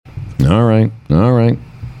All right.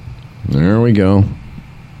 There we go.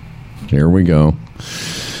 Here we go.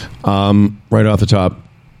 Right off the top,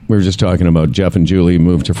 we were just talking about Jeff and Julie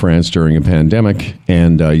moved to France during a pandemic,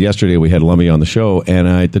 and yesterday we had Lummy on the show, and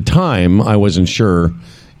at the time I wasn't sure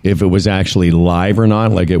if it was actually live or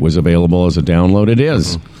not, like it was available as a download. It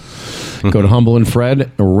is. Go to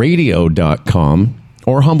humbleandfredradio.com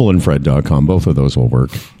or humbleandfred.com. Both of those will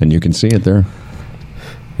work, and you can see it there.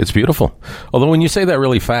 It's beautiful. Although when you say that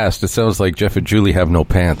really fast, it sounds like Jeff and Julie have no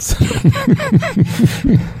pants.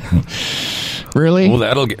 Really? Well,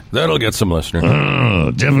 that'll get some listeners.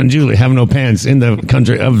 Oh, Jeff and Julie have no pants in the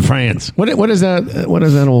country of France. What is that? What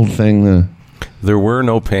is that old thing? There were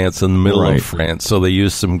no pants in the middle Right. of France, so they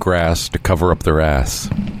used some grass to cover up their ass.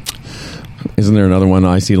 Isn't there another one?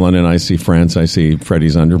 I see London, I see France, I see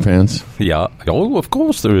Freddie's underpants. Yeah. Oh, of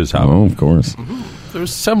course there is. Oh, of course.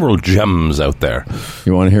 There's several gems out there.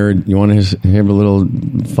 You want to hear? You want to hear a little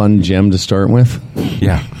fun gem to start with?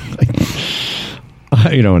 Yeah.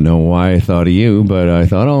 I don't know why I thought of you, but I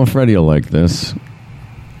thought, oh, Freddie will like this.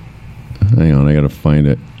 Hang on, I got to find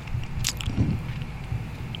it.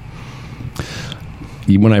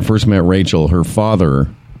 When I first met Rachel, her father,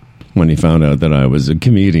 when he found out that I was a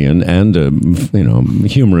comedian and a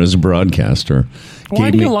humorous broadcaster,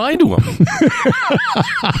 Why do you lie to him?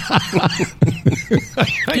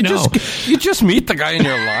 I know. You just meet the guy and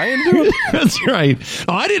you're lying to him? That's right.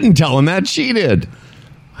 Oh, I didn't tell him that. She did.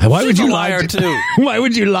 Why would She's you a lie liar, too. Why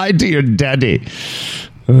would you lie to your daddy?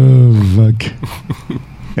 Oh, fuck.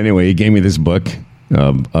 Anyway, he gave me this book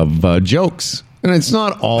of jokes, and it's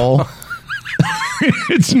not all.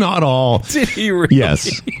 It's not all. Did he really?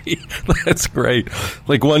 Yes. That's great.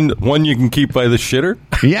 Like one you can keep by the shitter?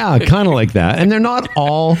 Yeah, kind of like that. And they're not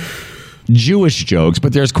all Jewish jokes,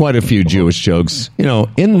 but there's quite a few Jewish jokks,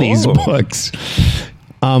 in these books.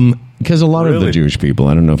 Because a lot of the Jewish people,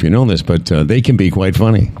 I don't know if you know this, but they can be quite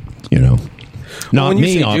funny, Not when you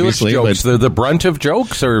me, say obviously. Jewish jokes, but they're the brunt of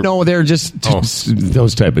jokes? Or no, they're just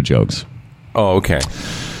those type of jokes. Oh, okay.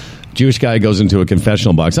 Jewish guy goes into a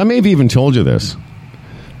confessional box. I may have even told you this.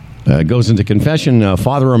 Goes into confession.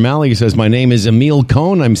 Father O'Malley says, my name is Emil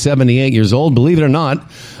Cohn. I'm 78 years old. Believe it or not,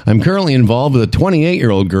 I'm currently involved with a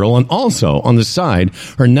 28-year-old girl and also, on the side,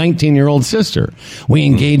 her 19-year-old sister. We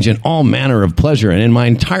engage in all manner of pleasure, and in my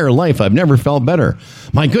entire life, I've never felt better.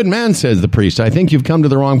 My good man, says the priest, I think you've come to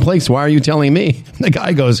the wrong place. Why are you telling me? The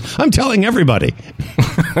guy goes, I'm telling everybody.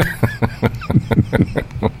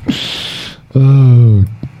 Oh.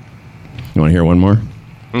 You want to hear one more?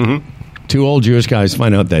 Mm-hmm. Two old Jewish guys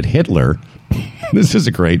find out that Hitler, this is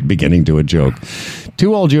a great beginning to a joke.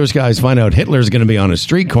 Two old Jewish guys find out Hitler's going to be on a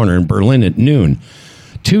street corner in Berlin at noon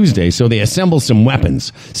Tuesday, so they assemble some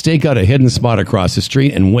weapons, stake out a hidden spot across the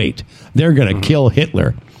street, and wait. They're going to kill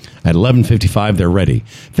Hitler. At 11:55, they're ready.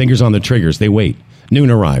 Fingers on the triggers. They wait. Noon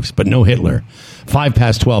arrives, but no Hitler.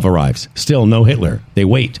 12:05 arrives. Still no Hitler. They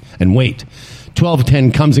wait and wait.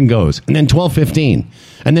 12:10 comes and goes, and then 12:15,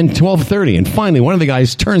 and then 12:30, and finally one of the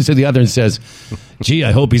guys turns to the other and says, gee,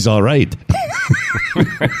 I hope he's all right.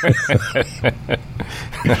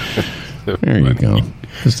 There you go.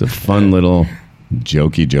 Just a fun little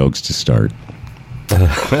jokey jokes to start.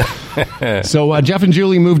 So Jeff and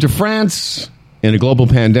Julie moved to France, and a global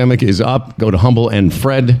pandemic is up. Go to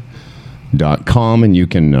humbleandfred.com, and you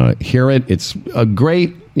can hear it. It's a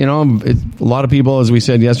great... a lot of people, as we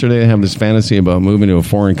said yesterday, have this fantasy about moving to a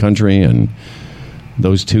foreign country, and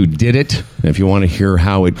those two did it. If you want to hear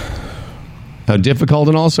how difficult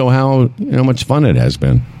and also how much fun it has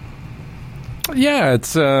been. Yeah,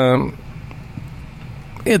 it's well,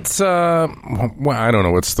 I don't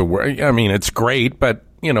know what's the word. I mean, it's great, but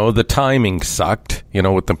the timing sucked.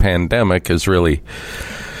 With the pandemic has really,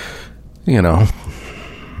 made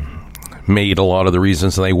a lot of the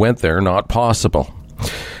reasons they went there not possible.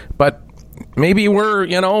 But maybe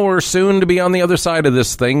we're soon to be on the other side of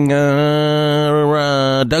this thing.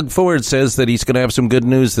 Doug Ford says that he's going to have some good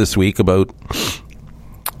news this week about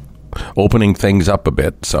opening things up a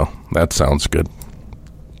bit. So that sounds good.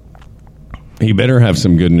 He better have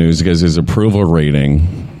some good news because his approval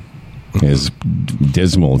rating is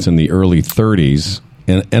dismal. It's in the early 30s.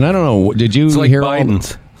 And I don't know, did you hear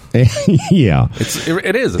Biden's? Yeah.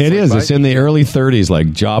 It is. It is. It's in the early 30s,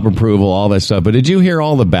 like job approval, all that stuff. But did you hear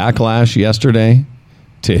all the backlash yesterday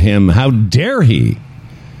to him? How dare he?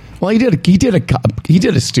 Well, he did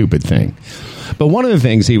a stupid thing. But one of the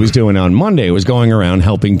things he was doing on Monday was going around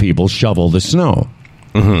helping people shovel the snow.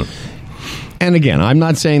 Mm-hmm. And again, I'm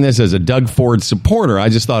not saying this as a Doug Ford supporter. I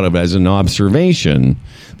just thought of it as an observation,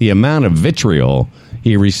 the amount of vitriol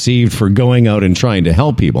he received for going out and trying to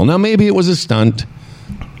help people. Now, maybe it was a stunt.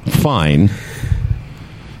 Fine.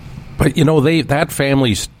 But, that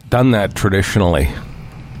family's done that traditionally.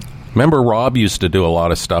 Remember, Rob used to do a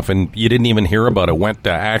lot of stuff, and you didn't even hear about it. Went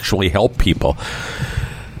to actually help people.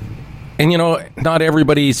 And, not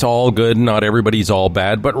everybody's all good, not everybody's all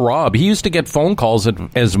bad. But Rob, he used to get phone calls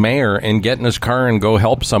as mayor and get in his car and go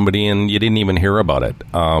help somebody, and you didn't even hear about it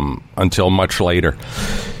until much later.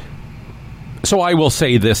 So I will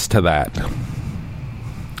say this to that.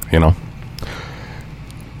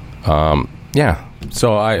 Yeah.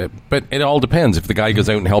 But it all depends. If the guy goes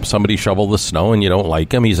out and helps somebody shovel the snow and you don't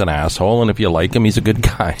like him, he's an asshole. And if you like him, he's a good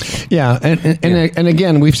guy. Yeah. And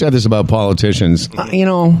again, we've said this about politicians.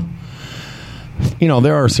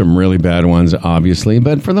 There are some really bad ones, obviously.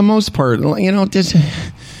 But for the most part, I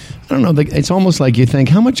don't know. It's almost like you think,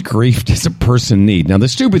 how much grief does a person need? Now, the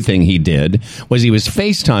stupid thing he did was he was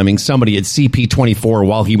FaceTiming somebody at CP24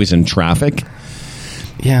 while he was in traffic.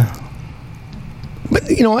 Yeah. But,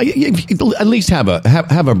 at least have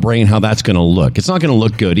a brain how that's going to look. It's not going to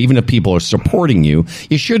look good, even if people are supporting you.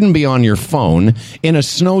 You shouldn't be on your phone in a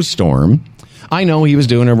snowstorm. I know he was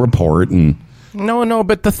doing a report. And No,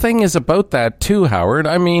 but the thing is about that, too, Howard.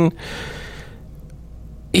 I mean,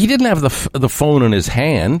 he didn't have the phone in his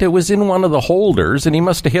hand. It was in one of the holders, and he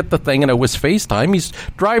must have hit the thing, and it was FaceTime. He's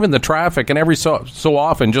driving the traffic, and every so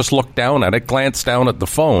often just look down at it, glance down at the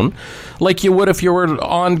phone, like you would if you were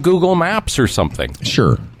on Google Maps or something.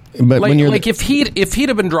 Sure. But like, when you're if he'd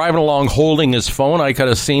have been driving along holding his phone, I could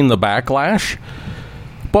have seen the backlash.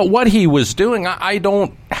 But what he was doing,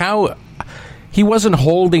 he wasn't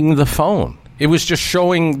holding the phone. It was just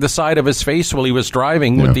showing the side of his face while he was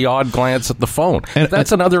driving with the odd glance at the phone. And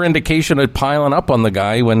that's another indication of piling up on the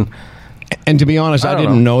guy when... And to be honest, I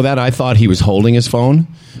didn't know that. I thought he was holding his phone.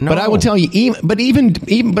 No. But I will tell you, but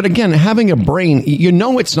again, having a brain,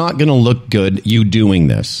 it's not going to look good, you doing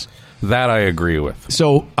this. That I agree with.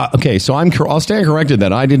 So, so I'll stand corrected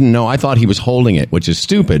that I didn't know. I thought he was holding it, which is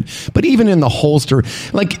stupid. But even in the holster,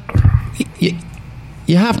 like...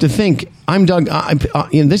 You have to think, I'm Doug,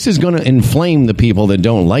 this is going to inflame the people that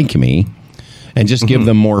don't like me and just give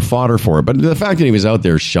them more fodder for it. But the fact that he was out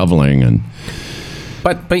there shoveling and...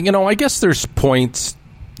 But I guess there's points...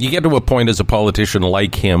 You get to a point as a politician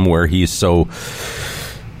like him where he's so...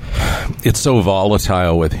 It's so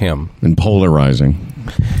volatile with him. And polarizing.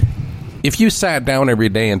 If you sat down every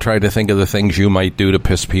day and tried to think of the things you might do to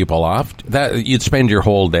piss people off, that you'd spend your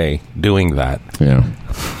whole day doing that. Yeah.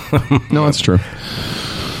 No, it's true.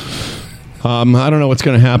 I don't know what's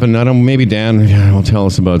going to happen. Maybe Dan will tell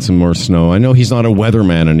us about some more snow. I know he's not a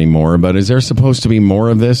weatherman anymore, but is there supposed to be more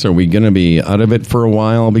of this? Are we going to be out of it for a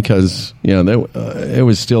while? Because it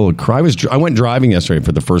was still a cry. I went driving yesterday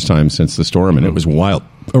for the first time since the storm, and it was wild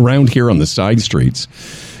around here on the side streets.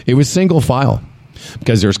 It was single file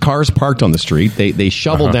because there's cars parked on the street. They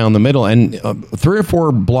shoveled down the middle, and 3 or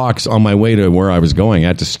 4 blocks on my way to where I was going, I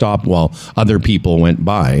had to stop while other people went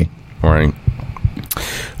by. All right.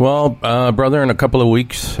 Well, brother, in a couple of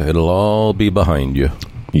weeks, it'll all be behind you.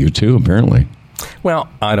 You too, apparently. Well,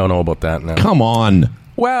 I don't know about that now. Come on.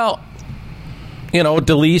 Well,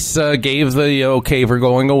 Delise gave the okay for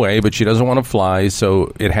going away, but she doesn't want to fly,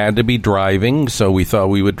 so it had to be driving. So we thought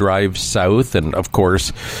we would drive south, and of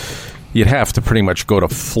course, you'd have to pretty much go to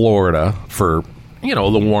Florida for...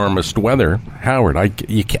 the warmest weather. Howard, I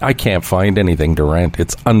can't find anything to rent.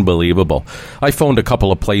 It's unbelievable. I phoned a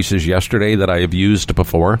couple of places yesterday that I have used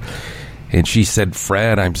before, and she said,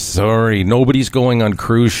 Fred, I'm sorry. Nobody's going on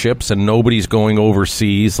cruise ships, and nobody's going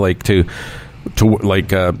overseas like to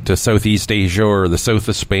Southeast Asia or the south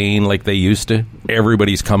of Spain like they used to.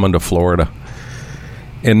 Everybody's coming to Florida.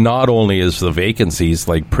 And not only is the vacancies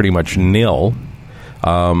like pretty much nil,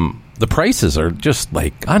 the prices are just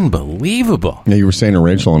like unbelievable. Yeah, you were saying to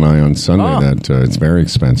Rachel and I on Sunday that it's very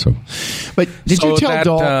expensive. But did you tell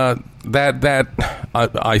Dahl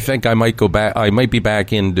I think I might go back. I might be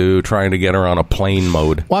back into trying to get her on a plane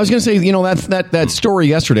mode. Well, I was going to say, that story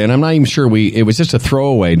yesterday, and I'm not even sure it was just a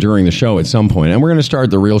throwaway during the show at some point, and we're going to start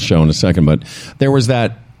the real show in a second. But there was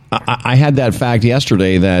that. I had that fact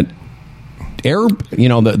yesterday that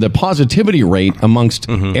the positivity rate amongst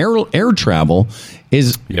air travel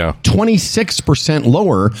is 26%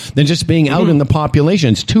 lower than just being out in the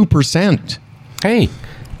population. It's 2%. Hey,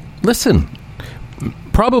 listen,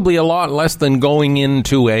 probably a lot less than going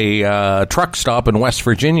into a truck stop in West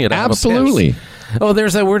Virginia to have a piss. Oh,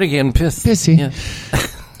 there's that word again, piss. Pissy.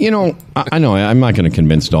 Yeah. I know I'm not going to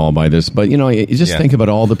convince Dahl by this, but you just think about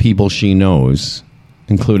all the people she knows,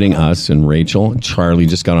 including us and Rachel. Charlie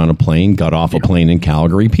just got on a plane, got off a plane in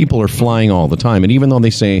Calgary. People are flying all the time. And even though they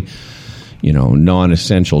say,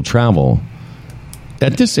 non-essential travel,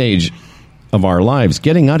 at this age, of our lives,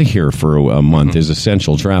 getting out of here for a month is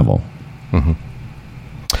essential travel.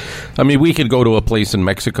 I mean, we could go to a place in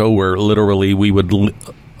Mexico where literally we would lead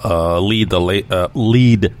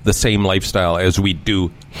the same lifestyle as we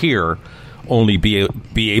do here, only be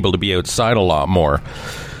able to be outside a lot more.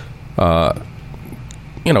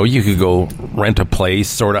 You could go rent a place,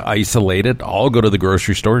 sort of isolated. I'll go to the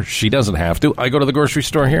grocery store. She doesn't have to. I go to the grocery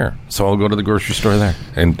store here, so I'll go to the grocery store there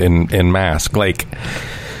and mask. Like,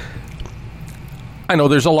 I know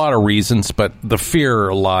there's a lot of reasons, but the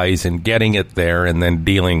fear lies in getting it there and then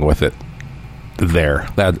dealing with it there.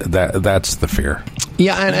 That's the fear.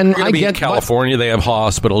 Yeah, and I get in California. They have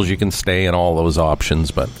hospitals you can stay and all those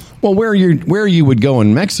options, but where you would go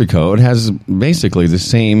in Mexico, it has basically the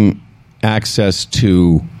same access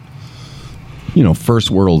to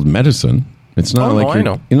first world medicine. It's not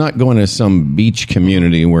you're not going to some beach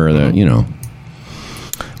community where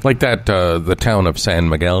like that, the town of San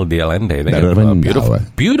Miguel de Allende. They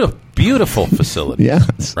have beautiful facilities. Yeah,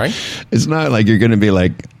 right. It's not like you're going to be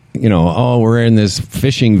like, we're in this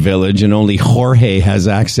fishing village and only Jorge has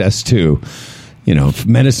access to,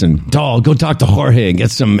 medicine. Go talk to Jorge and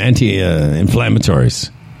get some anti-inflammatories.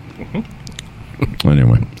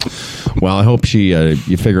 Anyway, well, I hope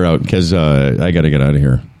you figure out, because I got to get out of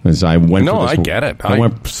here. As I went. No, I get it.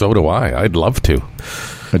 So do I. I'd love to.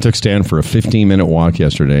 I took Stan for a 15-minute walk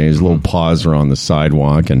yesterday. His little paws were on the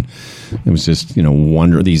sidewalk, and it was just, these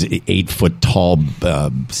 8-foot tall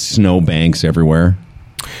snow banks everywhere.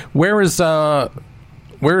 Where is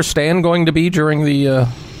Stan going to be during the?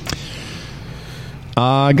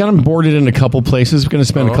 I got him boarded in a couple places. We're going to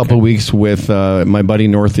spend a couple weeks with my buddy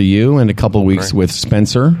North of You, and a couple weeks with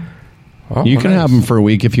Spencer. Oh, you can have him for a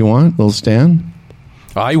week if you want, little Stan.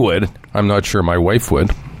 I would. I'm not sure my wife would.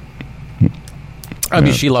 I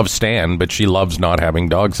mean, she loves Stan, but she loves not having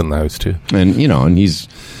dogs in the house too. And and he's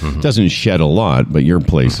doesn't shed a lot, but your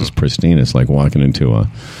place is pristine. It's like walking into a.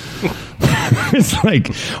 It's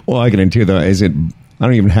like walking into the. Is it? I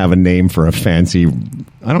don't even have a name for a fancy.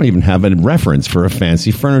 I don't even have a reference for a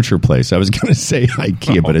fancy furniture place. I was going to say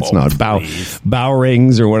IKEA, but it's not.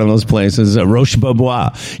 Bowrings or one of those places. Roche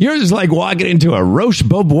Bobois. Yours is like walking into a Roche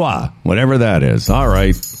Bobois, whatever that is. All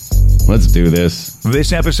right. Let's do this.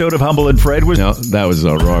 This episode of Humble and Fred was... No, that was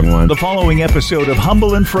the wrong one. The following episode of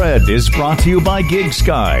Humble and Fred is brought to you by Gig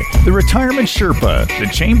Sky, the Retirement Sherpa, the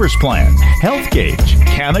Chambers Plan, Healthgauge,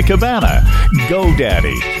 Canna Cabana,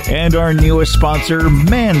 GoDaddy, and our newest sponsor,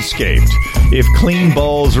 Manscaped. If clean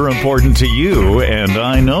balls are important to you, and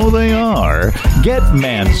I know they are, get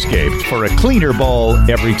Manscaped for a cleaner ball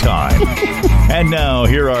every time. And now,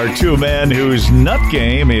 here are two men whose nut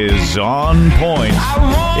game is on point.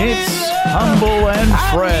 It's Humble and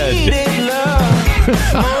Fred.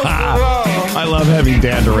 I love having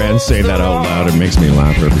Dan Duran say that out loud. It makes me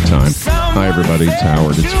laugh every time. Hi, everybody. It's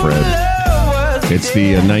Howard. It's Fred. It's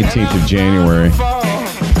the 19th of January.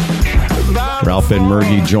 Ralph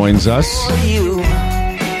Benmergui joins us.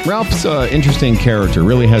 Ralph's interesting character.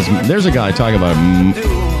 Really has. There's a guy talking about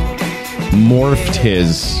morphed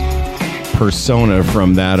his persona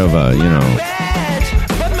from that of a,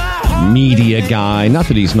 media guy. Not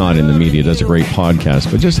that he's not in the media, does a great podcast,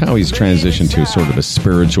 but just how he's transitioned to sort of a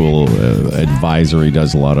spiritual advisor. He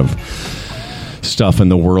does a lot of stuff in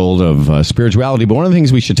the world of spirituality. But one of the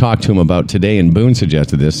things we should talk to him about today, and Boone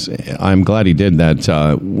suggested this, I'm glad he did that.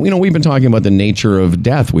 We've been talking about the nature of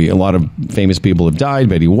death. A lot of famous people have died.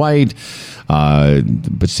 Betty White, but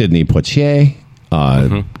Sidney Poitier,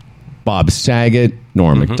 Bob Saget,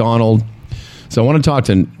 Norm Macdonald. So I want to talk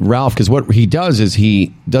to Ralph, because what he does is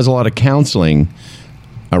he does a lot of counseling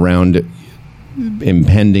around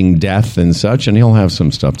impending death and such, and he'll have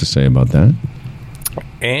some stuff to say about that.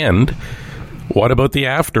 And what about the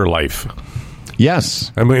afterlife?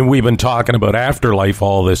 Yes. I mean, we've been talking about afterlife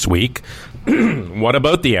all this week. What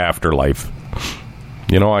about the afterlife?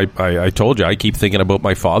 I told you, I keep thinking about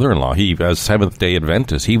my father-in-law. He, as Seventh-day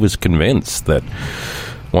Adventist, he was convinced that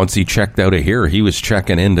once he checked out of here, he was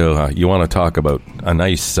checking into, you want to talk about a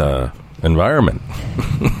nice environment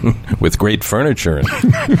with great furniture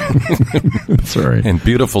That's right. and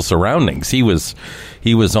beautiful surroundings. He was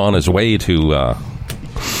on his way to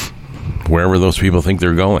wherever those people think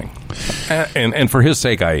they're going. And for his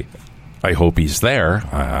sake, I hope he's there.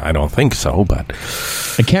 I don't think so, but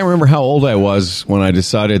I can't remember how old I was when I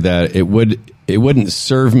decided that it wouldn't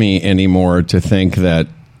serve me anymore to think that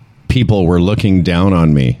people were looking down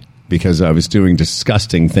on me because I was doing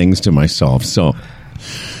disgusting things to myself. So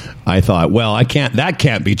I thought, well, that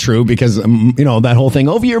can't be true, because that whole thing,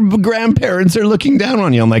 your grandparents are looking down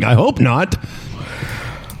on you. I'm like, I hope not.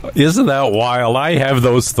 Isn't that wild? I have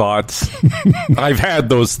those thoughts. I've had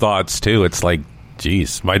those thoughts, too. It's like,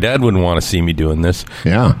 geez, my dad wouldn't want to see me doing this.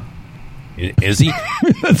 Yeah. Is he?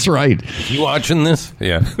 That's right. Is he watching this?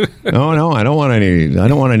 Yeah. No, I don't want any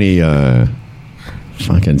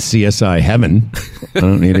fucking CSI heaven. I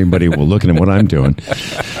don't need anybody looking at what I'm doing.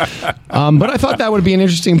 But I thought that would be an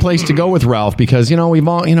interesting place to go with Ralph, because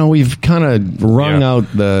we've kind of wrung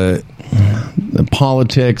out the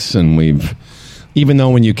politics, and even though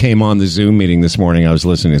when you came on the Zoom meeting this morning, I was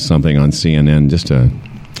listening to something on CNN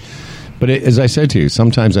But as I said to you,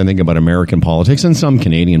 sometimes I think about American politics and some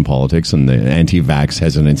Canadian politics and the anti-vax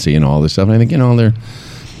hesitancy and all this stuff. And I think,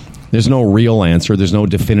 there's no real answer. There's no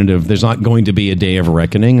definitive. There's not going to be a day of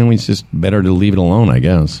reckoning, and it's just better to leave it alone, I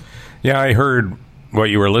guess. Yeah, I heard what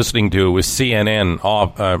you were listening to was CNN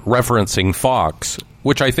referencing Fox,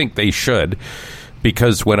 which I think they should,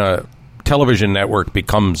 because when a television network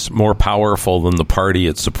becomes more powerful than the party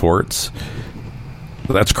it supports,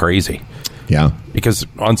 that's crazy. Yeah. Because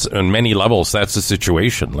on many levels, that's the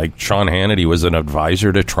situation. Like Sean Hannity was an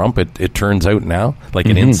advisor to Trump, it turns out now, like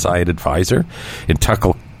an inside advisor. And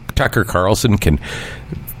Tucker Carlson can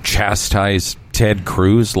chastise Ted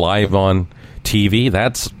Cruz live on TV.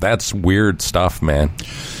 That's weird stuff, man.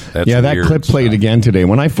 That clip played again today.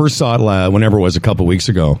 When I first saw it, whenever it was a couple weeks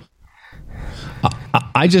ago,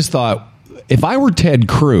 I just thought, if I were Ted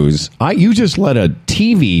Cruz, you just let a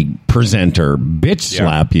TV presenter bitch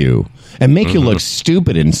slap you and make you look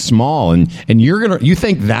stupid and small, and you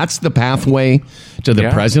think that's the pathway to the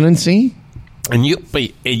presidency? And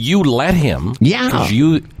you let him,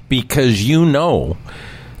 because you know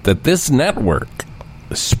that this network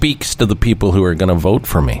speaks to the people who are going to vote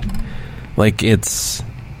for me. Like,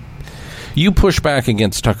 you push back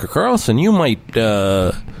against Tucker Carlson, you might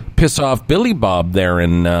piss off Billy Bob there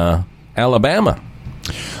in Alabama.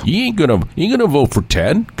 You ain't gonna vote for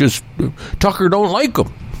Ted because Tucker don't like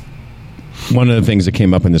him. One of the things that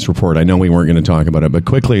came up in this report, I know we weren't going to talk about it, but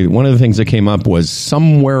quickly, one of the things that came up was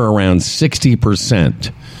somewhere around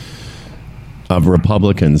 60% of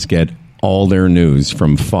Republicans get all their news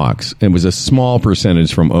from Fox. It was a small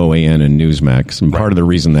percentage from OAN and Newsmax, and part of the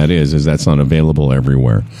reason that is that's not available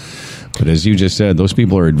everywhere. But as you just said, those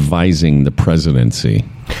people are advising the presidency.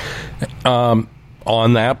 On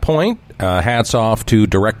that point, hats off to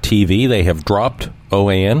DirecTV. They have dropped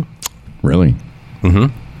OAN. Really?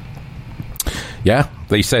 Mm-hmm. Yeah,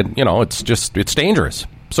 they said, it's dangerous.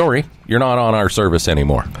 Sorry, you're not on our service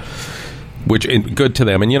anymore. Which, good to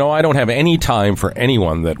them. And, I don't have any time for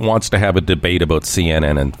anyone that wants to have a debate about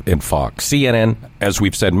CNN and Fox. CNN, as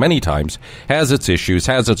we've said many times, has its issues,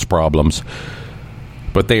 has its problems.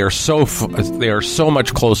 But they are so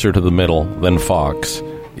much closer to the middle than Fox.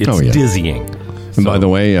 It's dizzying. And by the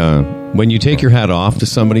way, when you take your hat off to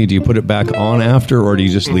somebody, do you put it back on after, or do you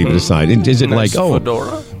just leave it aside? Is it nice like,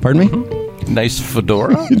 fedora? Pardon me? Mm-hmm. Nice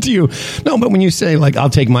fedora? No, but when you say, like, I'll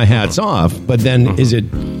take my hats off, but then is it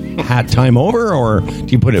hat time over, or do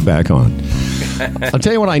you put it back on? I'll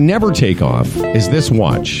tell you what I never take off is this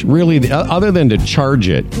watch. Really, other than to charge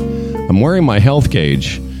it, I'm wearing my health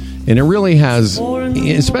gauge, and it really has,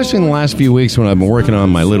 especially in the last few weeks when I've been working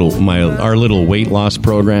on our little weight loss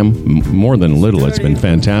program, more than little, it's been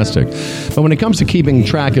fantastic. But when it comes to keeping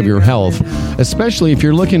track of your health, especially if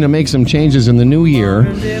you're looking to make some changes in the new year,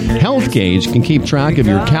 Health Gauge can keep track of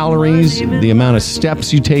your calories, the amount of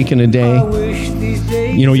steps you take in a day,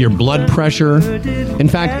 your blood pressure. In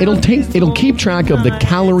fact, it'll keep track of the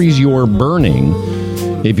calories you're burning.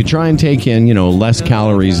 If you try and take in, less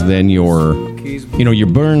calories than you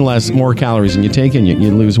burn more calories than you take in,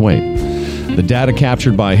 you lose weight. The data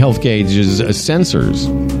captured by Health Gauge's sensors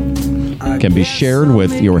can be shared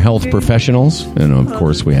with your health professionals, and of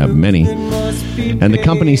course we have many. And the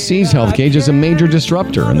company sees Health Gauge as a major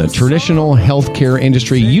disruptor in the traditional healthcare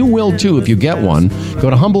industry. You will too if you get one.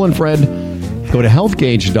 Go to Humble and Fred. Go to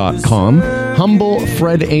healthgauge.com, Humble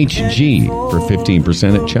Fred HG for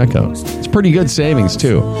 15% at checkout. It's pretty good savings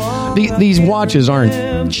too. These watches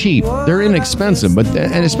aren't cheap; they're inexpensive,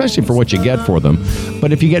 and especially for what you get for them.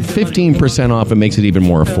 But if you get 15% off, it makes it even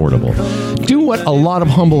more affordable. Do what a lot of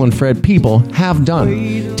Humble and Fred people have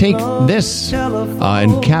done. Take this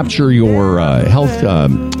and capture your health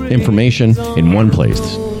information in one place.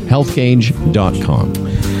 Healthgauge.com.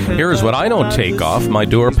 Here's what I don't take off my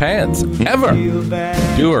Dewar pants, ever.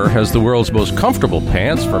 Dewar has the world's most comfortable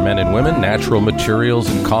pants for men and women. Natural materials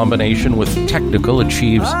in combination with technical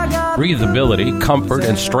achieves breathability, comfort,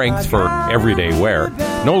 and strength for everyday wear.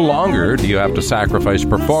 No longer do you have to sacrifice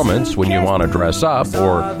performance when you want to dress up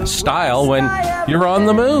or style when you're on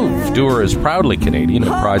the move. Dewar is proudly Canadian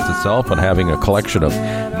and prides itself on having a collection of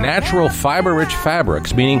natural fiber-rich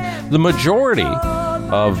fabrics, meaning the majority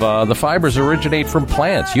of the fibers originate from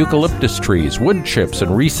plants, eucalyptus trees, wood chips,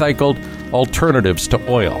 and recycled alternatives to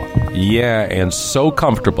oil. Yeah, and so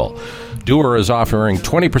comfortable. Dewar is offering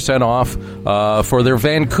 20% off for their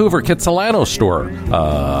Vancouver Kitsilano store.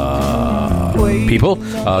 People,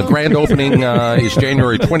 grand opening is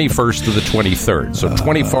January 21st to the 23rd, so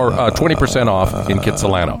 20% off in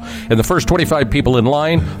Kitsilano. And the first 25 people in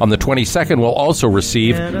line on the 22nd will also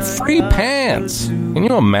receive free pants. Can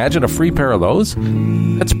you imagine a free pair of those?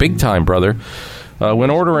 That's big time, brother.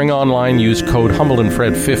 When ordering online, use code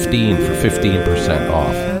HumbleandFred15 for 15%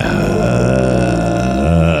 off.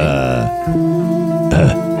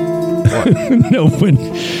 No, when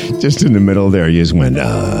just in the middle there, you just went,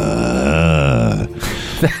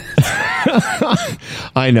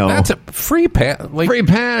 I know. That's a free pants. Free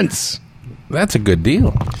pants. That's a good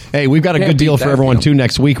deal. Hey, we've got a good deal for everyone, too.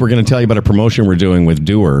 Next week, we're going to tell you about a promotion we're doing with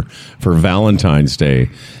Dewar for Valentine's Day.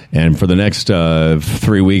 And for the next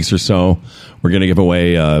 3 weeks or so, we're going to give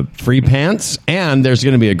away free pants. And there's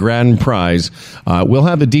going to be a grand prize. We'll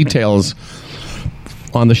have the details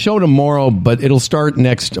on the show tomorrow, but it'll start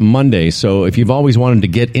next Monday. So if you've always wanted to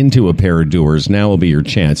get into a pair of Dewars, now will be your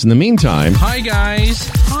chance. In the meantime, hi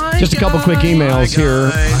guys. Just a couple quick emails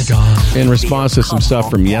here in response to some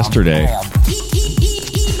stuff from yesterday.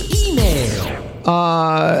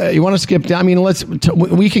 You want to skip down? I mean,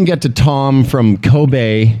 we can get to Tom from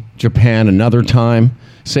Kobe, Japan, another time.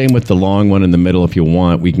 Same with the long one in the middle if you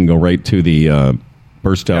want. We can go right to the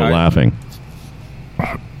burst out laughing.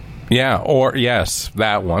 Yeah, or yes,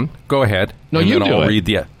 that one. Go ahead. No, and you then do I'll it. read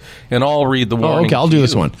the warning. Oh, okay, I'll do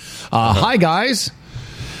this one. Hi, guys.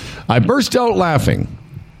 I burst out laughing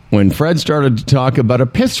when Fred started to talk about a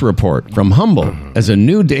piss report from Humble as a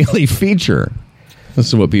new daily feature. This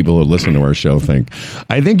is what people who listen to our show think.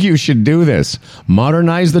 I think you should do this.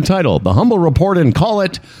 Modernize the title, The Humble Report, and call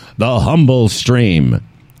it The Humble Stream.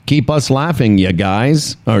 Keep us laughing, you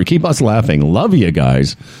guys. Or keep us laughing. Love you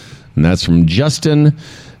guys. And that's from Justin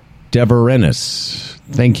Deverenis.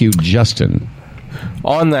 Thank you, Justin.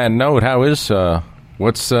 On that note, how is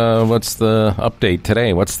what's the update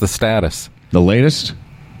today? What's the status? The latest?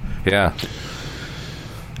 Yeah.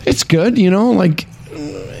 It's good, like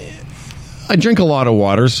I drink a lot of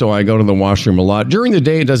water, so I go to the washroom a lot. During the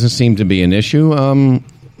day, it doesn't seem to be an issue.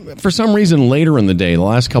 For some reason, later in the day, the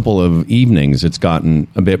last couple of evenings, it's gotten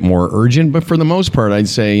a bit more urgent. But for the most part, I'd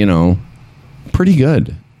say, pretty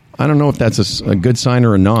good. I don't know if that's a good sign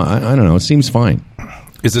or not. I don't know. It seems fine.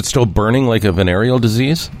 Is it still burning like a venereal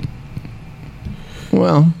disease?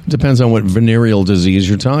 Well, it depends on what venereal disease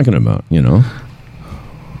you're talking about,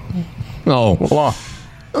 Oh,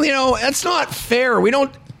 Well, that's not fair. We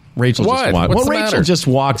don't. Rachel What? just walks. What's the Rachel matter? just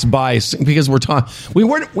walks by because we're talking. We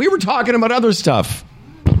were talking about other stuff.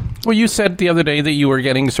 well, you said the other day that you were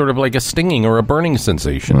getting sort of like a stinging or a burning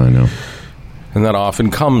sensation. I know. And that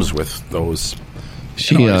often comes with those.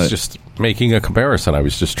 She I was just making a comparison. I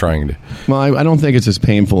was just trying to. Well, I don't think it's as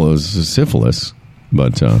painful as syphilis,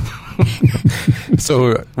 but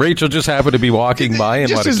So Rachel just happened to be walking by and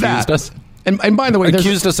just as accused that. us. And by the way,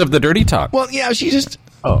 Accused us of the dirty talk. Well, yeah, she just.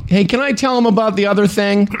 Oh, hey, can I tell him about the other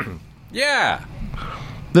thing? Yeah.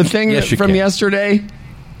 The thing Yes, you from can. yesterday?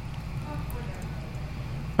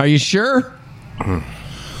 Are you sure?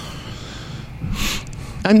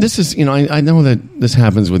 And this is, I know that this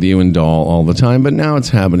happens with you and Doll all the time, but now it's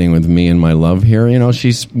happening with me and my love here.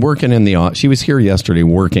 She's working she was here yesterday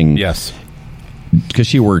working. Yes. Because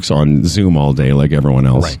she works on Zoom all day like everyone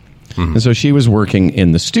else. Right. Mm-hmm. And so she was working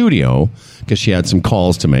in the studio because she had some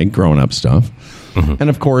calls to make, grown-up stuff. Mm-hmm. And,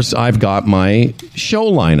 of course, I've got my show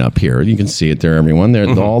lineup here. You can see it there, everyone. There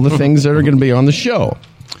are all the things that are going to be on the show.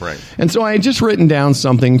 Right. And so I had just written down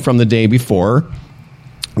something from the day before.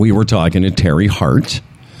 We were talking to Terry Hart,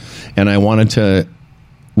 and I wanted to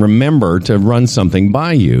remember to run something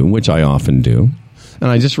by you, which I often do. And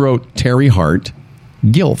I just wrote Terry Hart,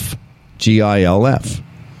 GILF, GILF.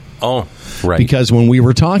 Oh, right. Because when we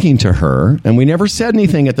were talking to her, and we never said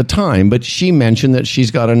anything at the time, but she mentioned that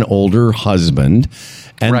she's got an older husband,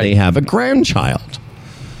 and they have a grandchild.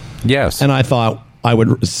 Yes. And I thought I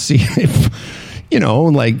would see if, I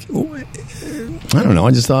don't know.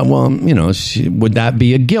 I just thought, well, would that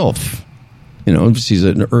be a GILF? She's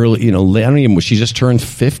an early, I don't even, she just turned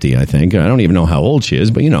 50, I think. I don't even know how old she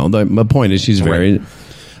is, but, the point is she's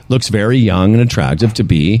looks very young and attractive to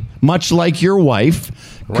be, much like your wife.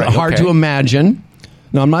 Right, Hard to imagine.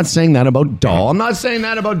 No, I'm not saying that about Doll. I'm not saying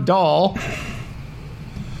that about Doll.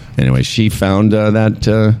 anyway, she found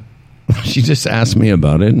that she just asked me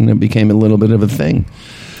about it, and it became a little bit of a thing.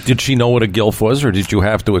 Did she know what a GILF was, or did you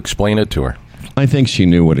have to explain it to her? I think she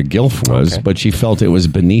knew what a GILF was, but she felt it was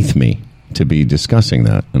beneath me to be discussing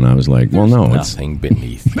that. And I was like, well, no, it's nothing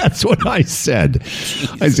beneath. That's what I said.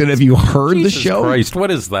 I said, have you heard Jesus the show? Christ, what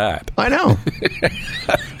is that? I know.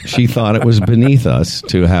 She thought it was beneath us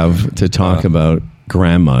to have to talk about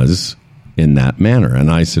grandmas in that manner. And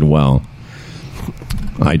I said, well,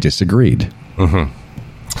 I disagreed.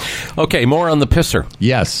 Okay, more on the pisser.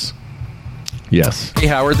 Yes. Hey,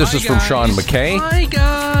 Howard, this is from Sean McKay. Hi,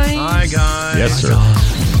 guys. Yes, sir.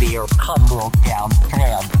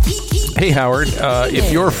 Hey, Howard,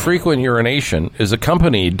 if your frequent urination is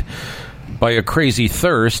accompanied by a crazy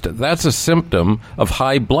thirst, that's a symptom of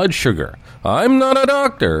high blood sugar. I'm not a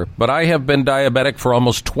doctor, but I have been diabetic for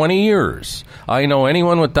almost 20 years. I know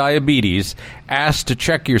anyone with diabetes, ask to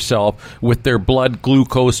check yourself with their blood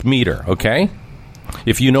glucose meter, okay?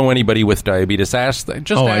 If you know anybody with diabetes, ask.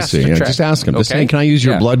 Just I ask see. to Yeah, check. just ask them. Just Okay? say, can I use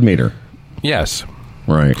your blood meter? Yes.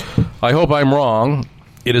 Right. I hope I'm wrong.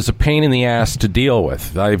 It is a pain in the ass to deal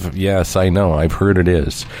with. Yes, I know. I've heard it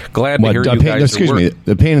is. Glad to hear you guys. Excuse me.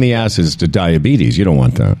 The pain in the ass is to diabetes. You don't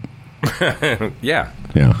want that. Yeah.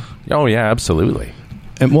 Yeah. Oh, yeah, absolutely.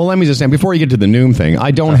 And well, let me just say, before you get to the Noom thing,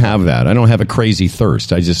 I don't have that. I don't have a crazy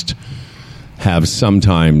thirst. I just have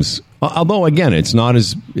sometimes. Although again, it's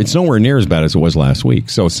nowhere near as bad as it was last week.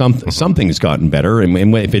 So something's gotten better. And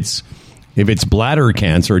if it's bladder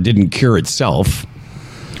cancer, it didn't cure itself,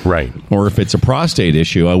 right? Or if it's a prostate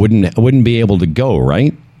issue, I wouldn't be able to go,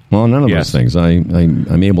 right? Well, none of those things.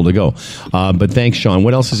 I'm able to go. But thanks, Sean.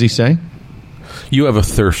 What else does he say? You have a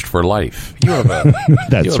thirst for life. You have a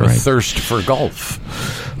That's a right. thirst for golf.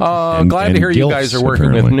 Glad to hear you guys are working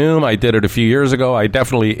apparently. with Noom. I did it a few years ago. It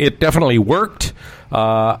definitely worked.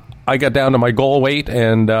 I got down to my goal weight,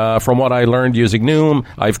 and from what I learned using Noom,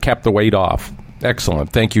 I've kept the weight off.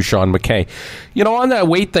 Excellent. Thank you, Sean McKay. On that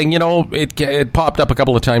weight thing, it popped up a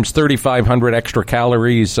couple of times. 3,500 extra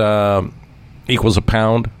calories equals a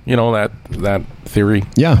pound. That theory.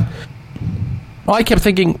 Yeah. Well, I kept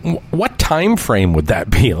thinking, what time frame would that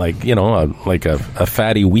be? Like, like a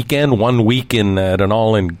fatty weekend, 1 week at an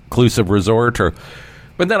all-inclusive resort?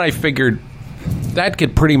 But then I figured that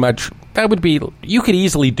could pretty much... That would be, you could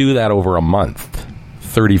easily do that over a month.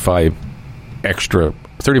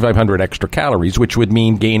 3,500 extra calories, which would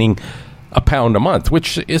mean gaining a pound a month,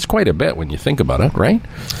 which is quite a bit when you think about it, right?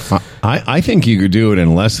 I think you could do it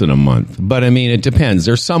in less than a month. But I mean, it depends.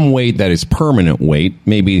 There's some weight that is permanent weight.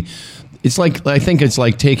 Maybe I think it's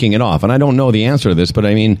like taking it off. And I don't know the answer to this, but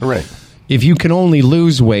I mean, right. If you can only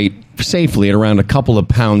lose weight safely at around a couple of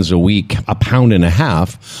pounds a week, a pound and a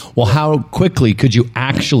half, well, how quickly could you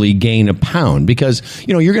actually gain a pound? Because,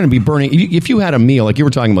 you're going to be burning. If you had a meal, like you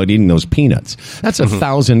were talking about eating those peanuts, that's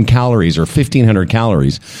 1,000 calories or 1,500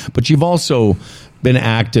 calories. But you've also been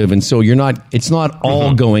active, and so it's not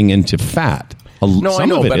all going into fat. No, some I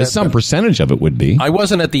know, of it but is. Some percentage of it would be. I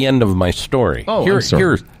wasn't at the end of my story. Oh, I'm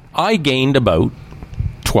sorry. I gained about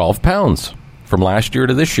 12 pounds. From last year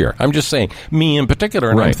to this year. I'm just saying, me in particular,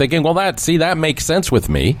 and right. I'm thinking, well, that makes sense with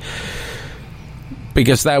me,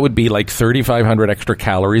 because that would be like 3,500 extra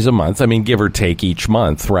calories a month. I mean, give or take each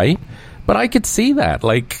month, right? But I could see that,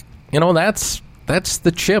 like, that's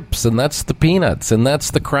the chips, and that's the peanuts, and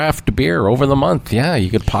that's the craft beer over the month. Yeah, you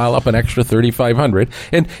could pile up an extra 3,500,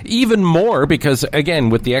 and even more because, again,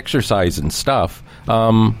 with the exercise and stuff.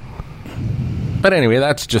 But anyway,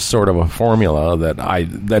 that's just sort of a formula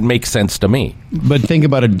that makes sense to me. But think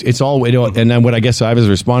about it. It's all, and then what I guess I was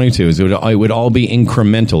responding to is it would all be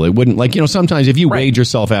incremental. It wouldn't, like, sometimes if you weighed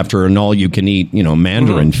yourself after an all-you-can-eat,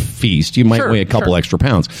 Mandarin feast, you might weigh a couple extra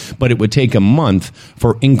pounds. But it would take a month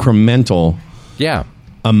for incremental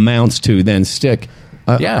amounts to then stick.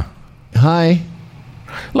 Hi.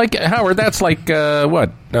 Like, Howard, that's like, what?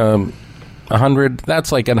 100,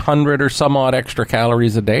 that's like 100 or some odd extra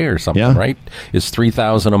calories a day or something, right? Is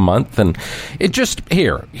 3,000 a month. And it just,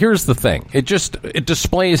 here's the thing. It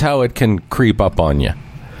displays how it can creep up on you.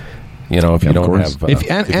 If you don't have,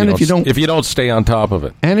 if you don't stay on top of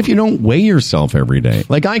it. And if you don't weigh yourself every day.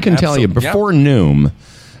 Like I can tell you, before Noom,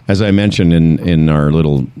 as I mentioned in our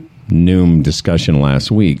little Noom discussion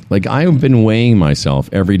last week, like I've been weighing myself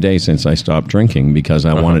every day since I stopped drinking because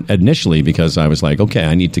I wanted, initially because I was like, okay,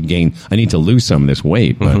 I need to lose some of this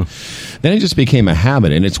weight. But then it just became a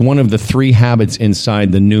habit, and it's one of the 3 habits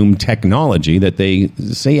inside the Noom technology that they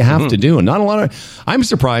say you have to do. And I'm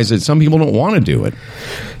surprised that some people don't want to do it.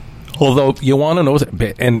 Although you want to know,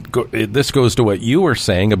 and this goes to what you were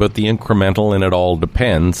saying about the incremental and it all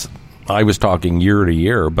depends. I was talking year to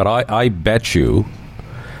year, but I bet you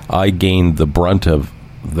I gained the brunt of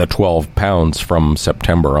the 12 pounds from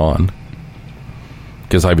September on,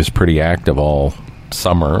 because I was pretty active all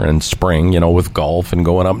summer and spring, with golf and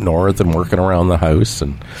going up north and working around the house.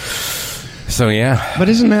 And so, yeah. But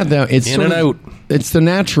isn't that it's in and out? It's the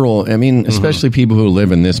natural. I mean, especially people who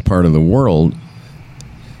live in this part of the world.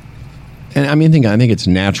 And I think it's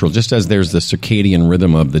natural. Just as there's the circadian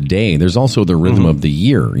rhythm of the day, there's also the rhythm of the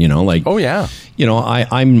year. Oh yeah.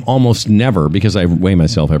 I'm almost never, because I weigh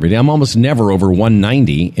myself every day, I'm almost never over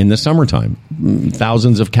 190 in the summertime.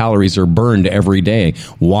 Thousands of calories are burned every day,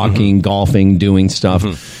 walking, golfing, doing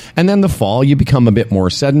stuff. And then the fall, you become a bit more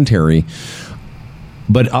sedentary.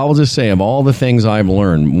 But I'll just say, of all the things I've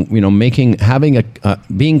learned,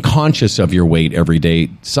 being conscious of your weight every day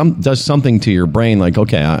does something to your brain. Like,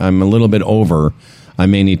 okay, I'm a little bit over. I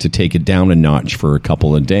may need to take it down a notch for a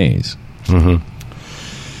couple of days.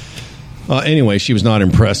 Anyway, she was not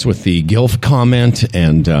impressed with the GILF comment,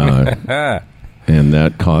 and and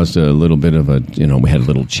that caused a little bit of we had a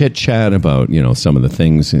little chit chat about some of the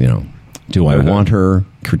things. Do I want her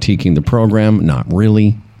critiquing the program? Not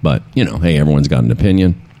really. But, hey, everyone's got an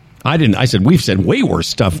opinion. I said, we've said way worse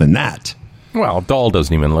stuff than that. Well, Doll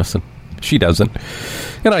doesn't even listen. She doesn't.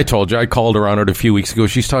 And I told you, I called her on it a few weeks ago.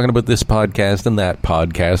 She's talking about this podcast and that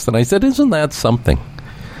podcast. And I said, isn't that something?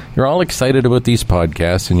 You're all excited about these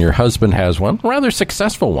podcasts, and your husband has one, a rather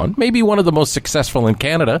successful one, maybe one of the most successful in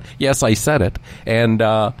Canada. Yes, I said it. And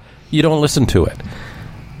you don't listen to it.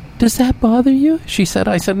 Does that bother you? She said.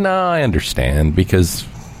 I said, no, I understand, because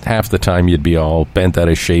half the time you'd be all bent out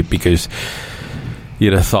of shape because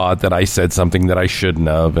you'd have thought that I said something that I shouldn't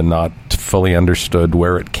have and not fully understood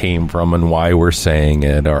where it came from and why we're saying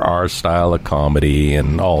it, or our style of comedy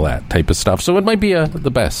and all that type of stuff. So it might be the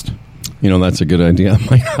best. That's a good idea.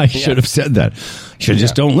 I should have said that. Should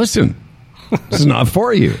just don't listen. This is not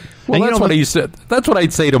for you. Well, that's what I used to. That's what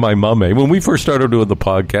I'd say to my mom. When we first started doing the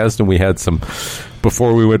podcast, and we had some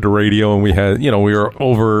before we went to radio, and we had, we were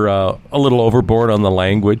over a little overboard on the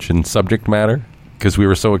language and subject matter because we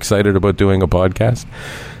were so excited about doing a podcast.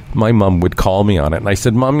 My mom would call me on it, and I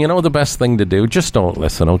said, "Mom, the best thing to do, just don't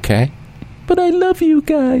listen, okay?" But I love you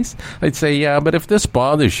guys. I'd say, "Yeah, but if this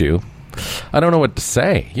bothers you, I don't know what to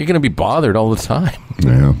say. You're going to be bothered all the time."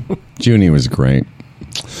 Yeah, Junie was great.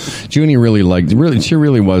 Junie she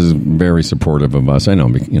really was very supportive of us. I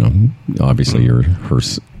know, obviously you're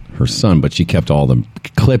her son, but she kept all the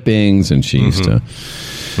clippings, and she used to.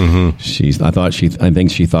 I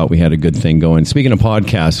think she thought we had a good thing going. Speaking of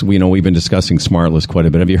podcasts, we've been discussing Smartless quite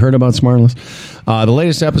a bit. Have you heard about Smartless? The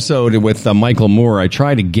latest episode with Michael Moore. I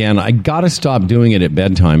tried again. I got to stop doing it at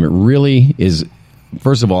bedtime. It really is.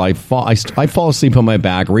 First of all, I fall asleep on my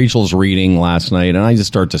back. Rachel's reading last night, and I just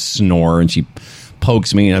start to snore, and she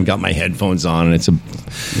pokes me, and I've got my headphones on, and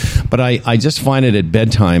but I just find it at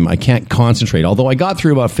bedtime I can't concentrate. Although I got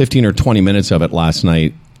through about 15 or 20 minutes of it last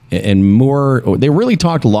night, and they really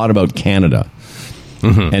talked a lot about Canada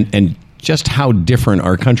and just how different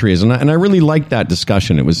our country is, and I really liked that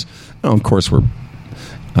discussion. It was, of course,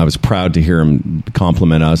 I was proud to hear him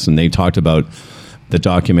compliment us, and they talked about the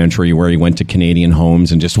documentary where he went to Canadian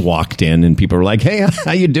homes and just walked in, and people were like, "Hey,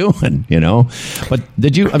 how you doing?" But I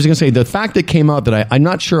was going to say, the fact that came out that I'm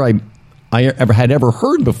not sure I had ever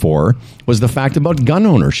heard before was the fact about gun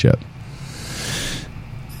ownership.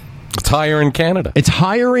 It's higher in Canada. It's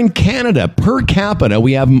higher in Canada per capita.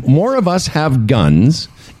 We have more of us have guns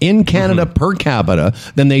in Canada per capita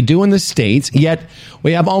than they do in the States, yet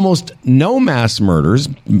we have almost no mass murders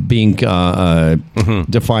being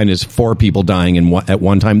defined as 4 people dying at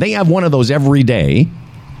one time. They have one of those every day,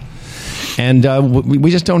 and we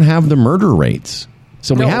just don't have the murder rates.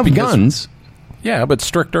 So we have guns. Yeah, but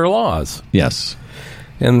stricter laws. Yes.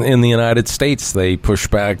 In the United States, they push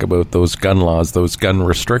back about those gun laws, those gun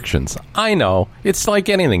restrictions. I know. It's like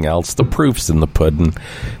anything else. The proof's in the pudding.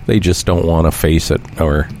 They just don't want to face it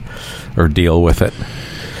or deal with it.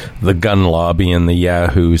 The gun lobby and the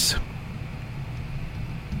yahoos.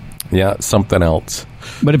 Yeah, something else.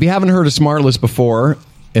 But if you haven't heard of Smartless before,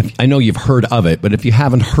 I know you've heard of it, but if you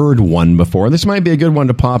haven't heard one before, this might be a good one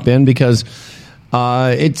to pop in, because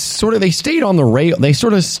it's sort of, they stayed on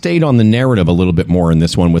the narrative a little bit more in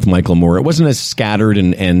this one with Michael Moore. It wasn't as scattered,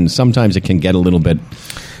 and sometimes it can get a little bit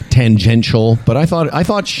tangential. But I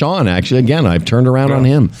thought Sean, actually, again, I've turned around on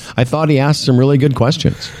him. I thought he asked some really good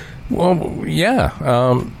questions. Well, yeah,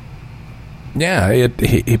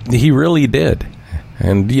 he really did.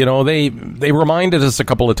 And they reminded us a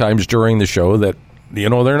couple of times during the show that they're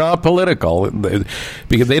not political,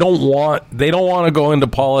 because they don't want to go into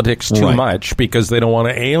politics too much, because they don't want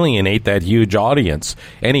to alienate that huge audience,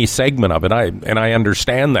 any segment of it. I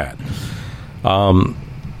understand that.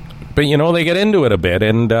 But, they get into it a bit.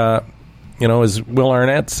 And, as Will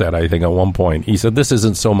Arnett said, I think at one point, he said, this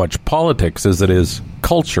isn't so much politics as it is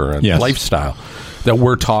culture and lifestyle that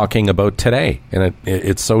we're talking about today. And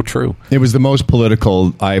it's so true. It was the most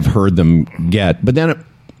political I've heard them get. But then it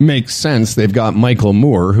makes sense. They've got Michael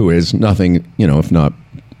Moore, who is nothing, if not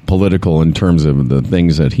political in terms of the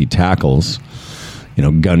things that he tackles,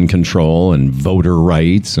 gun control and voter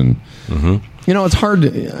rights. And, it's hard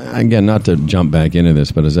to, again, not to jump back into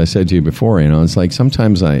this, but as I said to you before, it's like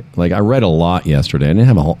sometimes I read a lot yesterday. I didn't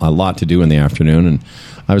have a lot to do in the afternoon, and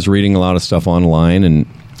I was reading a lot of stuff online, and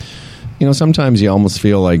sometimes you almost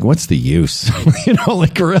feel like, what's the use?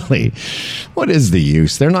 Really, what is the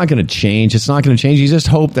use? They're not going to change. It's not going to change. You just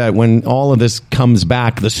hope that when all of this comes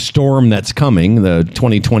back, the storm that's coming, the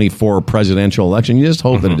 2024 presidential election, you just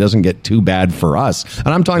hope that it doesn't get too bad for us. And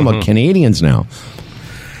I'm talking about Canadians now.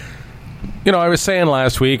 I was saying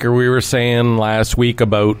last week, or we were saying last week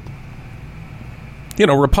about,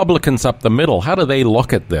 Republicans up the middle. How do they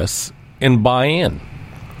look at this and buy in?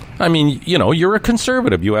 I mean, you're a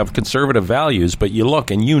conservative. You have conservative values, but you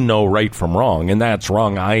look and right from wrong, and that's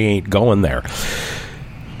wrong. I ain't going there.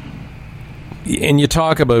 And you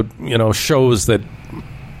talk about, shows that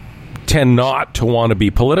tend not to want to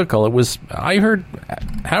be political. I heard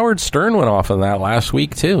Howard Stern went off on that last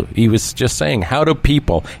week, too. He was just saying, how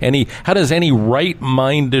does any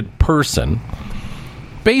right-minded person,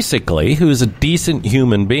 basically, who's a decent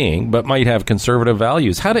human being, but might have conservative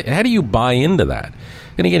values, how do you buy into that?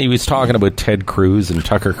 And again, he was talking about Ted Cruz and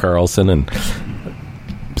Tucker Carlson, and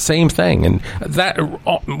same thing. And that,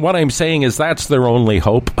 what I'm saying is that's their only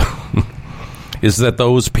hope, is that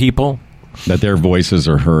those people, that their voices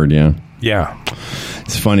are heard. Yeah.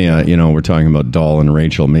 It's funny, we're talking about Dahl and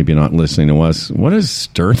Rachel maybe not listening to us. What does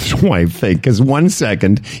Stern's wife think? Because one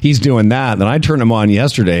second he's doing that, then I turned him on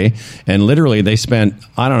yesterday, and literally they spent,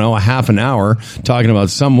 a half an hour talking about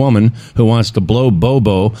some woman who wants to blow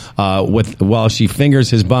Bobo while she fingers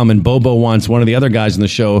his bum, and Bobo wants one of the other guys in the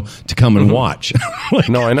show to come and watch.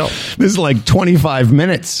 No, I know. This is like 25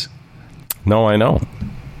 minutes. No, I know.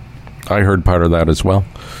 I heard part of that as well.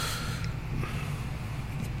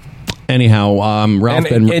 Anyhow,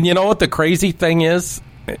 Ralph and you know what the crazy thing is,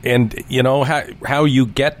 and how you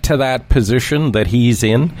get to that position that he's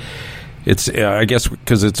in. It's I guess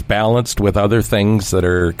because it's balanced with other things that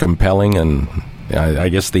are compelling, and I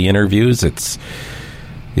guess the interviews. It's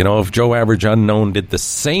if Joe Average Unknown did the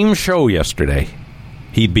same show yesterday,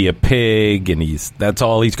 he'd be a pig, and that's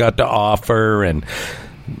all he's got to offer, and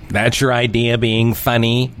that's your idea being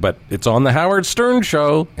funny, but it's on the Howard Stern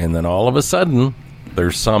show, and then all of a sudden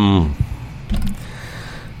there's some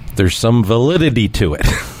validity to it.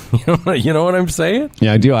 You know what I'm saying?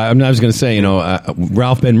 Yeah, I do. I was going to say,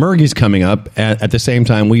 Ralph Ben-Murgie's coming up at the same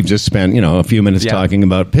time we've just spent, a few minutes talking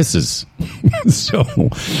about pisses. So,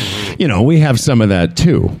 we have some of that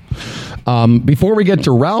too. Before we get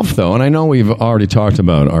to Ralph, though, and I know we've already talked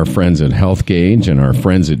about our friends at HealthGauge and our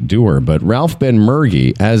friends at Dewar, but Ralph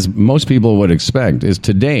Ben-Murgie, as most people would expect, is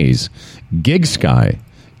today's Gig Sky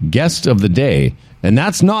guest of the day. And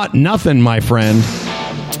that's not nothing, my friend.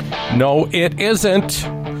 No, it isn't.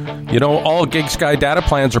 All Gig Sky data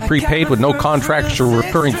plans are prepaid with no contracts or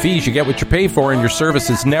recurring fees. You get what you pay for, and your service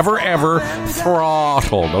is never, ever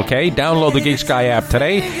throttled, okay? Download the Gig Sky app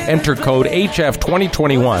today. Enter code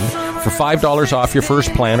HF2021 for $5 off your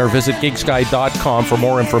first plan, or visit gigsky.com for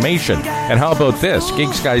more information. And how about this?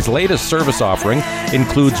 Gig Sky's latest service offering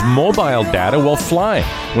includes mobile data while flying.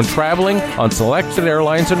 When traveling on selected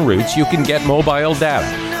airlines and routes, you can get mobile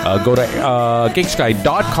data. Go to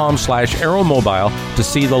gigsky.com/aeromobile to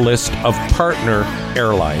see the list of partner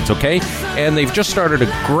airlines, okay? And they've just started a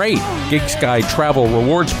great Gig Sky travel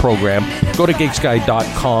rewards program. Go to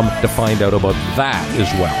gigsky.com to find out about that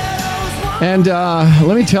as well. And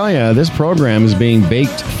let me tell you, this program is being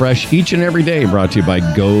baked fresh each and every day, brought to you by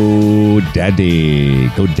GoDaddy.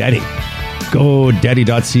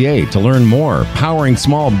 GoDaddy.ca to learn more. Powering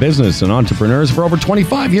small business and entrepreneurs for over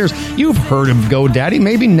 25 years. You've heard of GoDaddy.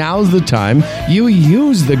 Maybe now's the time you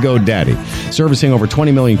use the GoDaddy. Servicing over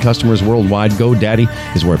 20 million customers worldwide, GoDaddy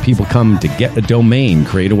is where people come to get a domain,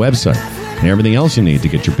 create a website, and everything else you need to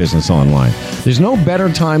get your business online. There's no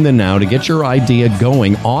better time than now to get your idea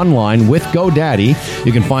going online with GoDaddy.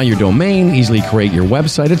 You can find your domain, easily create your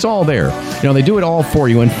website. It's all there. They do it all for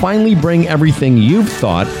you and finally bring everything you've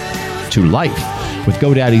thought to life. With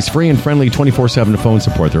GoDaddy's free and friendly 24/7 phone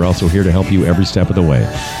support, they're also here to help you every step of the way.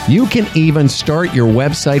 You can even start your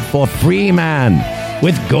website for free, man,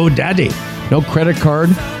 with GoDaddy. No credit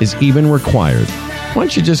card is even required. Why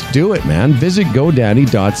don't you just do it, man? Visit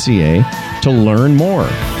GoDaddy.ca to learn more.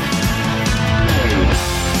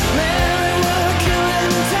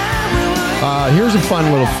 Here's a fun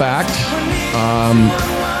little fact.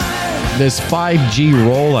 This 5G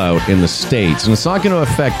rollout in the States, and it's not going to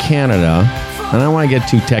affect Canada, and I don't want to get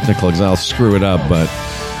too technical because I'll screw it up, but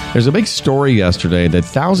there's a big story yesterday that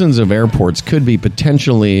thousands of airports could be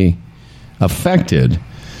potentially affected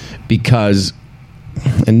because,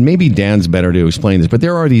 and maybe Dan's better to explain this, but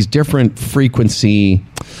there are these different frequencies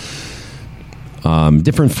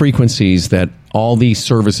that all these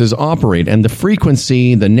services operate, and the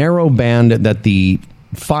frequency, the narrow band that the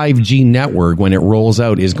 5G network, when it rolls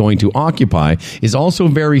out, is going to occupy is also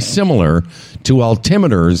very similar to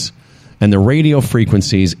altimeters and the radio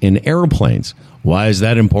frequencies in airplanes. Why is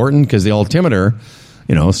that important? Because the altimeter,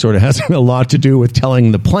 sort of has a lot to do with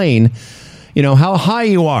telling the plane, how high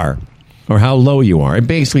you are or how low you are. It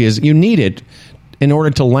basically is, you need it in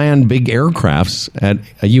order to land big aircrafts at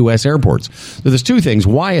U.S. airports. So there's two things.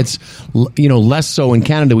 Why it's, less so in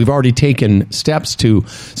Canada. We've already taken steps to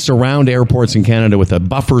surround airports in Canada with a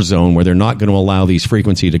buffer zone where they're not going to allow these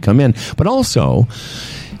frequencies to come in. But also,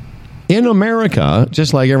 in America,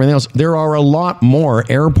 just like everything else, there are a lot more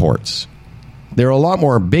airports. There are a lot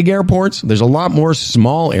more big airports. There's a lot more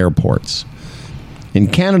small airports. In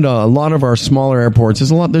Canada, a lot of our smaller airports,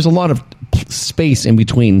 there's a lot of space in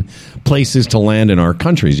between places to land in our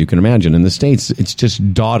countries, you can imagine. In the States, it's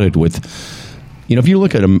just dotted with, if you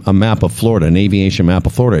look at a map of Florida, an aviation map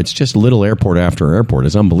of Florida, it's just little airport after airport.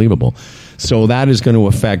 It's unbelievable. So that is going to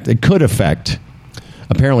it could affect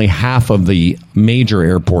apparently half of the major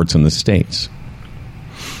airports in the States.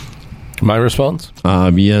 My response?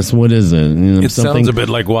 Yes, what is it? It sounds a bit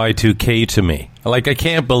like Y2K to me. Like, I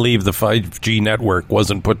can't believe the 5G network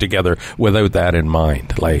wasn't put together without that in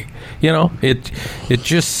mind. Like, it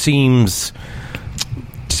just seems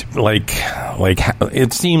like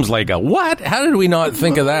it seems like a what? How did we not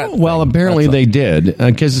think of that? Well, apparently they did,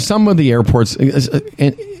 because some of the airports,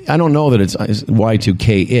 and I don't know that it's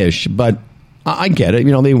Y2K-ish, but I get it.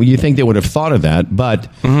 You think they would have thought of that, but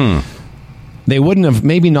they wouldn't have,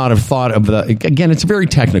 maybe not have thought of the, again, it's very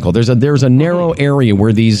technical. There's a narrow area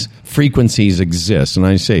where these frequencies exist. And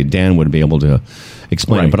I say Dan would be able to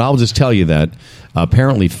explain it, but I'll just tell you that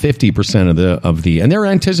apparently 50% of the, and they're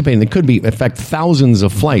anticipating it could affect thousands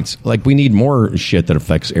of flights. Like, we need more shit that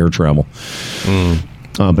affects air travel.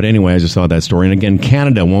 But anyway, I just saw that story. And again,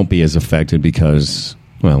 Canada won't be as affected because,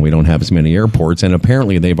 well, we don't have as many airports. And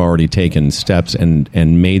apparently they've already taken steps and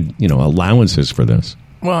made, allowances for this.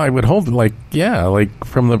 Well, I would hope, that's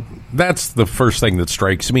the first thing that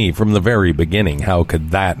strikes me from the very beginning. How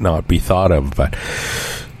could that not be thought of? But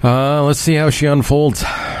let's see how she unfolds.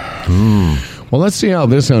 Well, let's see how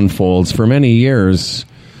this unfolds. For many years,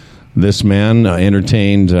 this man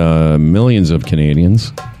entertained millions of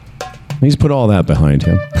Canadians. He's put all that behind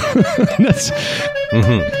him.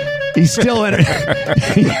 He's still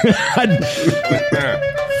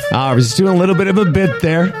I was doing a little bit of a bit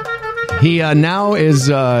there. He now is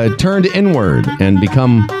turned inward and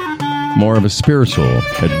become more of a spiritual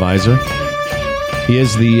advisor. He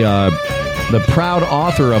is the proud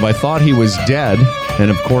author of I Thought He Was Dead,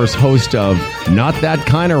 and of course host of Not That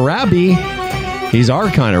Kind of Rabbi. He's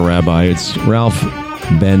our kind of rabbi. It's Ralph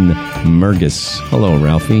Ben Mergus. Hello,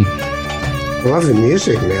 Ralphie. I love the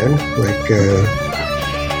music, man.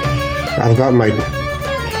 I've got my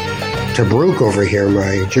Tabruk over here, my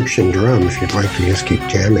Egyptian drum, if you'd like to just keep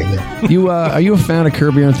jamming it. Are you a fan of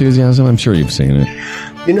Curb Your Enthusiasm? I'm sure you've seen it.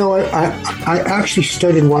 I actually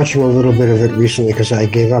started watching a little bit of it recently because I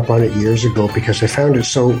gave up on it years ago because I found it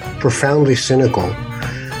so profoundly cynical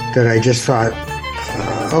that I just thought,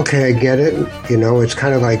 okay, I get it. It's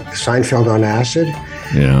kind of like Seinfeld on acid.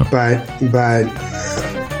 Yeah. But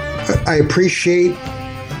I appreciate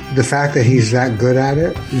the fact that he's that good at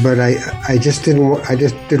it, but I just didn't want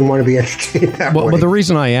to be entertained that way. Well, the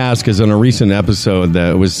reason I ask is in a recent episode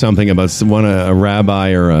that was something about a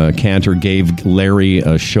rabbi or a cantor gave Larry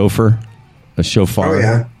a shofar. Oh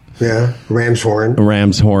yeah, ram's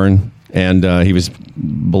horn, and he was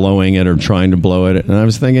blowing it or trying to blow it. And I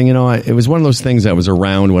was thinking, it was one of those things that was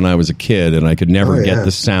around when I was a kid, and I could never get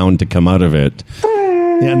the sound to come out of it.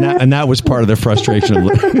 Yeah, and that was part of the frustration of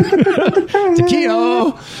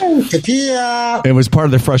Tequila. It was part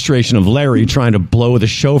of the frustration of Larry trying to blow the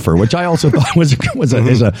shofar, which I also thought was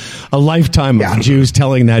a lifetime of Jews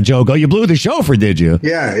telling that joke. Oh, you blew the shofar, did you?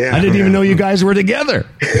 Yeah. I didn't even know you guys were together.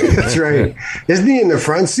 That's right. Isn't he in the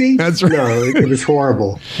front seat? That's right. No, it was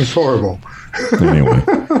horrible. It was horrible. Anyway.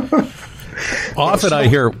 Often I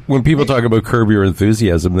hear when people talk about Curb Your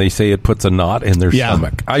Enthusiasm, they say it puts a knot in their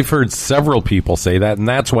stomach. I've heard several people say that, and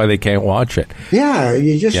that's why they can't watch it. Yeah,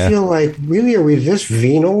 you just feel like, really, are we this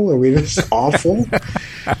venal? Are we this awful?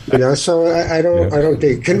 So I don't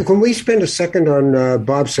think. Can we spend a second on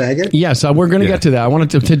Bob Saget? Yes, we're going to get to that. I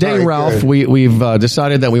wanted to today, right, Ralph. We've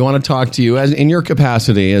decided that we want to talk to you as in your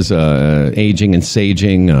capacity as a aging and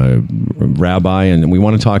saging rabbi, and we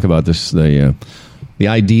want to talk about this the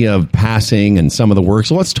idea of passing and some of the work.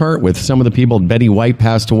 So let's start with some of the people. Betty White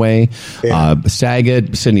passed away.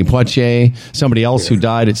 Saget, Sidney Poitier, somebody else who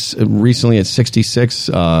died recently at 66.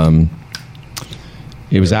 It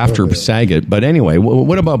was after Saget. But anyway,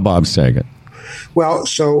 what about Bob Saget? Well,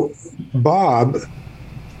 so Bob,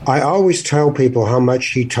 I always tell people how much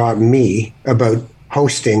he taught me about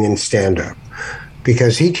hosting and stand-up,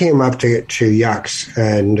 because he came up to Yucks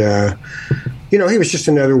and, he was just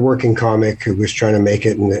another working comic who was trying to make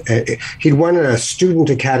it. And he'd won a Student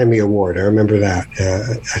Academy Award. I remember that.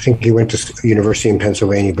 I think he went to University in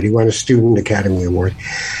Pennsylvania, but he won a Student Academy Award.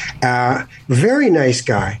 Very nice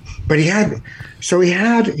guy. But he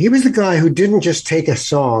was the guy who didn't just take a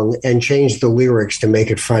song and change the lyrics to make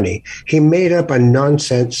it funny. He made up a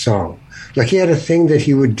nonsense song. Like, he had a thing that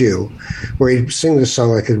he would do where he'd sing the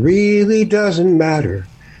song like, it really doesn't matter,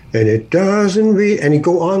 and it doesn't and he'd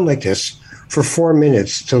go on like this for 4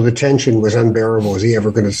 minutes till the tension was unbearable. Is he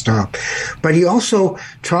ever going to stop? But he also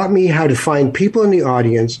taught me how to find people in the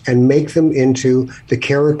audience and make them into the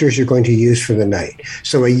characters you're going to use for the night.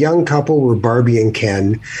 So a young couple were Barbie and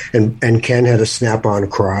Ken, and Ken had a snap-on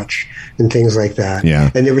crotch and things like that.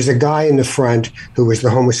 Yeah. And there was a guy in the front who was the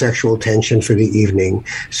homosexual tension for the evening.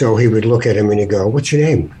 So he would look at him and he'd go, "What's your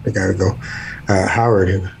name?" The guy would go,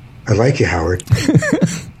 "Howard." "I like you, Howard."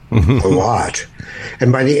 "A lot."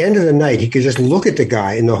 And by the end of the night, he could just look at the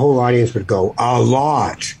guy and the whole audience would go, "A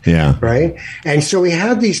lot." Yeah. Right? And so he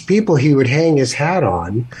had these people he would hang his hat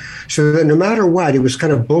on so that no matter what, it was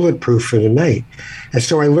kind of bulletproof for the night. And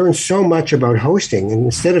so I learned so much about hosting. And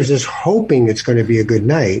instead of just hoping it's going to be a good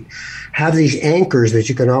night, have these anchors that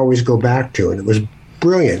you can always go back to. And it was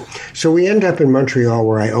brilliant. So we end up in Montreal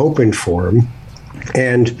where I opened for him.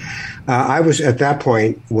 And I was at that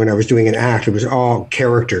point when I was doing an act, it was all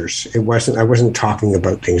characters. I wasn't talking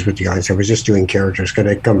about things with the audience. I was just doing characters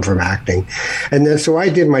because I come from acting. And then, so I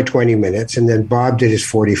did my 20 minutes and then Bob did his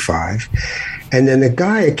 45. And then the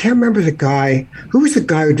guy, I can't remember the guy, who was the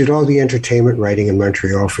guy who did all the entertainment writing in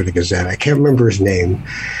Montreal for the Gazette? I can't remember his name.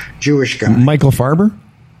 Jewish guy. Michael Farber?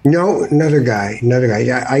 No, another guy.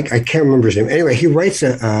 I can't remember his name. Anyway, he writes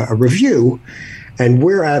a review. And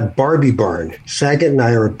we're at Barbie Barn. Saget and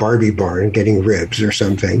I are at Barbie Barn getting ribs or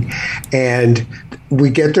something. And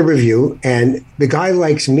we get the review, and the guy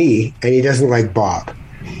likes me, and he doesn't like Bob.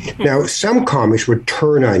 Now, some comics would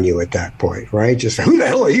turn on you at that point, right? Just, "Who the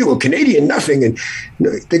hell are you? A Canadian nothing." And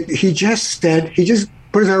he just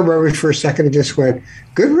put his arm around me for a second and just went,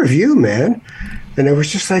 "Good review, man." And it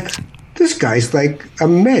was just like, this guy's like a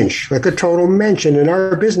mensch, like a total mensch. And in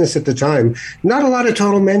our business at the time, not a lot of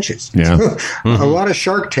total mensches. Yeah. A lot of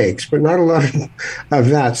Shark Takes, but not a lot of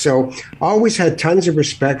that. So always had tons of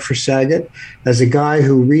respect for Saget as a guy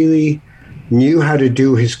who really knew how to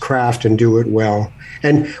do his craft and do it well.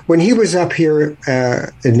 And when he was up here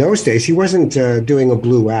in those days, he wasn't doing a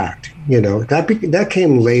blue act. That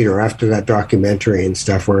came later after that documentary and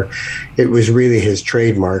stuff, where it was really his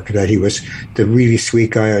trademark that he was the really sweet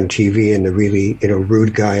guy on TV and the really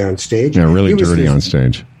rude guy on stage. Yeah, really dirty on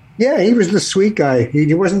stage. Yeah, he was the sweet guy.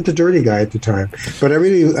 He wasn't the dirty guy at the time. But I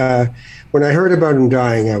really, when I heard about him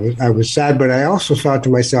dying, I was sad. But I also thought to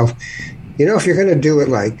myself, if you're going to do it,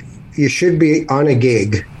 like, you should be on a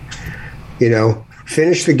gig,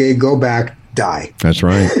 finish the gig, go back, die. That's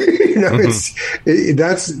right.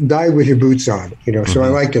 That's die with your boots on. So I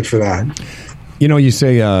liked it for that. You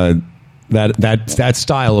say that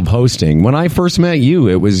style of hosting. When I first met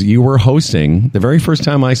you, you were hosting. The very first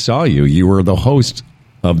time I saw you, you were the host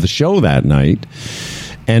of the show that night,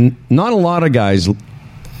 and not a lot of guys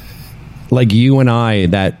like you and I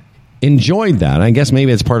that enjoyed that. I guess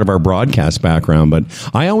maybe it's part of our broadcast background, but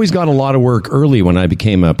I always got a lot of work early when I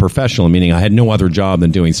became a professional, meaning I had no other job than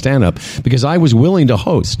doing stand-up, because I was willing to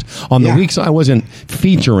host. On the weeks I wasn't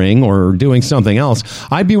featuring or doing something else,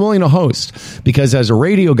 I'd be willing to host, because as a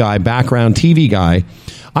radio guy, background TV guy,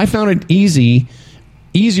 I found it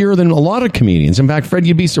easier than a lot of comedians. In fact, Fred,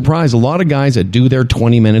 you'd be surprised. A lot of guys that do their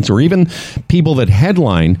 20 minutes, or even people that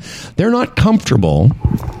headline, they're not comfortable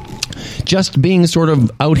just being sort of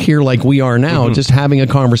out here like we are now, just having a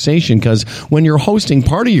conversation, because when you're hosting,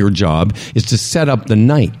 part of your job is to set up the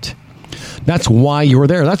night. That's why you're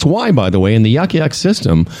there. That's why, by the way, in the Yuck Yuck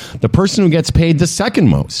system, the person who gets paid the second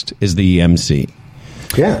most is the MC.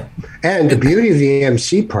 Yeah. And the beauty of the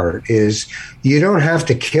MC part is you don't have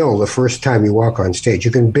to kill the first time you walk on stage.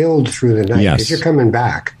 You can build through the night because you're coming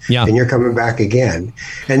back and you're coming back again.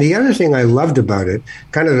 And the other thing I loved about it,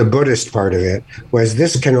 kind of the Buddhist part of it, was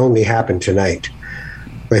this can only happen tonight.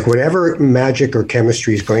 Like whatever magic or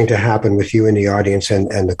chemistry is going to happen with you in the audience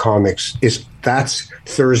and the comics, that's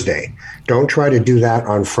Thursday. Don't try to do that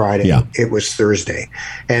on Friday. Yeah. It was Thursday.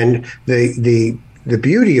 And the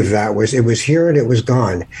beauty of that was it was here and it was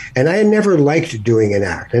gone. And I had never liked doing an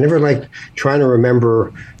act. I never liked trying to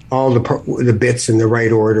remember all the bits in the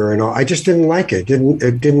right order and all. I just didn't like it.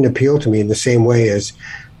 It didn't appeal to me in the same way as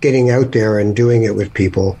getting out there and doing it with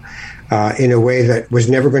people in a way that was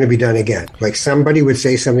never going to be done again. Like somebody would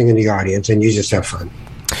say something in the audience and you just have fun.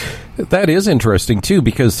 That is interesting, too,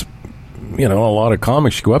 because, a lot of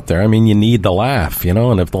comics you go up there. I mean, you need the laugh,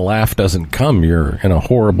 and if the laugh doesn't come, you're in a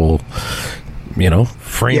horrible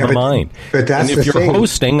frame of mind. But that's and if you're thing.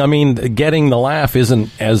 hosting, I mean, getting the laugh isn't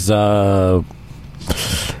as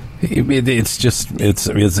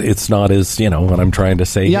it's not as what I'm trying to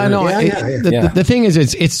say. Yeah, no. The thing is,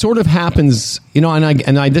 it sort of happens,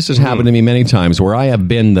 and this has happened to me many times where I have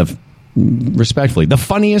been respectfully, the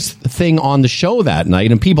funniest thing on the show that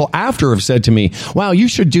night, and people after have said to me, "Wow, you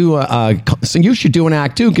should do an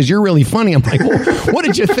act too because you're really funny." I'm like, well, "What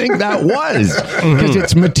did you think that was?" Because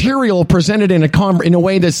it's material presented in a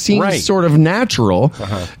way that seems sort of natural,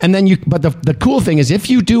 and then But the cool thing is, if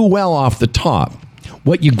you do well off the top,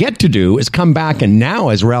 what you get to do is come back, and now,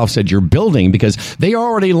 as Ralph said, you're building because they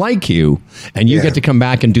already like you, and you get to come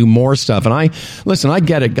back and do more stuff. And I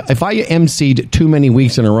get it. If I emceed too many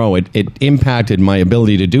weeks in a row, it impacted my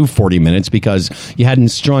ability to do 40 minutes because you hadn't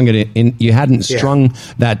strung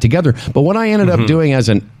that together. But what I ended up doing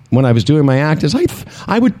when I was doing my act is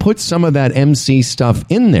I would put some of that MC stuff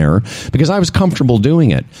in there because I was comfortable doing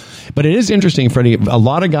it. But it is interesting, Freddie, a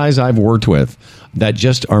lot of guys I've worked with that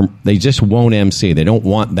just won't MC. They don't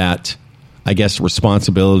want that, I guess,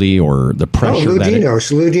 responsibility or the pressure. Lou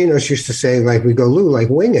Dinos used to say, like, we go, Lou, like,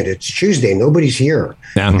 wing it. It's Tuesday. Nobody's here.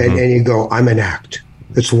 And you go, I'm an act.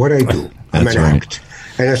 That's what I do. I'm an act.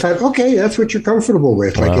 And I thought, okay, that's what you're comfortable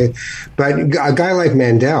with. But a guy like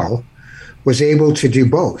Mandel was able to do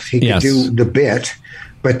both. He could do the bit,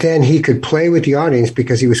 but then he could play with the audience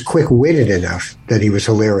because he was quick-witted enough that he was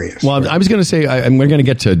hilarious. Well, I was going to say, we're going to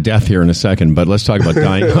get to death here in a second, but let's talk about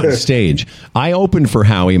dying on stage. I opened for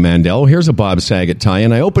Howie Mandel. Here's a Bob Saget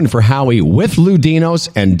tie-in. I opened for Howie with Lou Dinos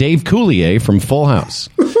and Dave Coulier from Full House.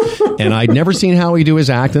 And I'd never seen Howie do his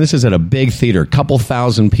act, and this is at a big theater, couple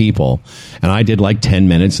thousand people. And I did like 10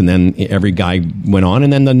 minutes, and then every guy went on.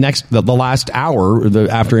 And then the last hour,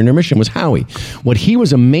 after intermission, was Howie. What he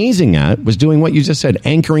was amazing at was doing what you just said,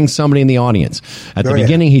 anchoring somebody in the audience. At the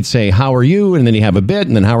beginning, he'd say, "How are you?" And then he'd have a bit,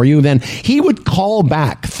 and then "How are you?" Then he would call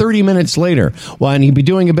back 30 minutes later. Well, and he'd be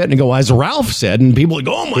doing a bit and go, "As Ralph said," and people would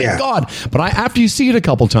go, "Oh my God." But after you see it a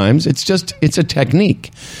couple times, it's a technique.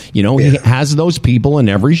 He has those people in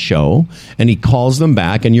every show, and he calls them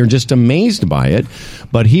back, and you're just amazed by it.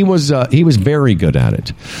 But he was very good at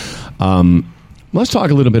it. Let's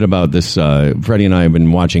talk a little bit about this. Freddie and I have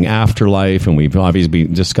been watching Afterlife, and we've obviously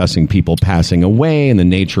been discussing people passing away and the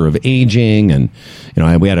nature of aging. And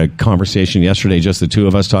we had a conversation yesterday, just the two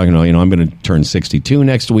of us talking about, I'm going to turn 62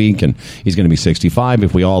 next week, and he's going to be 65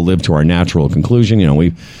 if we all live to our natural conclusion.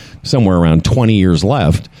 We've somewhere around 20 years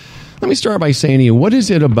left. Let me start by saying to you, what is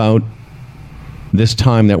it about this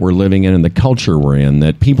time that we're living in and the culture we're in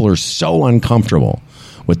that people are so uncomfortable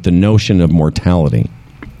with the notion of mortality?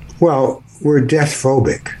 Well, we're death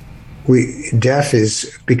phobic. Death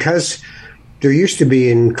is because there used to be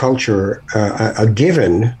in culture a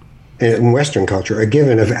given, in Western culture, a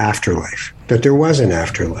given of afterlife, that there was an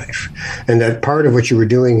afterlife, and that part of what you were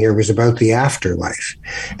doing here was about the afterlife.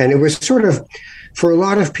 And it was sort of, for a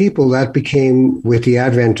lot of people, that became, with the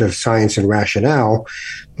advent of science and rationale,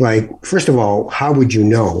 like, first of all, how would you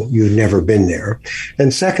know? You've never been there.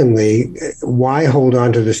 And secondly, why hold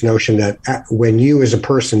on to this notion that when you as a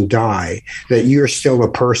person die, that you're still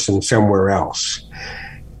a person somewhere else?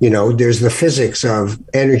 There's the physics of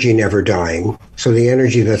energy never dying. So the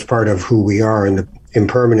energy that's part of who we are and the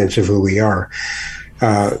impermanence of who we are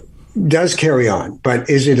does carry on. But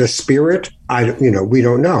is it a spirit? We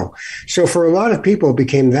don't know. So for a lot of people, it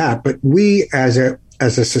became that. But we as a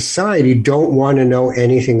society don't want to know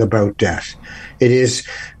anything about death. It is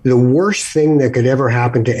the worst thing that could ever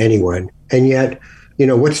happen to anyone. And yet,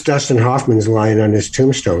 what's Dustin Hoffman's line on his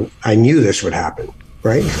tombstone? I knew this would happen.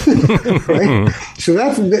 right? Right? So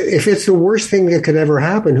that's, if it's the worst thing that could ever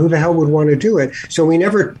happen, who the hell would want to do it? So we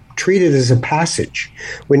never treat it as a passage.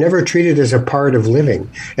 We never treat it as a part of living.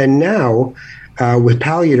 And now, with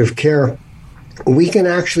palliative care, we can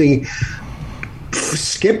actually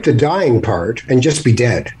skip the dying part and just be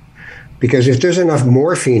dead. Because if there's enough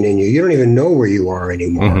morphine in you, you don't even know where you are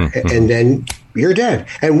anymore. Mm-hmm. And then you're dead.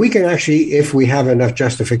 And we can actually, if we have enough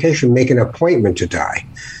justification, make an appointment to die.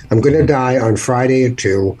 I'm going to die on Friday at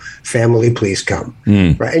 2. Family, please come.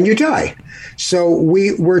 Right? And you die. So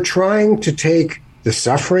we're trying to take the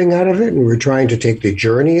suffering out of it, and we're trying to take the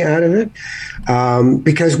journey out of it,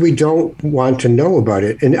 because we don't want to know about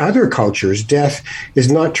it. In other cultures, death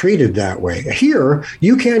is not treated that way. Here,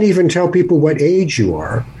 you can't even tell people what age you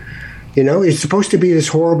are. You know, it's supposed to be this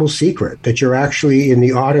horrible secret that you're actually in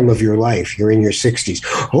the autumn of your life. You're in your 60s.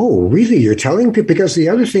 Oh, really? You're telling people? Because the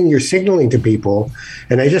other thing you're signaling to people,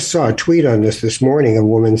 and I just saw a tweet on this morning, a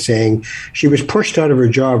woman saying she was pushed out of her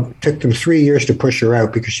job. It took them 3 years to push her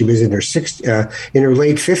out because she was in her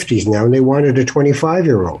late 50s now, and they wanted a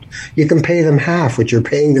 25-year-old. You can pay them half what you're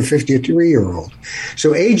paying the 53-year-old.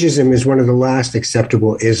 So ageism is one of the last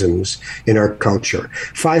acceptable isms in our culture.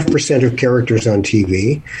 5% of characters on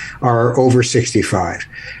TV are over 65.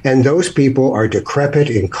 And those people are decrepit,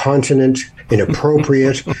 incontinent,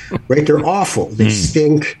 inappropriate, right? They're awful. They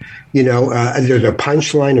stink. You know, they're the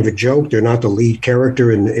punchline of a joke. They're not the lead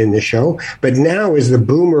character in the show. But now, as the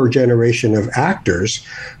boomer generation of actors,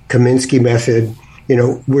 Kaminsky method, you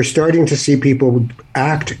know, we're starting to see people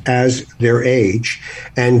act as their age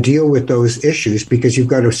and deal with those issues, because you've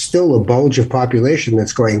got still a bulge of population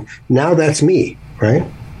that's going, now that's me, right?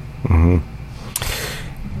 Mm-hmm.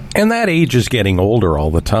 And that age is getting older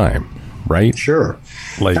all the time, right? Sure.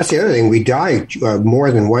 Like, that's the other thing. We die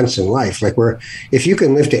more than once in life. Like, if you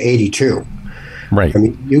can live to 82, right? I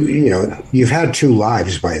mean, you know, you've had 2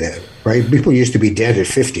 lives by then, right? People used to be dead at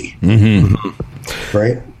 50,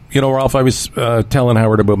 right? You know, Ralph, I was telling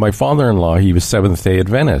Howard about my father-in-law. He was Seventh-day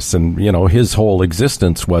Adventist, and you know, his whole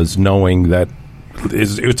existence was knowing that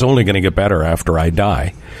it's only going to get better after I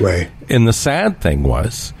die. Right. And the sad thing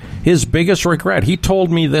was, his biggest regret, he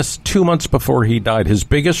told me this 2 months before he died, his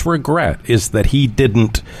biggest regret is that he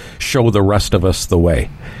didn't show the rest of us the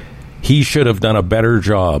way. He should have done a better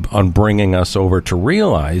job on bringing us over to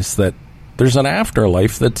realize that there's an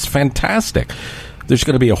afterlife that's fantastic. There's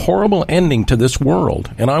going to be a horrible ending to this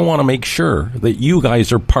world, and I want to make sure that you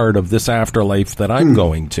guys are part of this afterlife that I'm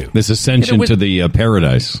going to. This ascension to the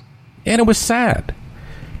paradise. And it was sad,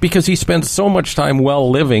 because he spent so much time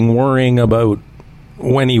living, worrying about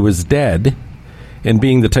when he was dead, and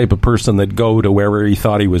being the type of person that go to wherever he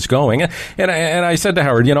thought he was going. And I said to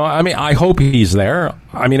Howard, you know, I mean, I hope he's there.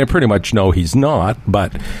 I mean, I pretty much know he's not,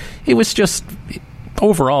 but it was just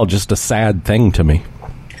overall just a sad thing to me.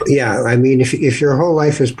 Yeah, I mean, if your whole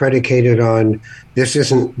life is predicated on this is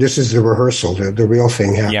the rehearsal, the real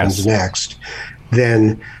thing happens next,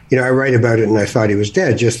 then, you know, I write about it and I thought he was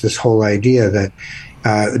dead. Just this whole idea that,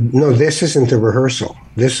 no, this isn't the rehearsal.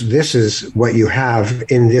 This is what you have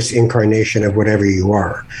in this incarnation of whatever you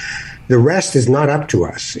are. The rest is not up to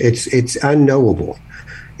us. It's unknowable.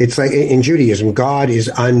 It's like in Judaism, God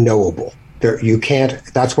is unknowable. You can't.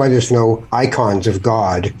 That's why there's no icons of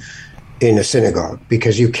God in a synagogue,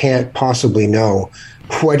 because you can't possibly know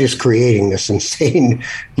what is creating this insane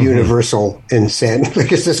universal insane.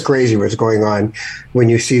 Like, it's just crazy what's going on when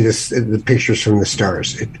you see the pictures from the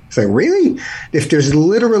stars. It's like, really? If there's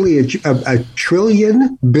literally a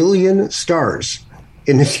trillion billion stars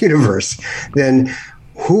in this universe, then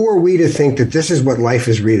who are we to think that this is what life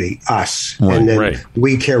is really, us? Right, and then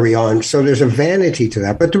we carry on. So there's a vanity to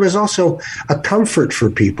that. But there was also a comfort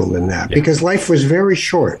for people in that, because life was very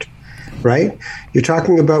short. Right? You're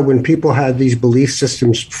talking about when people had these belief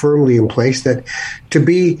systems firmly in place, that to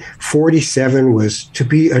be 47 was to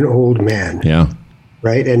be an old man. Yeah.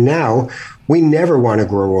 Right? And now we never want to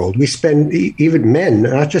grow old. We spend, even men,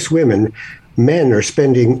 not just women, men are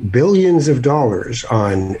spending billions of dollars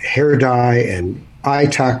on hair dye and eye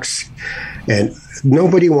tucks, and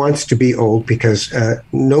nobody wants to be old, because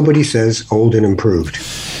nobody says old and improved.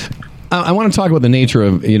 I want to talk about the nature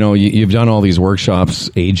of, you know, you've done all these workshops,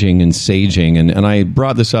 aging and saging, and I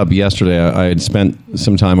brought this up yesterday. I had spent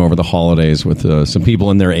some time over the holidays with some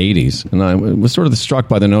people in their 80s, and I was sort of struck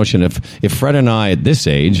by the notion, if Fred and I at this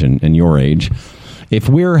age and your age, if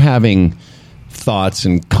we're having thoughts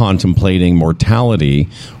and contemplating mortality,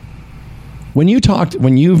 when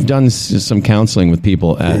you've done some counseling with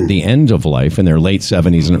people at the end of life in their late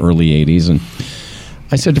 70s and early 80s, and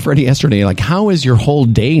I said to Freddie yesterday, like, how is your whole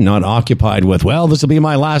day not occupied with, well, this will be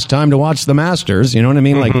my last time to watch the Masters? You know what I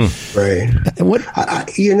mean? Like, right.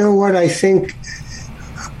 What? You know what? I think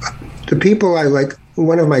the people I like,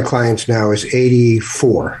 one of my clients now is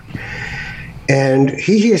 84, and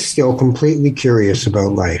he is still completely curious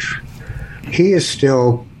about life. He is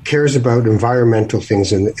still cares about environmental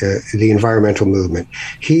things and the environmental movement.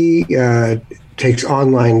 He takes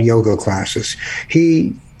online yoga classes.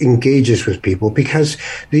 He engages with people because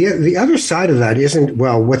the other side of that isn't,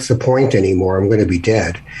 well, what's the point anymore? I'm going to be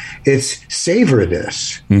dead. It's savor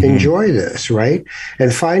this, enjoy this, right?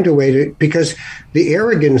 And find a way to, because the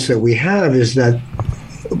arrogance that we have is that,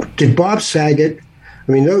 did Bob Saget,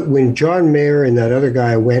 I mean, when John Mayer and that other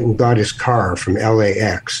guy went and got his car from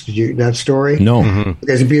LAX, did you that story? No.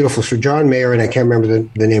 It's a beautiful story. John Mayer, and I can't remember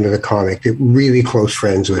the name of the comic, they're really close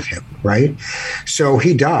friends with him, right? So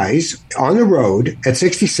he dies on the road at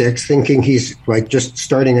 66, thinking he's like just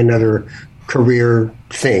starting another career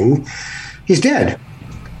thing. He's dead.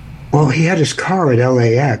 Well, he had his car at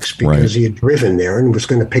LAX because he had driven there and was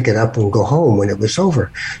going to pick it up and go home when it was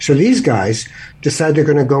over. So these guys decide they're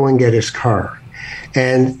going to go and get his car.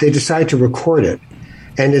 And they decide to record it.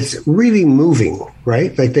 And it's really moving,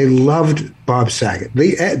 right? Like, they loved Bob Saget.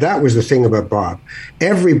 That was the thing about Bob.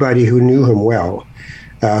 Everybody who knew him well,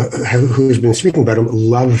 who's been speaking about him,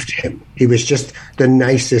 loved him. He was just the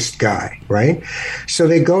nicest guy, right? So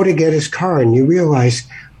they go to get his car, and you realize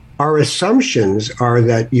our assumptions are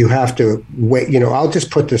that you have to wait. You know, I'll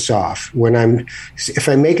just put this off. If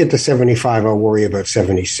I make it to 75, I'll worry about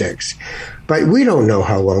 76. But we don't know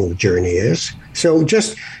how long the journey is. So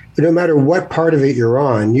just no matter what part of it you're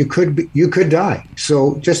on, you could die.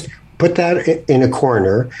 So just put that in a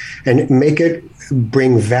corner and make it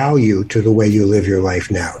bring value to the way you live your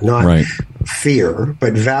life now. Not fear,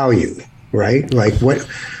 but value, right? Like, what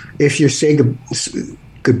if you say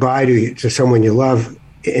goodbye to someone you love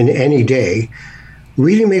in any day,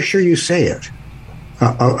 really make sure you say it.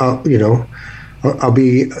 I'll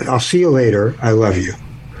see you later. I love you.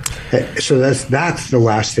 So that's the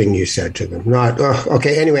last thing you said to them. Not,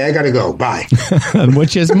 okay, anyway, I got to go. Bye.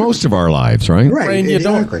 Which is most of our lives, right? Right, and you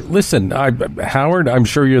exactly. Don't, listen, Howard, I'm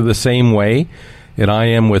sure you're the same way, and I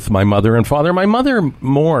am with my mother and father. My mother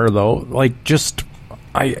more, though, like, just,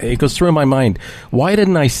 it goes through my mind, why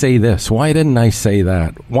didn't I say this? Why didn't I say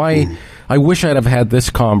that? Why? I wish I'd have had this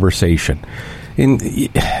conversation. And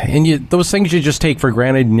those things you just take for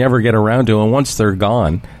granted, you never get around to, and once they're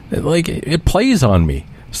gone, it plays on me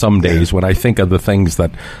some days when I think of the things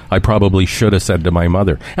that I probably should have said to my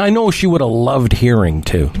mother. And I know she would have loved hearing,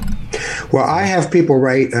 too. Well, I have people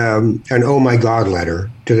write an oh my God letter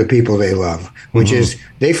to the people they love, which is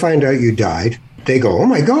they find out you died, they go, oh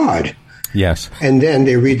my God. Yes. And then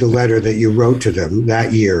they read the letter that you wrote to them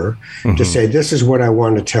that year to say, this is what I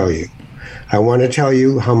want to tell you. I want to tell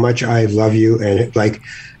you how much I love you. And like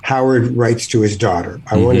Howard writes to his daughter,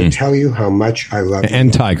 I want to tell you how much I love you.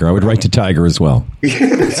 And Tiger. I would write to Tiger as well.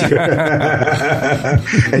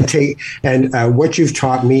 and what you've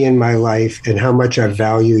taught me in my life and how much I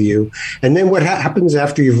value you. And then what happens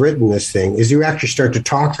after you've written this thing is you actually start to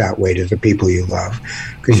talk that way to the people you love,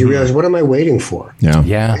 because you realize, what am I waiting for?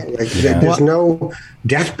 Yeah. There's no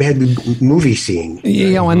deathbed movie scene.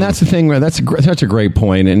 Yeah, and that's the thing. That's such a great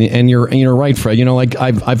point, and you're right, Fred. You know, like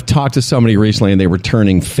I've talked to somebody recently, and they were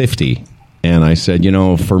turning 50, and I said, you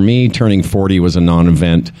know, for me, turning 40 was a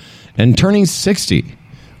non-event, and turning 60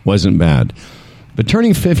 wasn't bad, but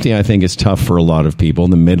turning 50, I think, is tough for a lot of people.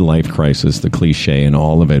 The midlife crisis, the cliche, and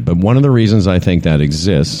all of it. But one of the reasons I think that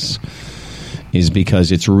exists is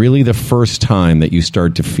because it's really the first time that you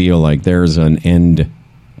start to feel like there's an end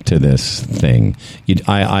to this thing.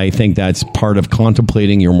 I think that's part of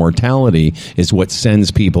contemplating your mortality, is what sends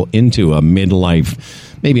people into a midlife,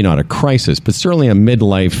 maybe not a crisis, but certainly a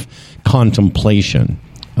midlife contemplation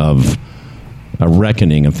of a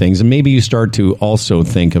reckoning of things. And maybe you start to also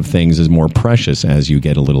think of things as more precious as you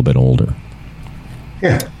get a little bit older.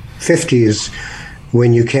 Yeah. 50 is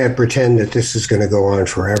when you can't pretend that this is going to go on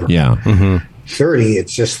forever. Yeah. 30,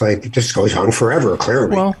 it's just like, it just goes on forever,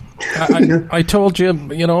 clearly. Well, I told you,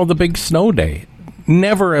 the big snow day.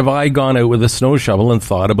 Never have I gone out with a snow shovel and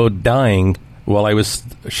thought about dying while I was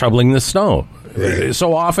shoveling the snow. It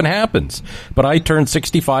so often happens. But I turned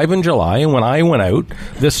 65 in July, and when I went out,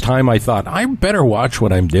 this time I thought, I better watch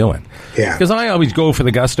what I'm doing. Yeah. Because I always go for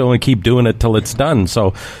the gusto and keep doing it till it's done.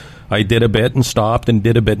 So I did a bit and stopped and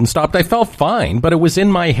did a bit and stopped. I felt fine, but it was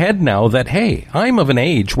in my head now that, hey, I'm of an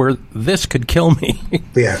age where this could kill me.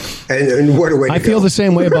 Yeah. And what a way to I feel the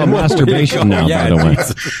same way about masturbation now, by the way.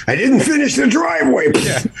 I didn't finish the driveway.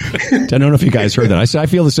 I don't know if you guys heard that. I said I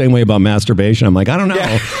feel the same way about masturbation. I'm like, I don't know.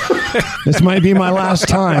 Yeah. This might be my last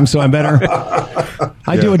time, so I better.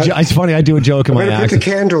 It's funny. I do a joke in my act. Put the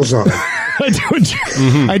candles on.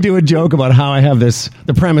 I do a joke about how I have this.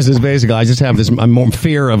 The premise is basically I just have this. I'm more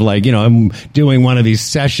fear of like I'm doing one of these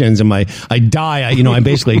sessions and I die. I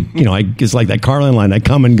basically it's like that Carlin line. I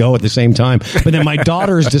come and go at the same time. But then my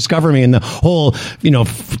daughters discover me and the whole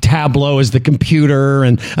tableau is the computer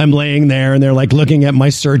and I'm laying there and they're like looking at my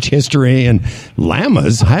search history and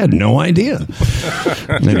llamas. I had no idea.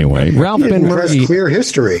 Anyway, Ralph Benmergui. Clear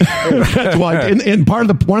history. Well, in part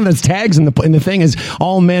of one of the tags in the thing is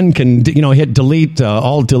all men can hit delete,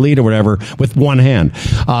 alt delete or whatever with one hand.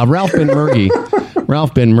 Ralph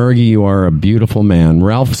Benmergui, you are a beautiful man.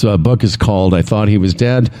 Ralph's book is called I Thought He Was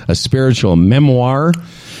Dead, a spiritual memoir.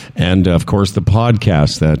 And of course the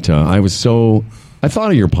podcast that I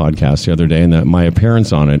thought of your podcast the other day and that my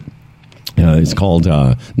appearance on it. It's called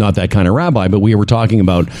Not That Kind of Rabbi, but we were talking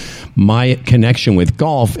about my connection with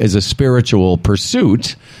golf as a spiritual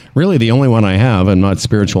pursuit. Really the only one I have. I'm not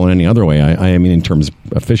spiritual in any other way. I mean, in terms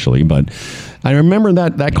officially, but I remember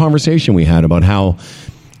that conversation we had about how,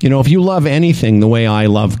 if you love anything the way I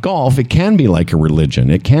love golf, it can be like a religion.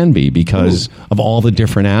 It can be because of all the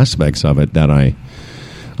different aspects of it that I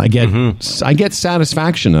get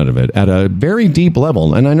satisfaction out of it at a very deep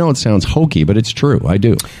level. And I know it sounds hokey, but it's true. I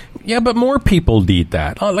do. Yeah, but more people need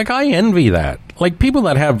that. Like, I envy that. Like, people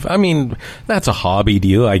that have, that's a hobby to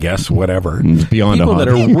you, I guess, whatever. It's beyond people a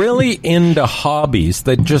hobby. That are really into hobbies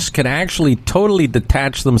that just can actually totally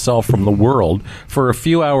detach themselves from the world for a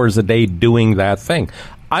few hours a day doing that thing.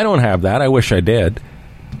 I don't have that. I wish I did.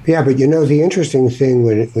 Yeah, but the interesting thing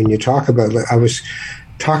when you talk about, I was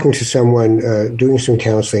talking to someone doing some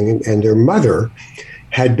counseling, and their mother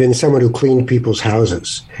had been someone who cleaned people's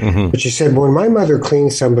houses. Mm-hmm. But she said, when my mother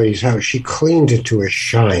cleaned somebody's house, she cleaned it to a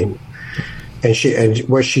shine. And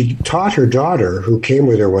what she taught her daughter, who came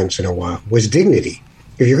with her once in a while, was dignity.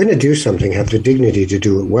 If you're going to do something, have the dignity to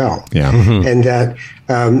do it well. Yeah. Mm-hmm. And that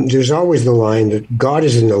there's always the line that God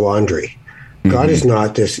is in the laundry. God is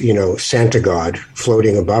not this, Santa God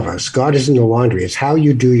floating above us. God is in the laundry. It's how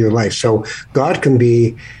you do your life. So God can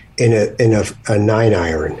be in a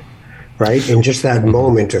 9-iron, right? In just that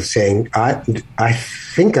moment of saying, I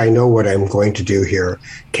think I know what I'm going to do here.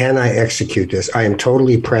 Can I execute this? I am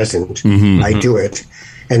totally present. Mm-hmm. I do it.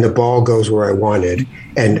 And the ball goes where I wanted.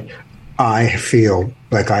 And I feel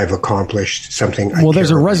like I've accomplished something. Well,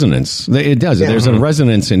 there's a resonance. It does. Yeah. There's a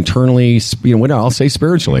resonance internally. I'll say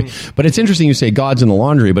spiritually. Mm-hmm. But it's interesting you say God's in the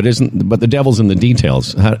laundry, but the devil's in the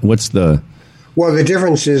details. What's the? Well, the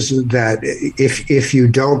difference is that if you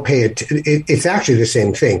don't pay it, it's actually the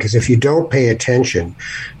same thing. Because if you don't pay attention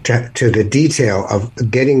to the detail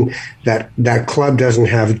of getting that club doesn't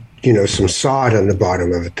have some sod on the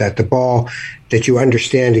bottom of it, that the ball, that you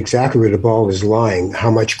understand exactly where the ball is lying, how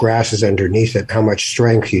much grass is underneath it, how much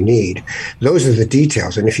strength you need. Those are the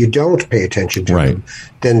details. And if you don't pay attention to them,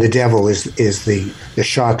 then the devil is the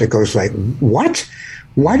shot that goes like, what?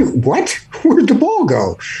 What? Where'd the ball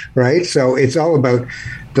go? Right? So it's all about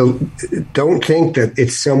don't think that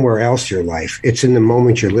it's somewhere else, your life. It's in the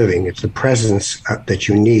moment you're living. It's the presence that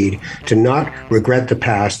you need to not regret the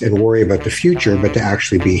past and worry about the future, but to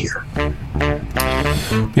actually be here.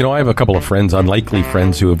 I have a couple of friends, unlikely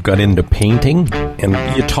friends, who have got into painting, and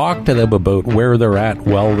you talk to them about where they're at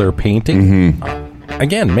while they're painting. Mm-hmm.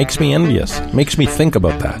 Again, makes me envious. Makes me think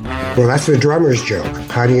about that. Well, that's the drummer's joke.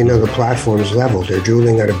 How do you know the platform's level? They're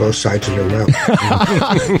drooling out of both sides of their mouth.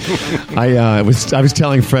 I was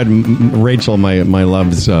telling Fred, Rachel, my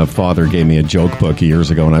love's father, gave me a joke book years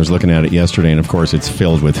ago, and I was looking at it yesterday, and of course it's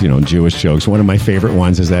filled with Jewish jokes. One of my favorite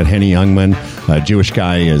ones is that Henny Youngman, a Jewish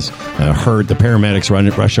guy, is hurt. The paramedics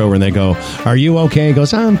rush over, and they go, "Are you okay?" He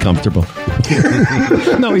goes, "I'm comfortable."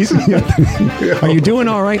 No, he's. Are you doing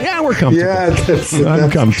all right? Yeah, we're comfortable. Yeah, I'm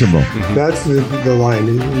comfortable. That's the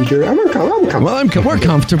line. I'm comfortable. Well, we're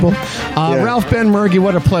comfortable. Ralph Benmergui,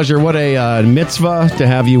 what a pleasure. What a mitzvah to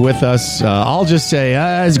have you with us. I'll just say,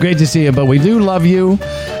 it's great to see you, but we do love you.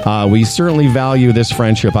 We certainly value this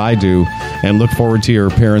friendship. I do. And look forward to your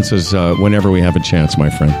appearances whenever we have a chance, my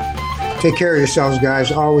friend. Take care of yourselves,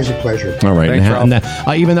 guys. Always a pleasure. All right. Thanks,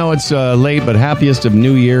 even though it's late, but happiest of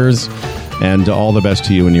New Year's. And all the best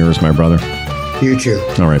to you and yours, my brother. You too.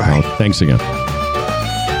 All right, Bye. pal. Thanks again.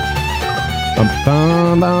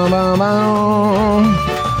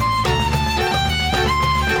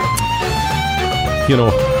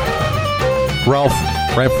 Ralph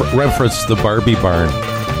referenced the Barbie Barn.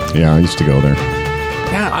 Yeah, I used to go there.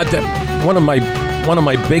 Yeah, one of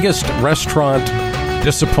my biggest restaurant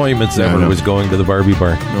disappointments ever was going to the Barbie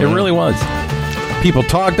Barn. It really was. People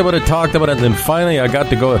talked about it, and then finally I got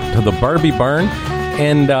to go to the Barbie Barn,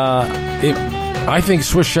 and I think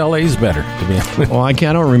Swiss Chalet's better, to be honest. Well, I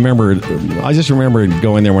don't remember. I just remember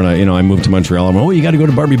going there when I moved to Montreal. I'm you got to go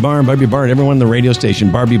to Barbie Barn. Everyone in the radio station,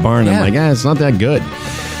 Barbie Barn. Yeah. I'm like, it's not that good.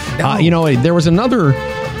 No. There was another.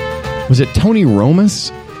 Was it Tony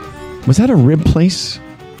Romas? Was that a rib place?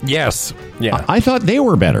 Yes. Yeah. I thought they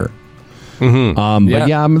were better. Mm-hmm.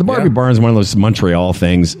 But the Barbie Barn is one of those Montreal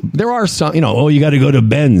things. There are some, you got to go to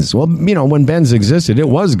Ben's. Well, when Ben's existed, it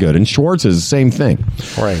was good. And Schwartz is the same thing.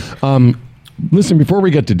 Right. Listen, before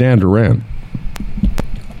we get to Dan Duran,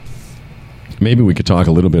 maybe we could talk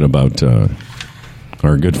a little bit about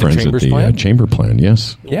our good friends at the Chamber Plan.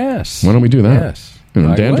 Yes. Yes. Why don't we do that? Yes.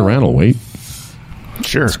 Dan Duran will wait.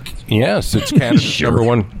 Sure. It's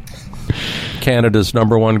Canada's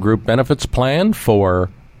number one group benefits plan for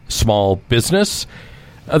small business.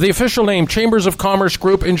 The official name, Chambers of Commerce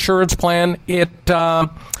Group Insurance Plan.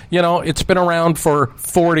 It's been around for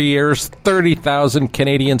 40 years, 30,000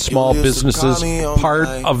 Canadian small businesses part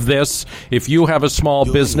of this. If you have a small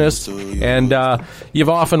business and you've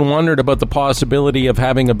often wondered about the possibility of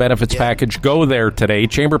having a benefits package, go there today,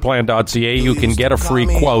 chamberplan.ca. You can get a free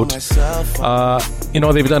quote.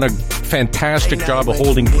 They've done a fantastic job of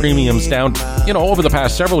holding premiums down, over the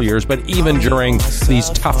past several years, but even during these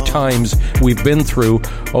tough times we've been through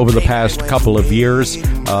over the past couple of years,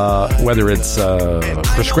 whether it's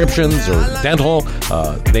prescriptions or dental.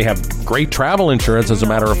 They have great travel insurance, as a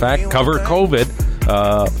matter of fact, cover COVID.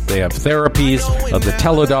 They have therapies, the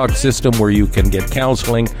Teladoc system where you can get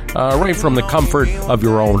counseling right from the comfort of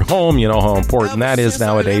your own home. You know how important that is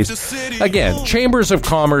nowadays. Again, Chambers of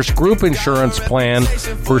Commerce Group Insurance Plan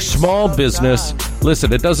for small business.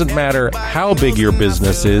 Listen, it doesn't matter how big your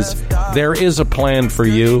business is. There is a plan for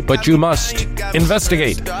you, but you must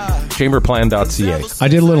investigate. Chamberplan.ca. I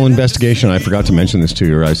did a little investigation. I forgot to mention this to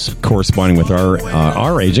you. I was corresponding with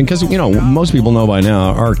our agent because, most people know by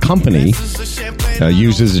now our company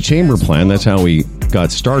uses a Chamber Plan. That's how we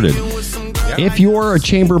got started. If you're a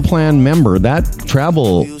Chamber Plan member, that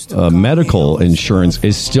travel medical insurance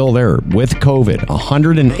is still there with COVID,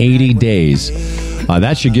 180 days.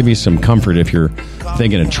 That should give you some comfort if you're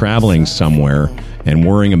thinking of traveling somewhere and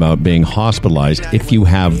worrying about being hospitalized if you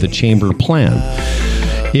have the Chamber Plan.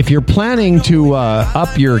 If you're planning to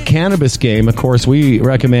up your cannabis game, of course, we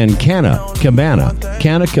recommend Canna Cabana.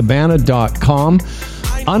 CannaCabana.com.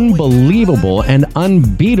 Unbelievable and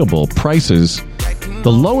unbeatable prices.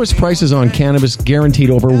 The lowest prices on cannabis guaranteed,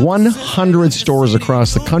 over 100 stores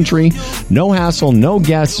across the country. No hassle, no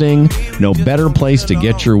guessing, no better place to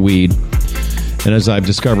get your weed. And as I've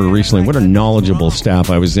discovered recently, what a knowledgeable staff.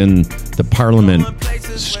 I was in the Parliament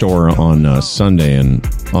store on Sunday, and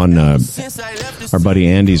on our buddy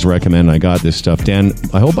Andy's recommend, I got this stuff. Dan,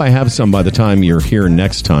 I hope I have some by the time you're here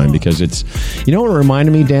next time, because it's, what it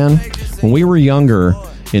reminded me, Dan? When we were younger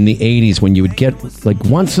in the 80s, when you would get,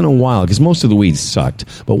 once in a while, because most of the weeds sucked,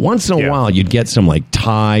 but once in a while you'd get some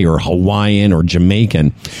Thai or Hawaiian or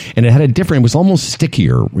Jamaican, and it had it was almost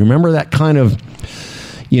stickier. Remember that kind of...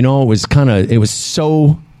 it was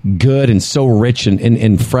so good and so rich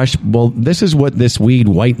and fresh. Well, this is what this weed,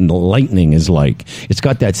 White Lightning, is like. It's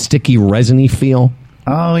got that sticky, resiny feel.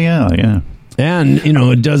 Oh, yeah. And,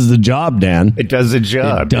 it does the job, Dan. It does the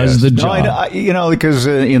job. It does the job. Because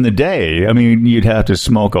in the day, you'd have to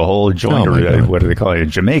smoke a whole joint, or what do they call it,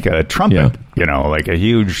 Jamaica, a trumpet, a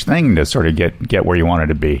huge thing to sort of get where you wanted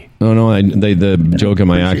to be. No, the joke in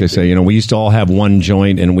my act, I say, we used to all have one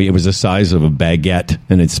joint, and it was the size of a baguette,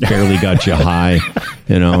 and it's barely got you high.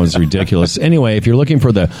 It was ridiculous. Anyway, if you're looking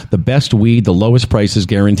for the best weed, the lowest prices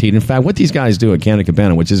guaranteed. In fact, what these guys do at Canna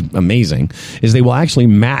Cabana, which is amazing, is they will actually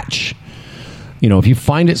match. If you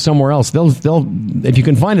find it somewhere else, they'll if you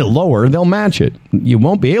can find it lower, they'll match it. You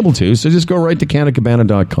won't be able to, so just go right to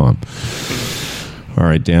CannaCabana.com. All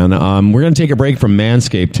right, Dan. We're going to take a break from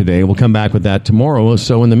Manscaped today. We'll come back with that tomorrow.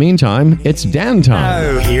 So in the meantime, it's Dan time.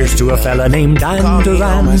 Oh, here's to a fella named Dan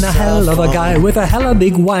Duran, a hell of a guy with a hella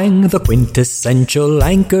big wang, the quintessential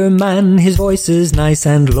anchor man. His voice is nice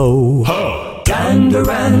and low. Dan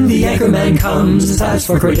Duran, the anchorman comes. As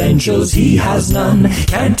for credentials, he has none.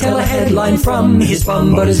 Can't tell a headline from his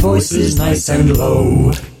bum, but his voice is nice and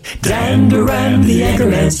low. Dan Duran, the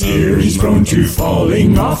anchorman's here. He's prone to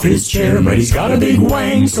falling off his chair, but he's got a big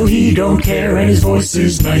wang, so he don't care, and his voice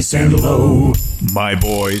is nice and low. My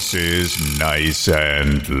voice is nice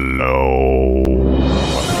and low.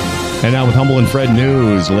 And now with Humble and Fred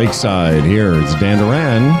News, Lakeside, here's Dan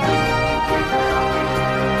Duran.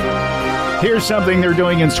 Here's something they're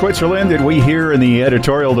doing in Switzerland that we here in the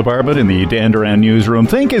editorial department in the Dan Duran newsroom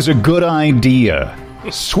think is a good idea.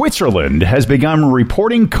 Switzerland has begun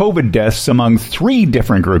reporting COVID deaths among 3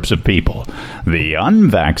 different groups of people. The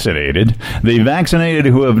unvaccinated, the vaccinated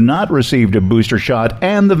who have not received a booster shot,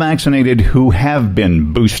 and the vaccinated who have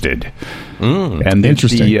been boosted. And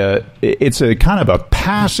interesting. It's a kind of a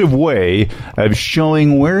passive way of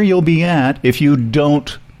showing where you'll be at if you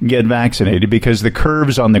don't get vaccinated, because the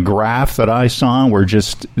curves on the graph that I saw were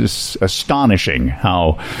just astonishing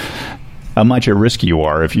how much at risk you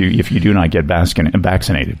are if you do not get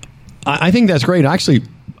vaccinated. I think that's great. Actually,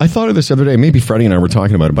 I thought of this the other day. Maybe Freddie and I were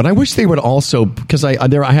talking about it, but I wish they would also, because I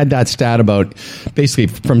had that stat about basically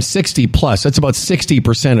from 60 plus. That's about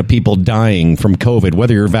 60% of people dying from COVID,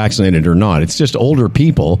 whether you're vaccinated or not. It's just older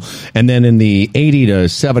people, and then in the 80 to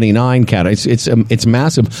 79 category, it's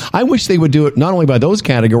massive. I wish they would do it not only by those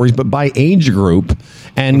categories, but by age group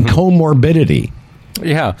and comorbidity.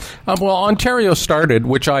 Yeah. Well, Ontario started,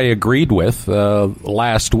 which I agreed with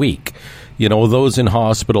last week. You know, those in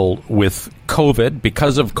hospital with COVID,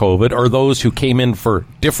 because of COVID, or those who came in for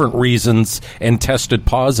different reasons and tested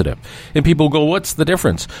positive. And people go, what's the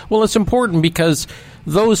difference? Well, it's important because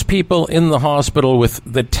those people in the hospital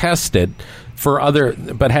that tested for other,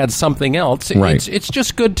 but had something else, right. It's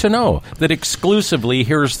just good to know that exclusively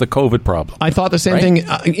here's the COVID problem. I thought the same thing.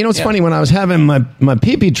 It's funny, when I was having my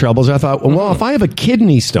pee-pee troubles, I thought, well, if I have a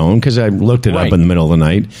kidney stone, because I looked it up in the middle of the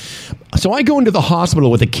night, so I go into the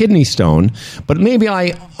hospital with a kidney stone, but maybe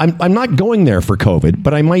I'm not going there for COVID,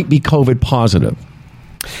 but I might be COVID positive.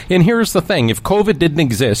 And here's the thing. If COVID didn't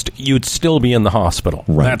exist, you'd still be in the hospital.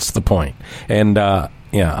 Right. That's the point. And,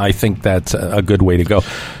 yeah, I think that's a good way to go.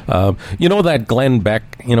 You know that Glenn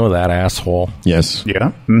Beck, that asshole? Yes.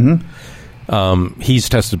 Yeah. Mm-hmm. He's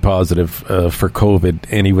tested positive for COVID,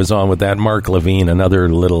 and he was on with that Mark Levine, another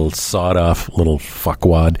little sawed-off little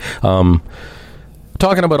fuckwad,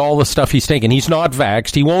 talking about all the stuff he's taken. He's not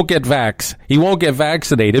vaxxed. He won't get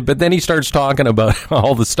vaccinated, but then he starts talking about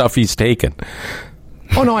all the stuff he's taken.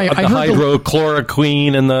 Oh no! I the heard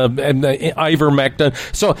hydrochloroquine and the ivermectin.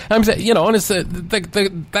 So I'm saying, and it's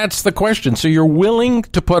that's the question. So you're willing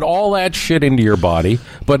to put all that shit into your body,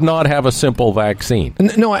 but not have a simple vaccine?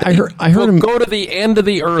 No, I heard him go to the end of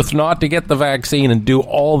the earth not to get the vaccine and do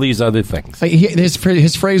all these other things. His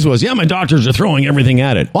phrase was, "Yeah, my doctors are throwing everything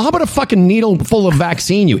at it." Well, how about a fucking needle full of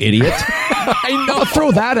vaccine, you idiot? I know. I'll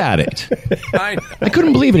throw that at it. I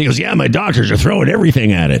couldn't believe it. He goes, "Yeah, my doctors are throwing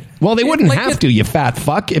everything at it." Well, they wouldn't have to, you fat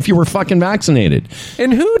fuck, if you were fucking vaccinated.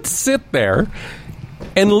 And who'd sit there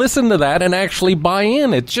and listen to that and actually buy in?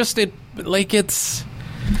 There's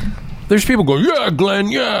people going, yeah,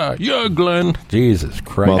 Glenn. Jesus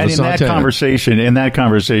Christ. Well, and in that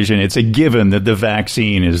conversation, it's a given that the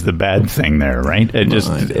vaccine is the bad thing there, right?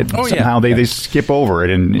 Somehow they skip over it.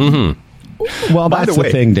 And well, that's the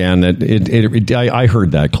thing, Dan, that I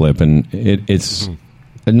heard that clip, and it's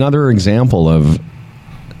another example of,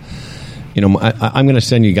 I'm going to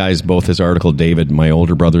send you guys both this article David, my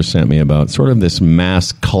older brother, sent me about sort of this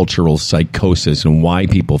mass cultural psychosis and why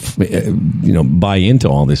people, buy into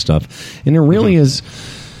all this stuff. And it really is,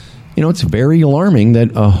 it's very alarming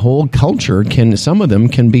that a whole culture some of them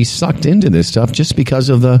can be sucked into this stuff just because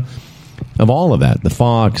of all of that. The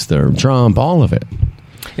Fox, the Trump, all of it.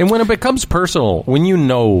 And when it becomes personal, when you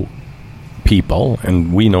know people,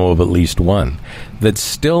 and we know of at least one, that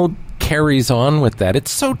still carries on with that,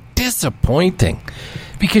 it's so disappointing,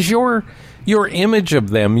 because your image of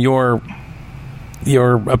them, your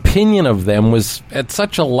opinion of them was at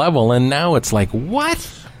such a level, and now it's like,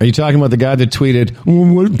 what? Are you talking about the guy that tweeted,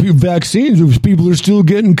 what vaccines, people are still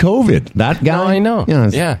getting COVID? That guy? No, I know.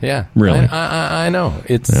 Yeah. Really? I know.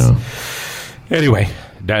 Anyway,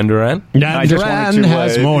 Dan Duran. Dan Duran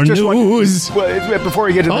has more news. Before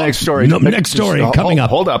we get to the next story. Next story coming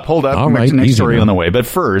up. Hold up. All right, next story on the way. But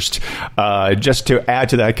first, just to add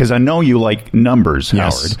to that, because I know you like numbers,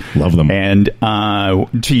 yes, Howard. Love them. And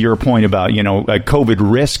to your point about, a COVID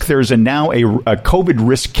risk, there's now a COVID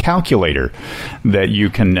risk calculator that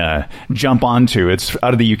you can jump onto. It's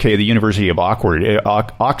out of the UK, the University of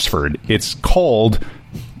Oxford. It's called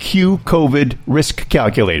QCOVID Risk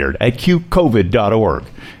Calculator at qcovid.org.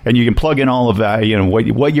 And you can plug in all of that,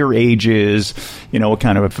 what your age is, what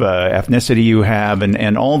kind of ethnicity you have,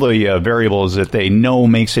 and all the variables that they know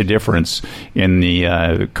makes a difference in the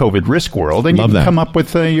COVID risk world. And you can come up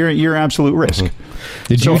with your absolute risk.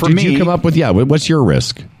 Did you come up with, what's your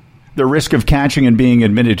risk? The risk of catching and being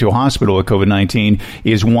admitted to a hospital with COVID-19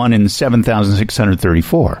 is 1 in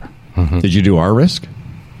 7,634. Did you do our risk?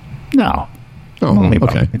 No. Oh,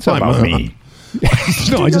 okay. It's about me.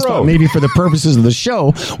 No, I just thought maybe for the purposes of the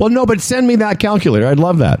show. Well, no, but send me that calculator. I'd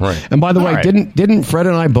love that. Right. And by the way, didn't Fred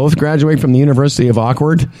and I both graduate from the University of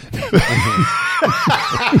Awkward?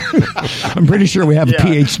 I'm pretty sure we have a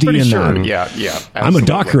PhD in that. Yeah.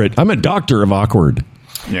 Absolutely. I'm a doctor of awkward.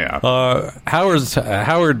 Yeah.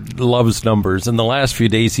 Howard loves numbers. In the last few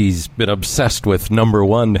days, he's been obsessed with number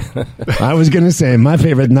 1. I was going to say my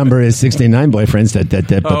favorite number is 69, boyfriends.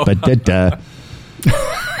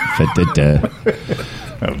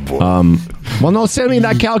 Well, no, send me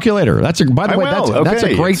that calculator. That's a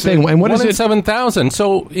great thing. And what is it? 7,000.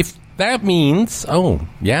 So if that means, well,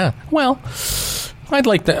 I'd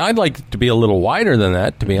like to be a little wider than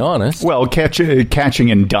that, to be honest. Well,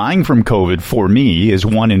 catching and dying from COVID for me is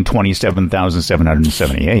 1 in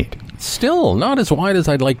 27,778. Still not as wide as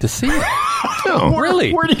I'd like to see it. No,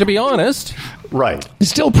 really, to be honest. Right.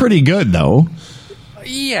 It's still pretty good, though.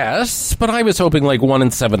 Yes, but I was hoping like 1 in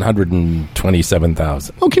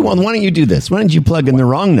 727,000. Okay, well, why don't you do this? Why don't you plug in the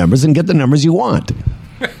wrong numbers and get the numbers you want?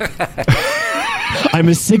 I'm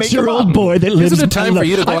a 6-year-old boy that lives... Isn't it time for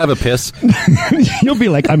you to go have a piss? You'll be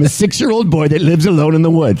like, I'm a 6-year-old boy that lives alone in the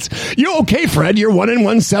woods. You're okay, Fred. You're 1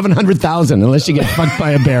 in 700,000 unless you get fucked by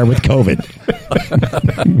a bear with COVID.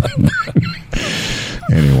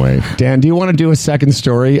 Anyway, Dan, do you want to do a second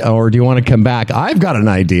story or do you want to come back? I've got an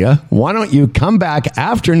idea. Why don't you come back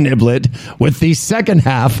after Niblet with the second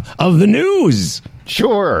half of the news?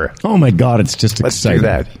 Sure. Oh, my God. It's just exciting.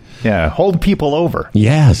 Let's do that. Yeah, hold people over.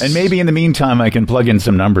 Yes. And maybe in the meantime, I can plug in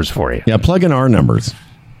some numbers for you. Yeah, plug in our numbers.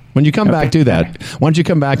 When you come back, do that. Why don't you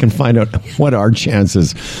come back and find out what our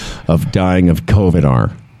chances of dying of COVID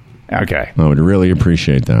are? Okay. I would really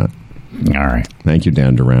appreciate that. All right. Thank you,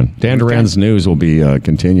 Dan Duran. Dan Duran's news will be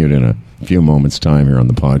continued in a few moments' time here on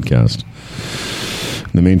the podcast.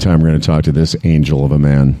 In the meantime, we're going to talk to this angel of a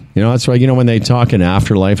man. You know, that's right. You know, when they talk in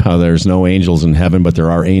Afterlife, how there's no angels in heaven, but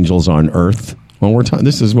there are angels on earth. Well,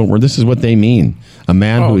 this is what they mean. A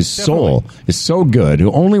man whose soul is so good,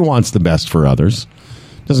 who only wants the best for others,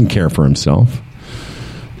 doesn't care for himself.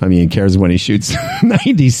 I mean, he cares when he shoots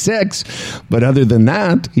 96, but other than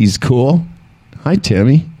that, he's cool. Hi,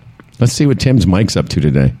 Timmy. Let's see what Tim's mic's up to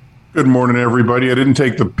today. Good morning, everybody. I didn't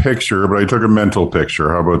take the picture, but I took a mental picture.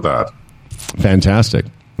 How about that? Fantastic.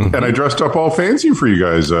 And I dressed up all fancy for you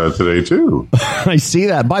guys today, too. I see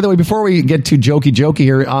that. By the way, before we get too jokey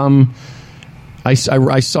here, I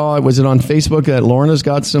saw, was it on Facebook that Lorna's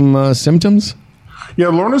got some symptoms? Yeah,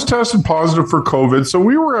 Lorna's tested positive for COVID. So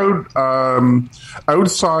we were out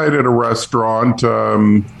outside at a restaurant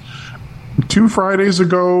 2 Fridays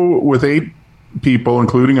ago with 8 people,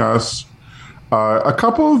 including us. A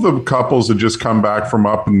couple of the couples had just come back from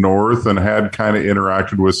up north and had kind of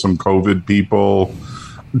interacted with some COVID people.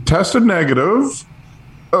 Tested negative,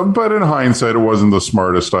 but in hindsight, it wasn't the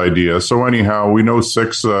smartest idea. So anyhow, we know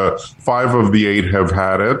 5 of the 8 have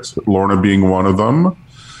had it, Lorna being one of them.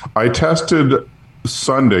 I tested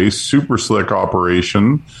Sunday, super slick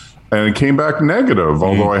operation, and it came back negative,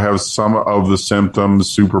 although I have some of the symptoms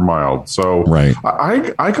super mild. So right.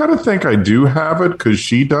 I got to think I do have it because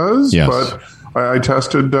she does, yes. But I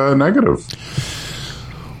tested negative.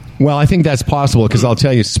 Well, I think that's possible because I'll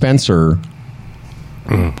tell you, Spencer,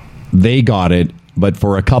 they got it, but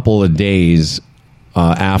for a couple of days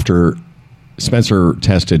after Spencer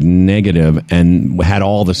tested negative and had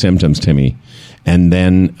all the symptoms, Timmy, and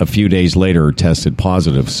then a few days later tested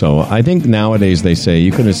positive. So I think nowadays they say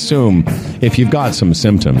you can assume if you've got some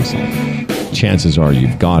symptoms, chances are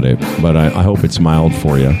you've got it, but I hope it's mild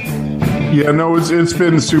for you. Yeah, no, it's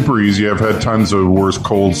been super easy. I've had tons of worse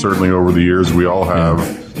colds, certainly over the years. We all have.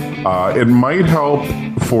 Yeah. It might help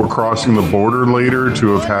for crossing the border later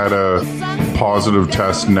to have had a positive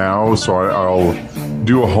test now, so I'll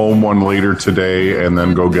do a home one later today and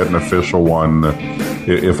then go get an official one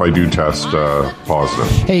if I do test positive.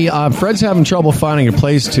 Hey, Fred's having trouble finding a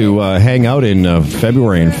place to hang out in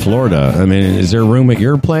February in Florida. I mean, is there room at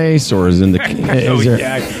your place, or is in the?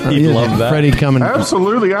 He'd love that. Freddie coming?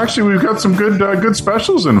 Absolutely. Actually, we've got some good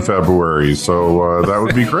specials in February, so that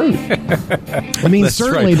would be great. I mean, that's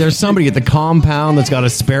certainly right. There's somebody at the compound that's got a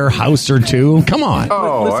spare house or two. Come on.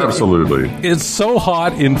 Oh, listen, absolutely. It's so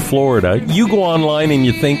hot in Florida. You go online and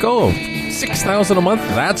you think, oh, $6,000 a month,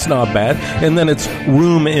 that's not bad. And then it's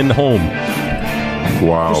room in home.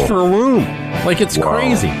 Wow. Just for a room. Like, it's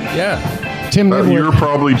crazy. Yeah. Tim, you were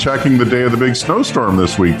probably checking the day of the big snowstorm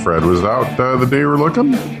this week, Fred. Was that the day you were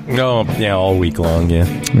looking? No, yeah, all week long, yeah.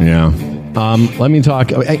 Yeah. Let me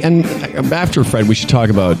talk, and after Fred, we should talk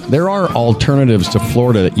about, there are alternatives to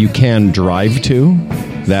Florida that you can drive to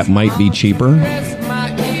that might be cheaper.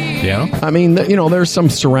 Yeah? I mean, there's some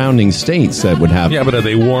surrounding states that would have... Yeah, but are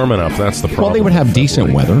they warm enough? That's the problem. Well, they would have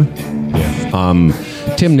decent weather. Yeah.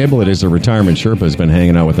 Tim Niblett is a retirement Sherpa, has been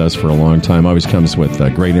hanging out with us for a long time. Always comes with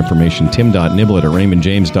great information.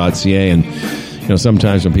 Tim.niblett@raymondjames.ca. And,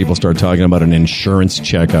 sometimes when people start talking about an insurance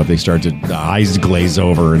checkup, they start to the eyes glaze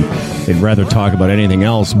over and they'd rather talk about anything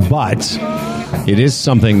else. But it is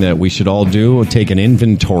something that we should all do. Take an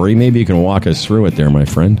inventory. Maybe you can walk us through it there, my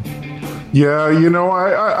friend. Yeah,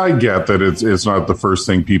 I get that it's not the first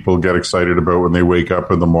thing people get excited about when they wake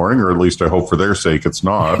up in the morning, or at least I hope for their sake it's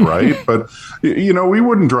not, right? But, we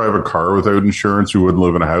wouldn't drive a car without insurance. We wouldn't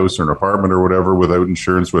live in a house or an apartment or whatever without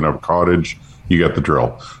insurance. We wouldn't have a cottage. You get the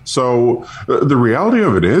drill. So the reality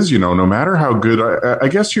of it is, no matter how good, I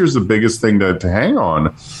guess here's the biggest thing to hang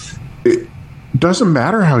on. It doesn't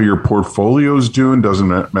matter how your portfolio's doing, doesn't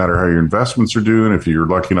matter how your investments are doing, if you're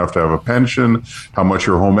lucky enough to have a pension, how much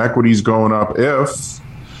your home equity's going up. If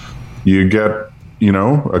you get,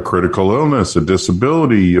 a critical illness, a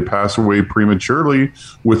disability, you pass away prematurely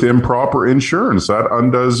with improper insurance, that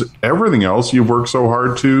undoes everything else you've worked so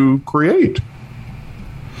hard to create.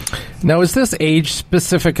 Now, is this age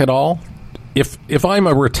specific at all? If I'm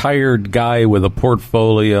a retired guy with a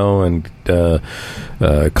portfolio and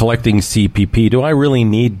collecting CPP, do I really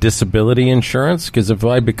need disability insurance? Because if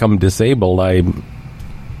I become disabled,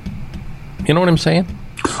 you know what I'm saying?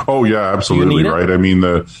 Oh, yeah, absolutely right. I mean,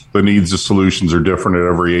 the needs of solutions are different at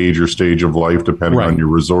every age or stage of life, depending on your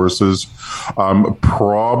resources.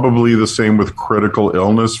 Probably the same with critical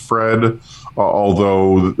illness, Fred,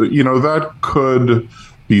 although, that could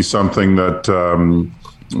be something that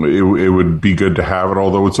it would be good to have it,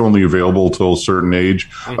 although it's only available till a certain age.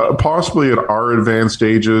 Possibly at our advanced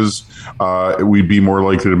ages, we'd be more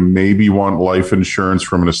likely to maybe want life insurance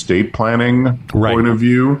from an estate planning point of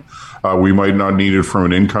view. We might not need it from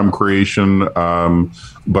an income creation,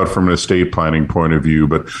 but from an estate planning point of view.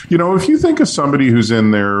 But, if you think of somebody who's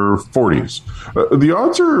in their 40s, the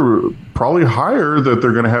odds are probably higher that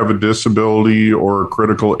they're going to have a disability or a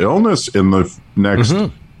critical illness in the next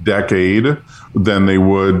decade than they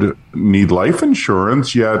would need life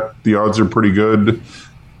insurance, yet the odds are pretty good.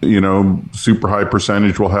 Super high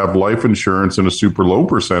percentage will have life insurance and a super low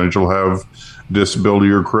percentage will have disability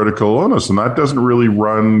or critical illness. And that doesn't really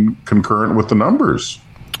run concurrent with the numbers.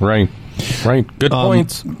 Right. Good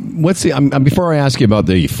points. What's the before I ask you about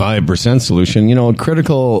the 5% solution,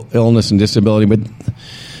 critical illness and disability, but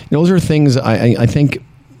those are things I think,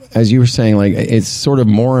 as you were saying, like it's sort of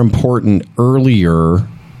more important earlier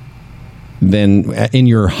than in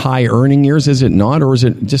your high earning years, is it not? Or is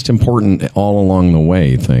it just important all along the way,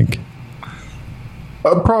 you think?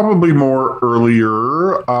 Probably more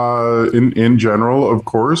earlier in general, of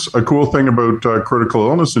course. A cool thing about critical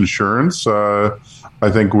illness insurance, I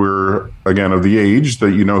think we're, again, of the age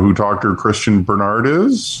that you know who Dr. Christian Bernard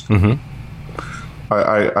is.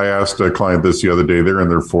 I asked a client this the other day. They're in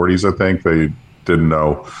their 40s, I think. They didn't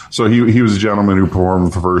know. So he was a gentleman who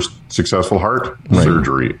performed the first successful heart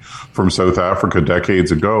surgery from South Africa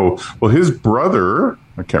decades ago. Well, his brother,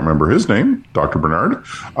 I can't remember his name, Dr. Bernard,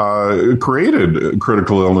 created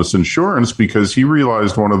critical illness insurance because he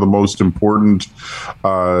realized one of the most important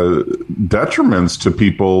detriments to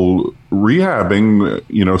people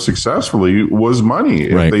rehabbing, successfully was money.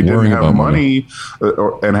 If they didn't have money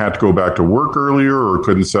and had to go back to work earlier or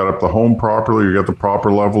couldn't set up the home properly or get the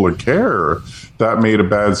proper level of care, that made a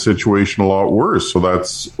bad situation a lot worse. So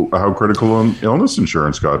that's how critical illness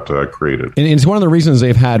insurance got created. And it's one of the reasons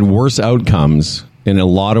they've had worse outcomes in a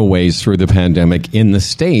lot of ways through the pandemic in the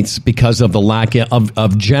States because of the lack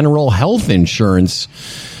of general health insurance.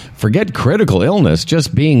 Forget critical illness,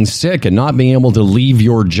 just being sick and not being able to leave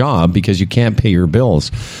your job because you can't pay your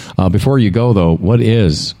bills. Before you go, though, what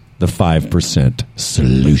is the 5%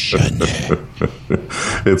 solution?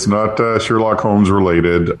 It's not Sherlock Holmes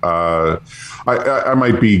related. I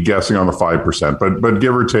might be guessing on the 5%, but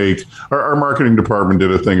give or take, our marketing department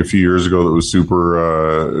did a thing a few years ago that was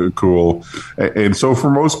super cool. And so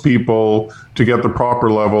for most people, to get the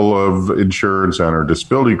proper level of insurance and or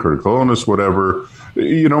disability, critical illness, whatever,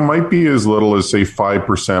 might be as little as, say,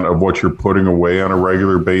 5% of what you're putting away on a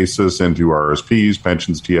regular basis into RSPs,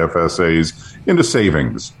 pensions, TFSAs, into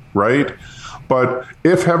savings, right? But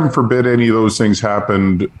if, heaven forbid, any of those things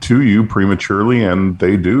happened to you prematurely, and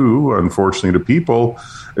they do, unfortunately, to people,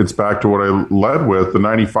 it's back to what I led with. The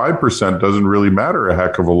 95% doesn't really matter a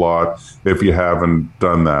heck of a lot if you haven't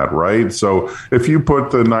done that, right? So if you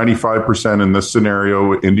put the 95% in this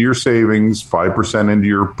scenario into your savings, 5% into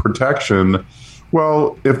your protection,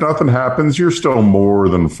 well, if nothing happens, you're still more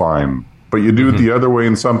than fine. But you do it the other way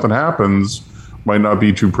and something happens, might not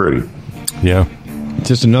be too pretty. Yeah.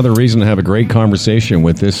 Just another reason to have a great conversation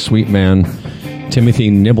with this sweet man, Timothy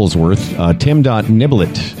Nibblesworth.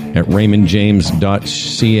 Tim.Niblett at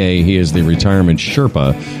raymondjames.ca. He is the retirement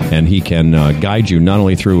Sherpa, and he can guide you not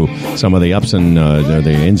only through some of the ups and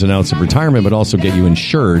the ins and outs of retirement, but also get you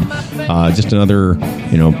insured. Just another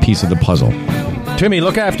piece of the puzzle. Timmy,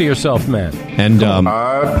 look after yourself, man. And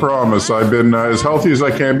I promise. I've been as healthy as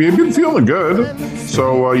I can be. I've been feeling good.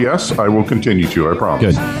 So, yes, I will continue to. I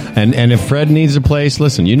promise. Good. And if Fred needs a place,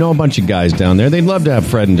 listen, you know a bunch of guys down there. They'd love to have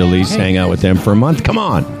Fred and Delise hang out with them for a month. Come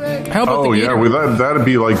on. How about the Gator? Well, that'd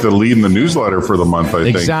be like the lead in the newsletter for the month, I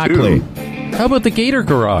exactly. think, too. How about the Gator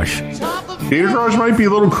Garage? Gator Garage might be a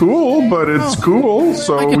little cool, but it's cool.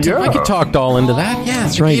 So, I could talk Doll into that. Yeah,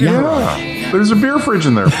 that's right. Yeah. There's a beer fridge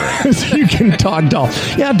in there. So you can talk Doll.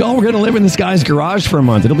 Yeah, Doll, we're going to live in this guy's garage for a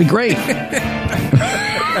month. It'll be great.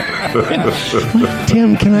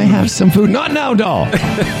 Tim, can I have some food? Not now, Doll.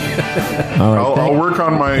 All right, I'll work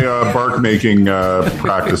on my bark making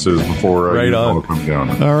practices before right on. Come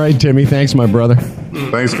down. All right, Timmy. Thanks, my brother.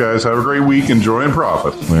 Thanks, guys. Have a great week. Enjoy and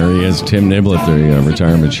profit. There he is, Tim Niblett, the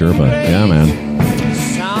retirement Sherpa. Yeah, man.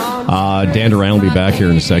 Dan Duran will be back here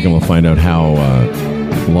in a second. We'll find out how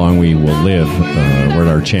long we will live, what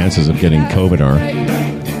our chances of getting COVID are.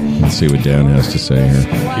 Let's see what Dan has to say here.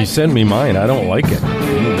 He sent me mine. I don't like it.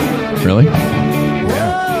 Really?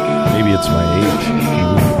 Yeah. Maybe it's my age.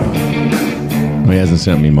 Well, he hasn't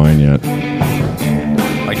sent me mine yet.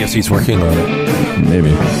 I guess he's working on it.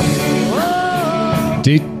 Maybe.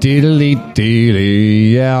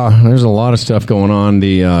 Yeah, there's a lot of stuff going on.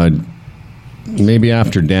 Maybe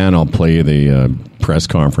after Dan, I'll play you the press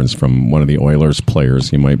conference from one of the Oilers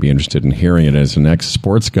players. You might be interested in hearing it as an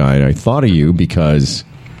ex-sports guy. I thought of you because,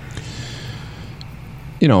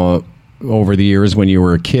 over the years when you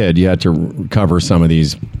were a kid, you had to cover some of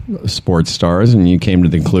these sports stars, and you came to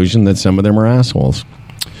the conclusion that some of them are assholes.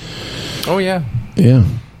 Oh, yeah. Yeah.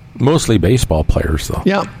 Mostly baseball players, though.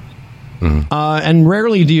 Yeah. Mm-hmm. And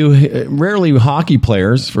rarely hockey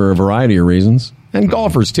players for a variety of reasons. And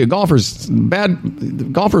golfers, too. Golfers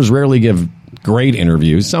rarely give great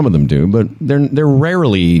interviews. Some of them do, but they're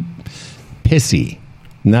rarely pissy.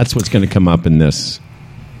 And that's what's going to come up in this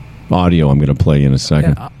audio I'm going to play in a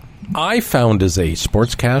second. Yeah, I found as a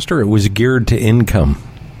sportscaster, it was geared to income.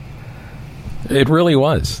 It really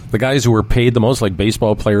was. The guys who were paid the most, like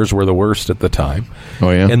baseball players, were the worst at the time.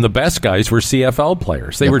 Oh, yeah? And the best guys were CFL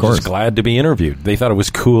players. They were just glad to be interviewed. They thought it was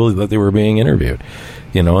cool that they were being interviewed,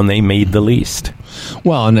 and they made the least.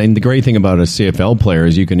 Well, and the great thing about a CFL player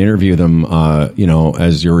is you can interview them,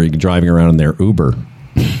 as you're driving around in their Uber.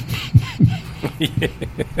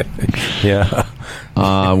 Yeah.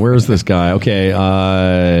 Where's this guy? Okay,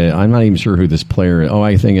 I'm not even sure who this player is. Oh,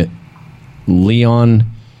 I think Leon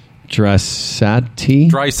Draisaitl.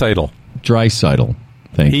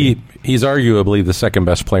 Thank you. He's arguably the second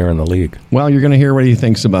best player in the league. Well, you're going to hear what he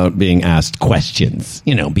thinks about being asked questions.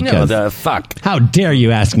 Because the fuck. How dare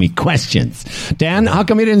you ask me questions? Dan, how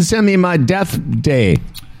come you didn't send me my death day?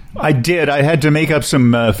 I did. I had to make up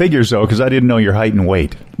some figures, though, because I didn't know your height and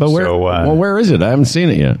weight. But where is it? I haven't seen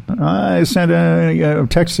it yet. I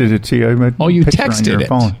texted it to you. Oh, you texted it?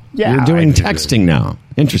 Phone. Yeah, you're doing texting now.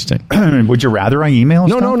 Interesting. Would you rather I email?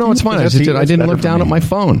 No, it's fine. I didn't look down at my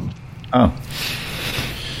phone. Oh.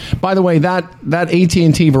 By the way, that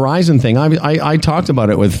AT&T Verizon thing, I talked about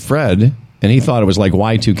it with Fred, and he thought it was like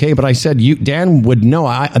Y2K, but I said, Dan would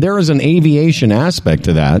know. There is an aviation aspect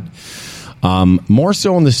to that, more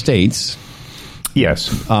so in the States. Yes.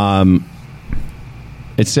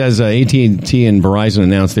 It says AT&T and Verizon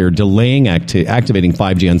announced they're delaying activating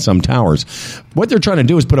 5G on some towers. What they're trying to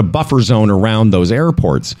do is put a buffer zone around those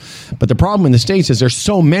airports. But the problem in the States is there's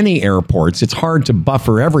so many airports, it's hard to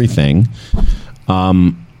buffer everything.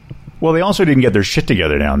 Well, they also didn't get their shit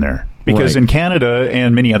together down there. Because in Canada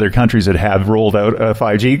and many other countries that have rolled out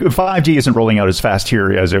 5G isn't rolling out as fast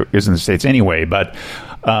here as it is in the States anyway. But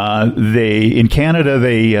in Canada,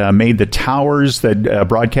 they made the towers that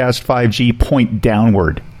broadcast 5G point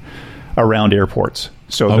downward around airports.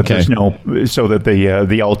 So that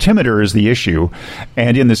the altimeter is the issue,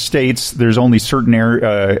 and in the States there's only certain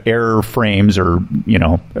airframes or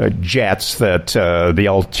jets that the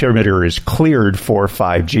altimeter is cleared for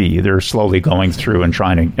 5G. They're slowly going through and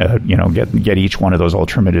trying to get each one of those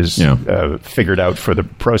altimeters figured out for the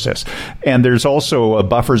process. And there's also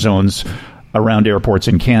buffer zones around airports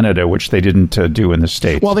in Canada, which they didn't do in the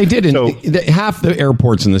States. Well, they didn't. So, half the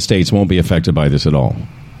airports in the States won't be affected by this at all.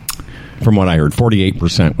 From what I heard,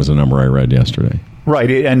 48% was the number I read yesterday.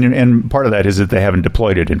 Right, and part of that is that they haven't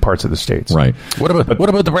deployed it in parts of the States. Right. What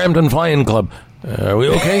about the Brampton Flying Club? Are we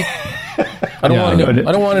okay? I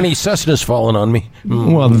don't want any Cessnas falling on me.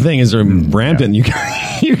 Well, the thing is, they're rampant. You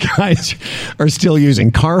guys are still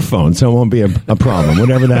using car phones, so it won't be a problem,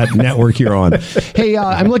 whatever that network you're on. Hey,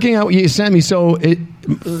 I'm looking at what you sent me. So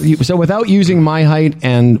without using my height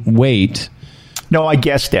and weight... No, I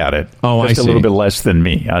guessed at it. Oh, just I see. a little bit less than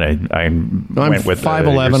me. I'm went with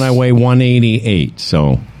 5'11". I weigh 188.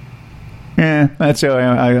 So, that's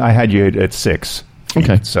I had you at 6.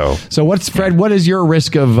 Okay. So what's Fred? What is your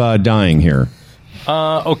risk of dying here?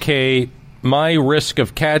 Okay, my risk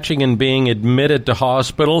of catching and being admitted to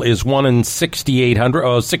hospital is 1 in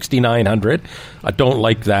 6,900. I don't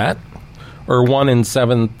like that. Or 1 in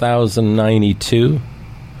 7,092.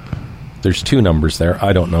 There's 2 numbers there.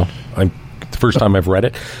 I don't know. The first time I've read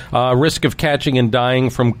it. Risk of catching and dying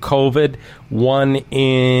from COVID, 1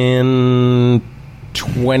 in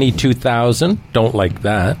 22,000. Don't like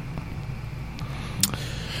that.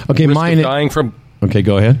 Okay, Okay,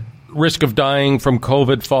 go ahead. Risk of dying from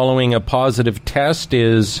COVID following a positive test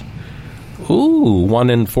is 1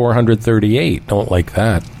 in 438. Don't like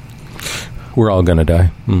that. We're all going to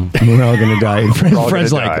die. We're all going to die.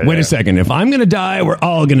 Fred's like, wait a second. If I'm going to die, we're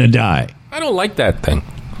all going to die. I don't like that thing.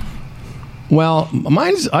 Well,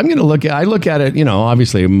 I look at it,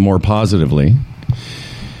 obviously more positively.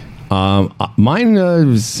 Mine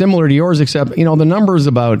is similar to yours, except, the numbers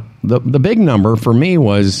about the big number for me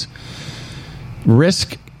was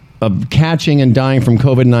risk of catching and dying from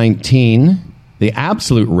COVID-19. The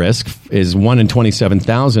absolute risk is 1 in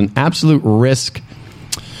 27,000. Absolute risk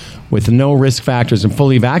with no risk factors and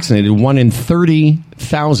fully vaccinated, 1 in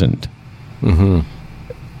 30,000. Mm-hmm.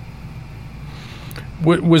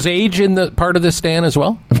 Was age in the part of this, Dan, as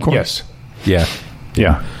well? Of course. Yes.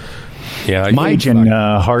 Yeah. My age and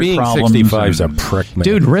heart being problems. 65 is a prick, man.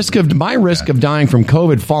 Dude, risk of dying from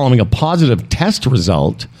COVID following a positive test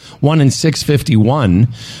result, 1 in 651,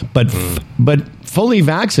 but fully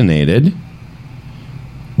vaccinated,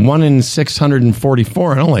 1 in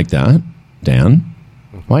 644. I don't like that, Dan.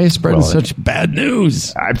 Why are you spreading such bad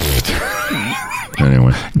news?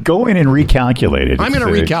 Anyway, go in and recalculate it. I'm going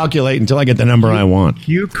to recalculate until I get the number I want.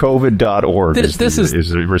 QCovid.org is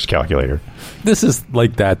the risk calculator. This is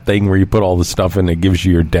like that thing where you put all the stuff in and it gives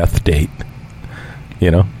you your death date.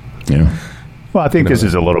 Yeah. Well, I think this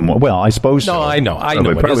is a little more. Well, I suppose. No, so. I know.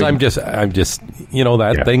 Because I'm just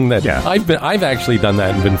that thing that I've actually done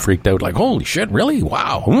that and been freaked out. Like, holy shit, really?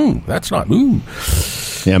 Wow, that's not.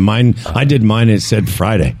 Yeah, mine. I did mine. It said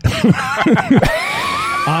Friday.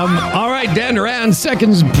 All right, Dan Duran,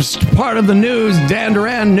 second part of the news. Dan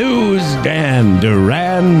Duran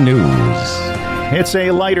News. It's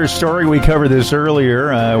a lighter story. We covered this earlier.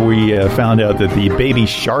 We found out that the Baby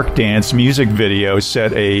Shark Dance music video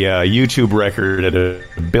set a YouTube record at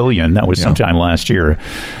 1 billion. That was sometime last year.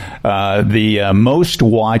 The most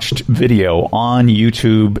watched video on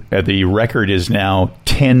YouTube, the record is now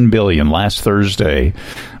 10 billion. Last Thursday,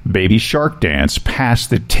 Baby Shark Dance passed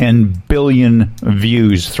the 10 billion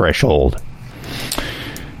views threshold,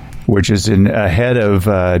 which is ahead of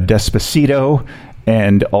Despacito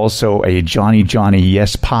and also a Johnny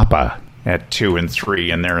Yes Papa at 2 and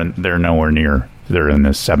 3, and they're nowhere near. They're in the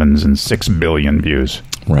 7s and 6 billion views.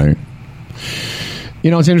 Right.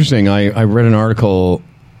 It's interesting. I read an article,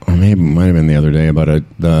 or maybe it might have been the other day, about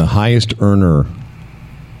the highest earner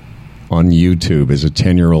on YouTube is a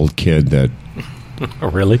 10-year-old kid that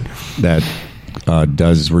really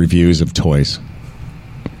does reviews of toys.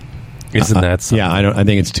 Isn't that something? Yeah, I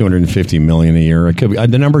think it's $250 million a year. It could be,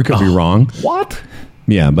 the number could be wrong. What?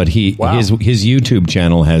 Yeah, but his YouTube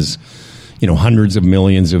channel has hundreds of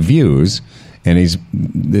millions of views, and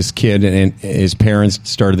this kid and his parents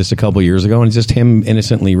started this a couple years ago, and it's just him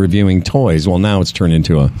innocently reviewing toys. Well, now it's turned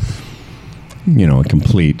into a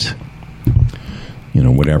complete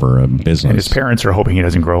a business. And his parents are hoping he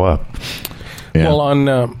doesn't grow up. Yeah. Well, on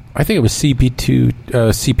I think it was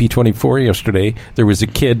CP24 yesterday, there was a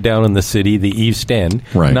kid down in the city, the East End,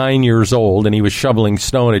 9 years old, and he was shoveling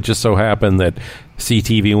snow, and it just so happened that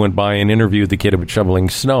CTV went by and interviewed the kid about shoveling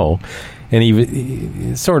snow, and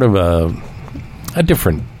he sort of a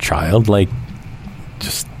different child, like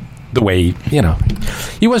just the way,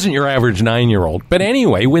 he wasn't your average 9-year-old. But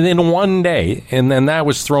anyway, within one day, and then that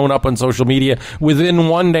was thrown up on social media, within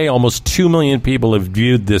one day, almost 2 million people have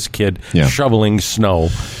viewed this kid shoveling snow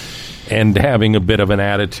and having a bit of an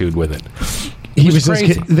attitude with it. He was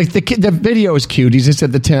crazy. The video is cute. He's just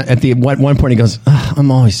at one point he goes, "I'm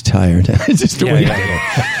always tired." It's just the way.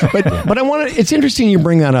 But I want to. It's interesting you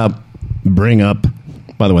bring that up. Bring up.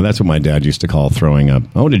 By the way, that's what my dad used to call throwing up.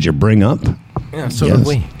 Oh, did you bring up? Yeah, so did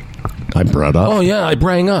we. I brought up. Oh, yeah, I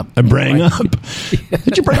brang up.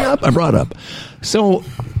 Did you bring up? I brought up. So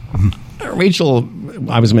Rachel,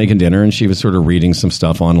 I was making dinner, and she was sort of reading some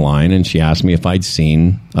stuff online, and she asked me if I'd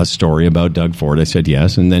seen a story about Doug Ford. I said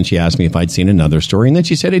yes, and then she asked me if I'd seen another story, and then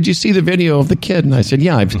she said, did you see the video of the kid? And I said,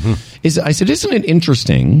 yeah. I said, isn't it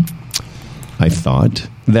interesting, I thought,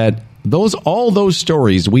 that all those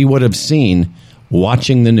stories we would have seen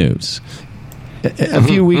watching the news. A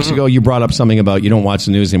few weeks ago, you brought up something about you don't watch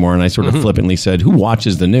the news anymore, and I sort of flippantly said, who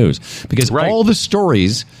watches the news? Because all the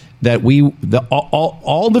stories that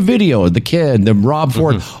all the video, the kid, the Rob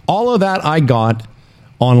Ford, all of that I got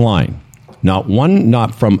online. I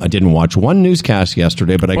didn't watch one newscast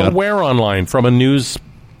yesterday, but I got... Where online? From a news...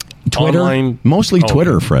 Twitter? Online? Mostly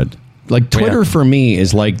Twitter, Fred. Like, Twitter for me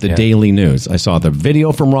is like the daily news. I saw the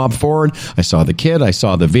video from Rob Ford. I saw the kid. I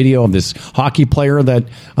saw the video of this hockey player that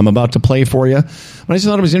I'm about to play for you. But I just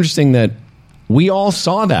thought it was interesting that we all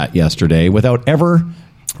saw that yesterday without ever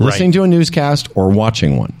listening to a newscast or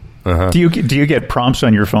watching one. Do you get prompts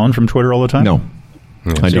on your phone from Twitter all the time? No.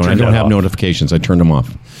 I don't have notifications. I turned them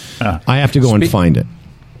off. I have to go and find it.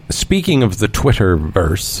 Speaking of the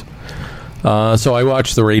Twitterverse, so I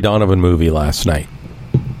watched the Ray Donovan movie last night.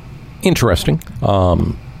 Interesting. But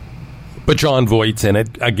John Voight's in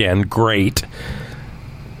it. Again, great.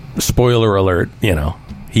 Spoiler alert,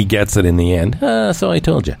 he gets it in the end. So I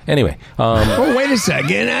told you. Anyway. Wait a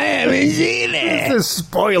second. I haven't seen it. It's a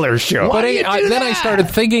spoiler show. But then I started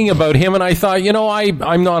thinking about him, and I thought,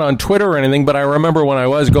 I'm not on Twitter or anything, but I remember when I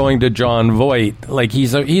was going to John Voight, like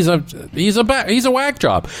he's a whack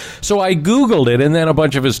job. So I Googled it, and then a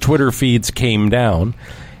bunch of his Twitter feeds came down.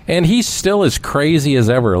 And he's still as crazy as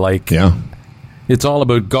ever. It's all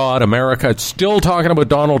about God, America. It's still talking about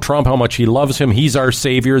Donald Trump, how much he loves him. He's our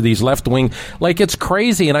savior, these left-wing. It's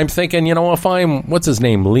crazy. And I'm thinking, if I'm, what's his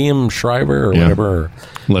name, Liam Schreiber or whatever.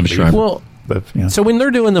 Liv Schreiber. Well, so when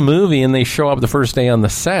they're doing the movie and they show up the first day on the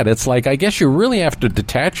set, it's like, I guess you really have to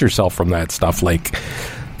detach yourself from that stuff.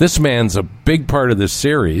 This man's a big part of this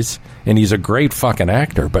series, and he's a great fucking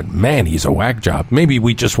actor. But, man, he's a whack job. Maybe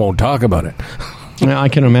we just won't talk about it. I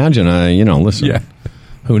can imagine, listen,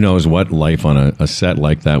 who knows what life on a set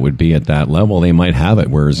like that would be at that level. They might have it,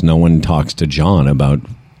 whereas no one talks to John about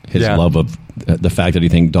his love of the fact that he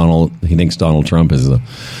thinks Donald Trump is the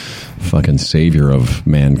fucking savior of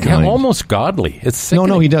mankind. Yeah, almost godly. It's sickening.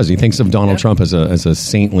 No, he does. He thinks of Donald Trump as a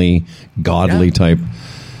saintly, godly type.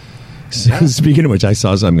 Speaking of which, I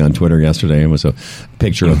saw something on Twitter yesterday. It was a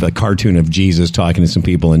picture of a cartoon of Jesus talking to some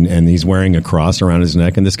people, and he's wearing a cross around his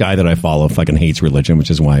neck. And this guy that I follow fucking hates religion,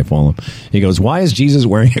 which is why I follow him. He goes, "Why is Jesus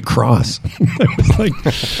wearing a cross?" I was like,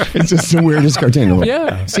 it's just the weirdest cartoon.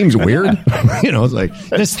 Like, seems weird. It's like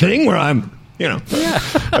this thing where I'm.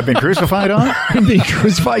 I've been crucified on. Being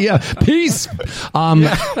crucified, peace. But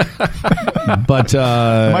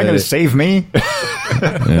am I going to save me?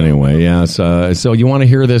 Anyway, so you want to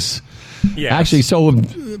hear this? Yes. Actually, so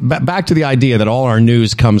back to the idea that all our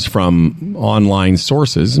news comes from online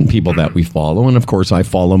sources and people that we follow. And, of course, I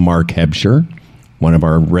follow Mark Hebscher, one of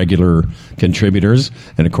our regular contributors,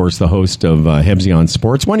 and, of course, the host of Hebsy on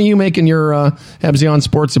Sports. When are you making your Hebsy on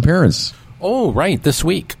Sports appearance? Oh, right, this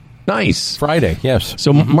week. Nice. Friday, yes.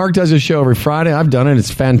 So Mark does his show every Friday. I've done it.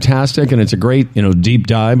 It's fantastic, and it's a great, deep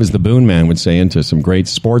dive, as the Boone Man would say, into some great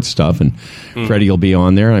sports stuff. And Freddie will be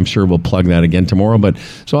on there, and I'm sure we'll plug that again tomorrow. But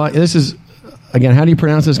so this is, again, how do you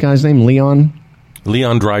pronounce this guy's name? Leon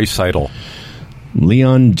Draisaitl.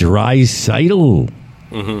 Leon Draisaitl.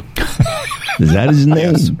 Is that his name?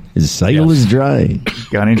 Yes. His Seidel is dry.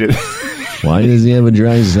 Got into Why does he have a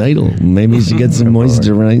dry Seidel? Maybe he should get some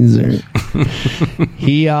moisturizer.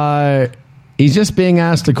 He's just being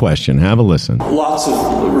asked a question. Have a listen. Lots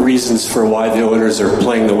of reasons for why the Oilers are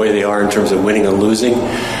playing the way they are in terms of winning and losing.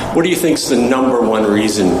 What do you think is the number one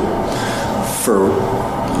reason for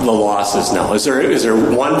the losses now? Is there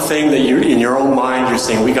one thing that you, in your own mind, you're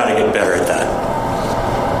saying we got to get better at that?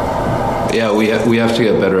 Yeah, we have to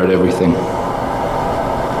get better at everything.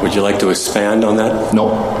 Would you like to expand on that?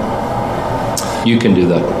 No. You can do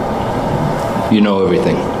that. You know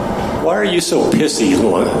everything. Why are you so pissy,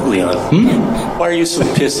 Leon? Why are you so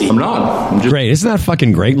pissy? I'm not. I'm just great. Isn't that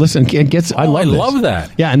fucking great? Listen, I love that.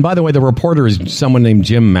 Yeah, and by the way, the reporter is someone named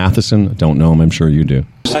Jim Matheson. I don't know him. I'm sure you do.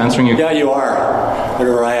 Just answering your... Yeah, you are.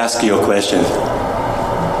 Whenever I ask you a question.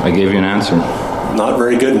 I gave you an answer. Not a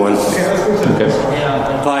very good one. Okay.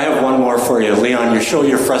 I have one more for you. Leon, you show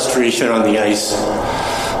your frustration on the ice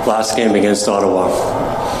last game against Ottawa.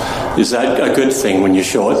 Is that a good thing when you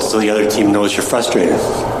show it so the other team knows you're frustrated?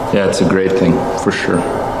 Yeah, it's a great thing, for sure.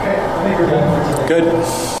 Good.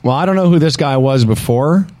 Well, I don't know who this guy was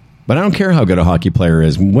before, but I don't care how good a hockey player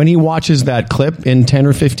is. When he watches that clip in 10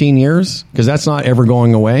 or 15 years, because that's not ever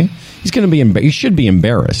going away, he's going to be he should be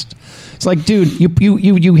embarrassed It's like, dude,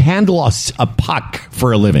 you handle a puck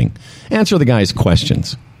for a living. Answer the guy's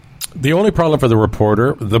questions. The only problem for the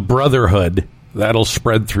reporter, the brotherhood, that'll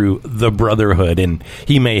spread through the brotherhood, and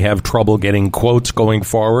he may have trouble getting quotes going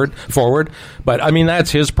forward. But, I mean,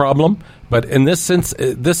 that's his problem. But in this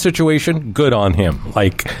situation, good on him.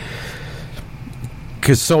 Like,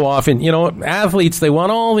 because so often, athletes, they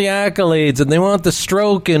want all the accolades, and they want the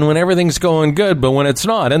stroke and when everything's going good, but when it's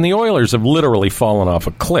not, and the Oilers have literally fallen off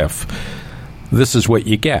a cliff, this is what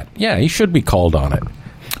you get. Yeah, he should be called on it.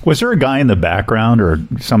 Was there a guy in the background or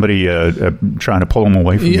somebody trying to pull him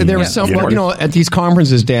away from there was someone, at these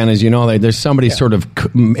conferences, Dan, as you know, there's somebody sort of,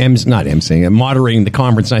 not emceeing, moderating the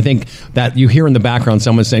conference. And I think that you hear in the background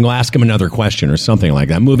someone saying, well, ask him another question or something like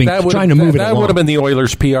that, trying to move it along. That would have been the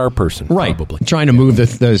Oilers PR person, right, probably. Trying to move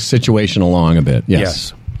the situation along a bit,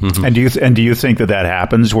 yes. Mm-hmm. And do you think that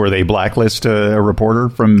happens where they blacklist a reporter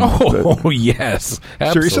from... Oh, yes,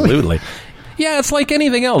 absolutely. Seriously? Yeah, it's like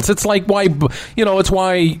anything else. It's like why Trump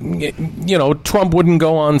wouldn't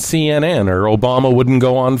go on CNN or Obama wouldn't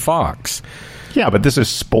go on Fox. Yeah, but this is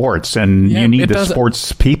sports, and you need the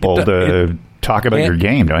sports people to talk about your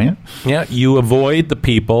game, don't you? Yeah, you avoid the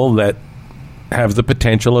people that have the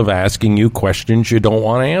potential of asking you questions you don't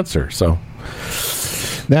want to answer. So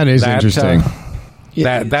that is interesting.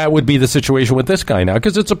 That would be the situation with this guy now,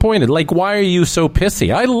 because it's appointed. Like, why are you so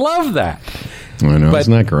pissy? I love that. I know,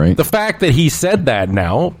 isn't that great? The fact that he said that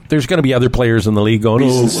now, there's going to be other players in the league going,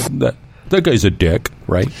 that guy's a dick,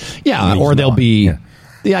 right? Yeah, or they'll be...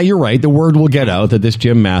 Yeah, you're right. The word will get out that this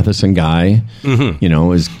Jim Matheson guy,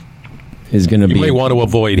 is going to be... You may want to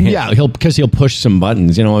avoid him. Yeah, because he'll push some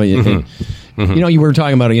buttons. You were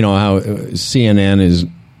talking about, how CNN is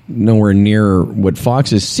nowhere near what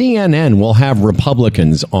Fox is. CNN will have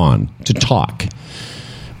Republicans on to talk,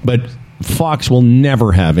 but Fox will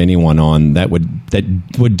never have anyone on that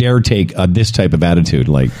would dare take this type of attitude.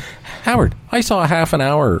 Like, Howard, I saw a half an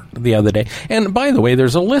hour the other day. And by the way,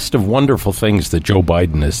 there's a list of wonderful things that Joe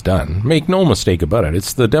Biden has done. Make no mistake about it.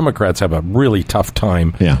 It's the Democrats have a really tough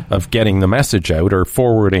time of getting the message out or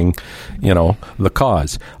forwarding, the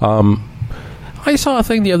cause. I saw a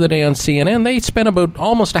thing the other day on CNN. They spent about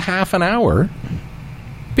almost a half an hour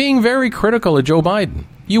being very critical of Joe Biden.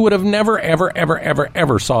 You would have never, ever, ever, ever,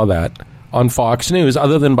 ever saw that on Fox News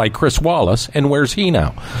other than by Chris Wallace. And where's he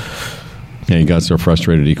now? Yeah, he got so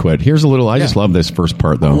frustrated he quit. Here's a little... I just love this first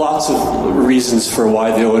part, though. Lots of reasons for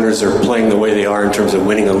why the Oilers are playing the way they are in terms of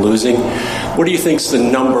winning and losing. What do you think is the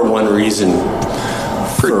number one reason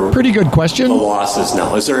for pretty good question. The losses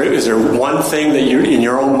now? Is there one thing that you, in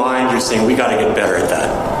your own mind, you're saying, we got to get better at that?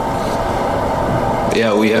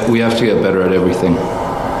 Yeah, we have to get better at everything.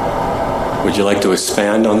 Would you like to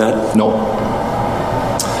expand on that? No.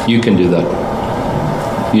 You can do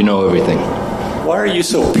that. You know everything. Why are you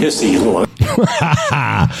so pissy?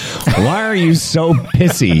 Why are you so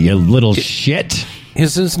pissy, you little shit?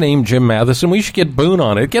 Is his name Jim Matheson? We should get Boone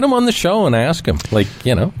on it. Get him on the show and ask him,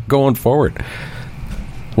 going forward.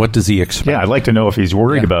 What does he expect? Yeah, I'd like to know if he's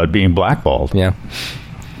worried about being blackballed. Yeah.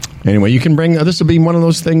 Anyway, you can bring... this will be one of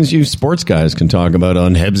those things you sports guys can talk about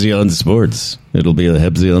on Hebsy on Sports. It'll be a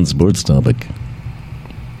Hebsy on Sports topic.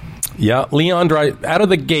 Yeah, Leon Draisaitl, out of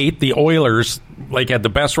the gate, the Oilers had the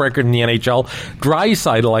best record in the NHL.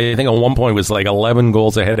 Draisaitl, I think at one point was 11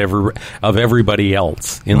 goals ahead of everybody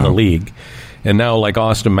else in the league. And now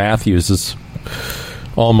Austin Matthews has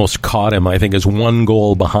almost caught him, I think, is 1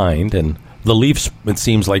 goal behind. And the Leafs, it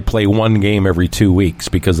seems like, play 1 game every 2 weeks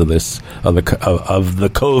because of this, of the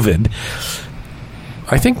COVID.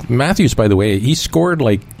 I think Matthews, by the way, he scored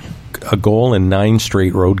a goal in 9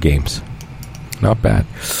 straight road games. Not bad.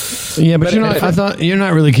 Yeah, but I thought you're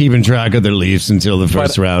not really keeping track of the Leafs until the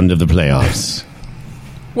first round of the playoffs.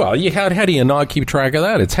 Well, how do you not keep track of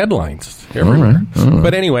that? It's headlines everywhere. All right.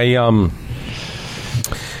 But anyway,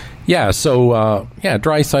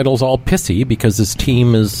 Draisaitl's all pissy because his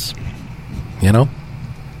team is,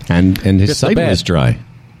 and his site is dry.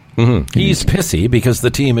 Mm-hmm. He's pissy because the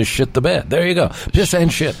team is shit the bed. There you go, piss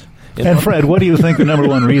and shit. And Fred, what do you think the number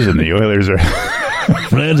one reason the Oilers are?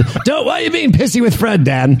 Fred, why are you being pissy with Fred,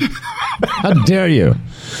 Dan? How dare you?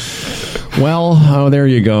 Well, there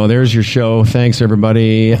you go. There's your show. Thanks,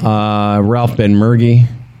 everybody. Ralph Benmergui,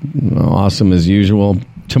 awesome as usual.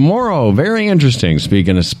 Tomorrow, very interesting.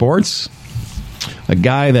 Speaking of sports, a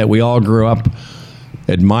guy that we all grew up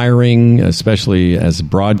admiring, especially as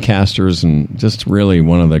broadcasters, and just really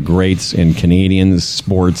one of the greats in Canadian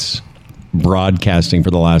sports broadcasting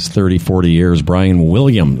for the last 30, 40 years, Brian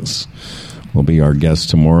Williams will be our guest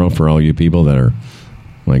tomorrow. For all you people that are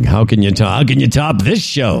like, how can you top this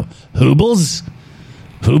show? Hoobles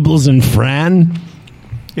and Fran?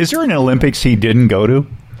 Is there an Olympics he didn't go to?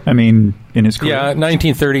 I mean, in his career? Yeah,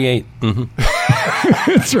 1938.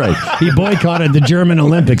 Mm-hmm. That's right. He boycotted the German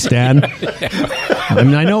Olympics, Dan. I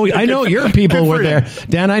mean, I know your people were there.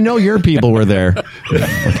 Dan, I know your people were there.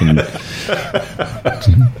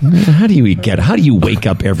 How do you wake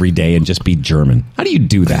up every day and just be German? How do you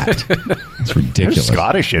do that? It's ridiculous. There's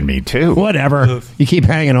Scottish in me, too. Whatever. You keep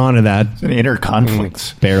hanging on to that. It's an inner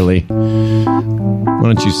conflicts. Barely. Why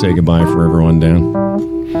don't you say goodbye for everyone, Dan?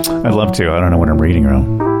 I'd love to. I don't know what I'm reading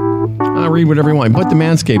wrong. Read whatever you want. Put the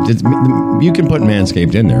Manscaped. You can put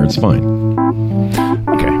Manscaped in there. It's fine.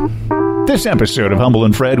 Okay. This episode of Humble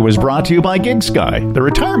and Fred was brought to you by Gig Sky, the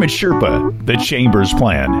Retirement Sherpa, the Chambers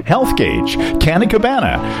Plan, Health Gauge, Canna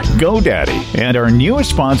Cabana, GoDaddy, and our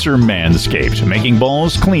newest sponsor, Manscaped, making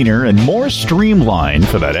balls cleaner and more streamlined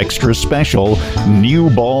for that extra special new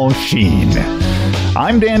ball sheen.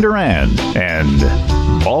 I'm Dan Duran, and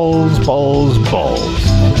balls, balls, balls.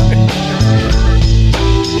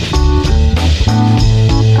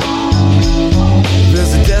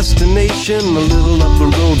 There's a destination a little up the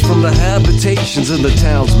road from the habitations of the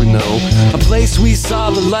towns we know. A place we saw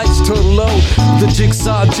the lights turn low, the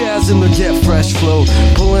jigsaw jazz and the get fresh flow,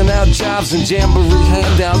 pulling out jobs and jamboree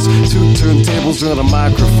handouts, 2 turntables and a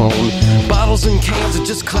microphone, bottles and cans, or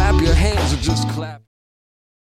just clap your hands or just clap.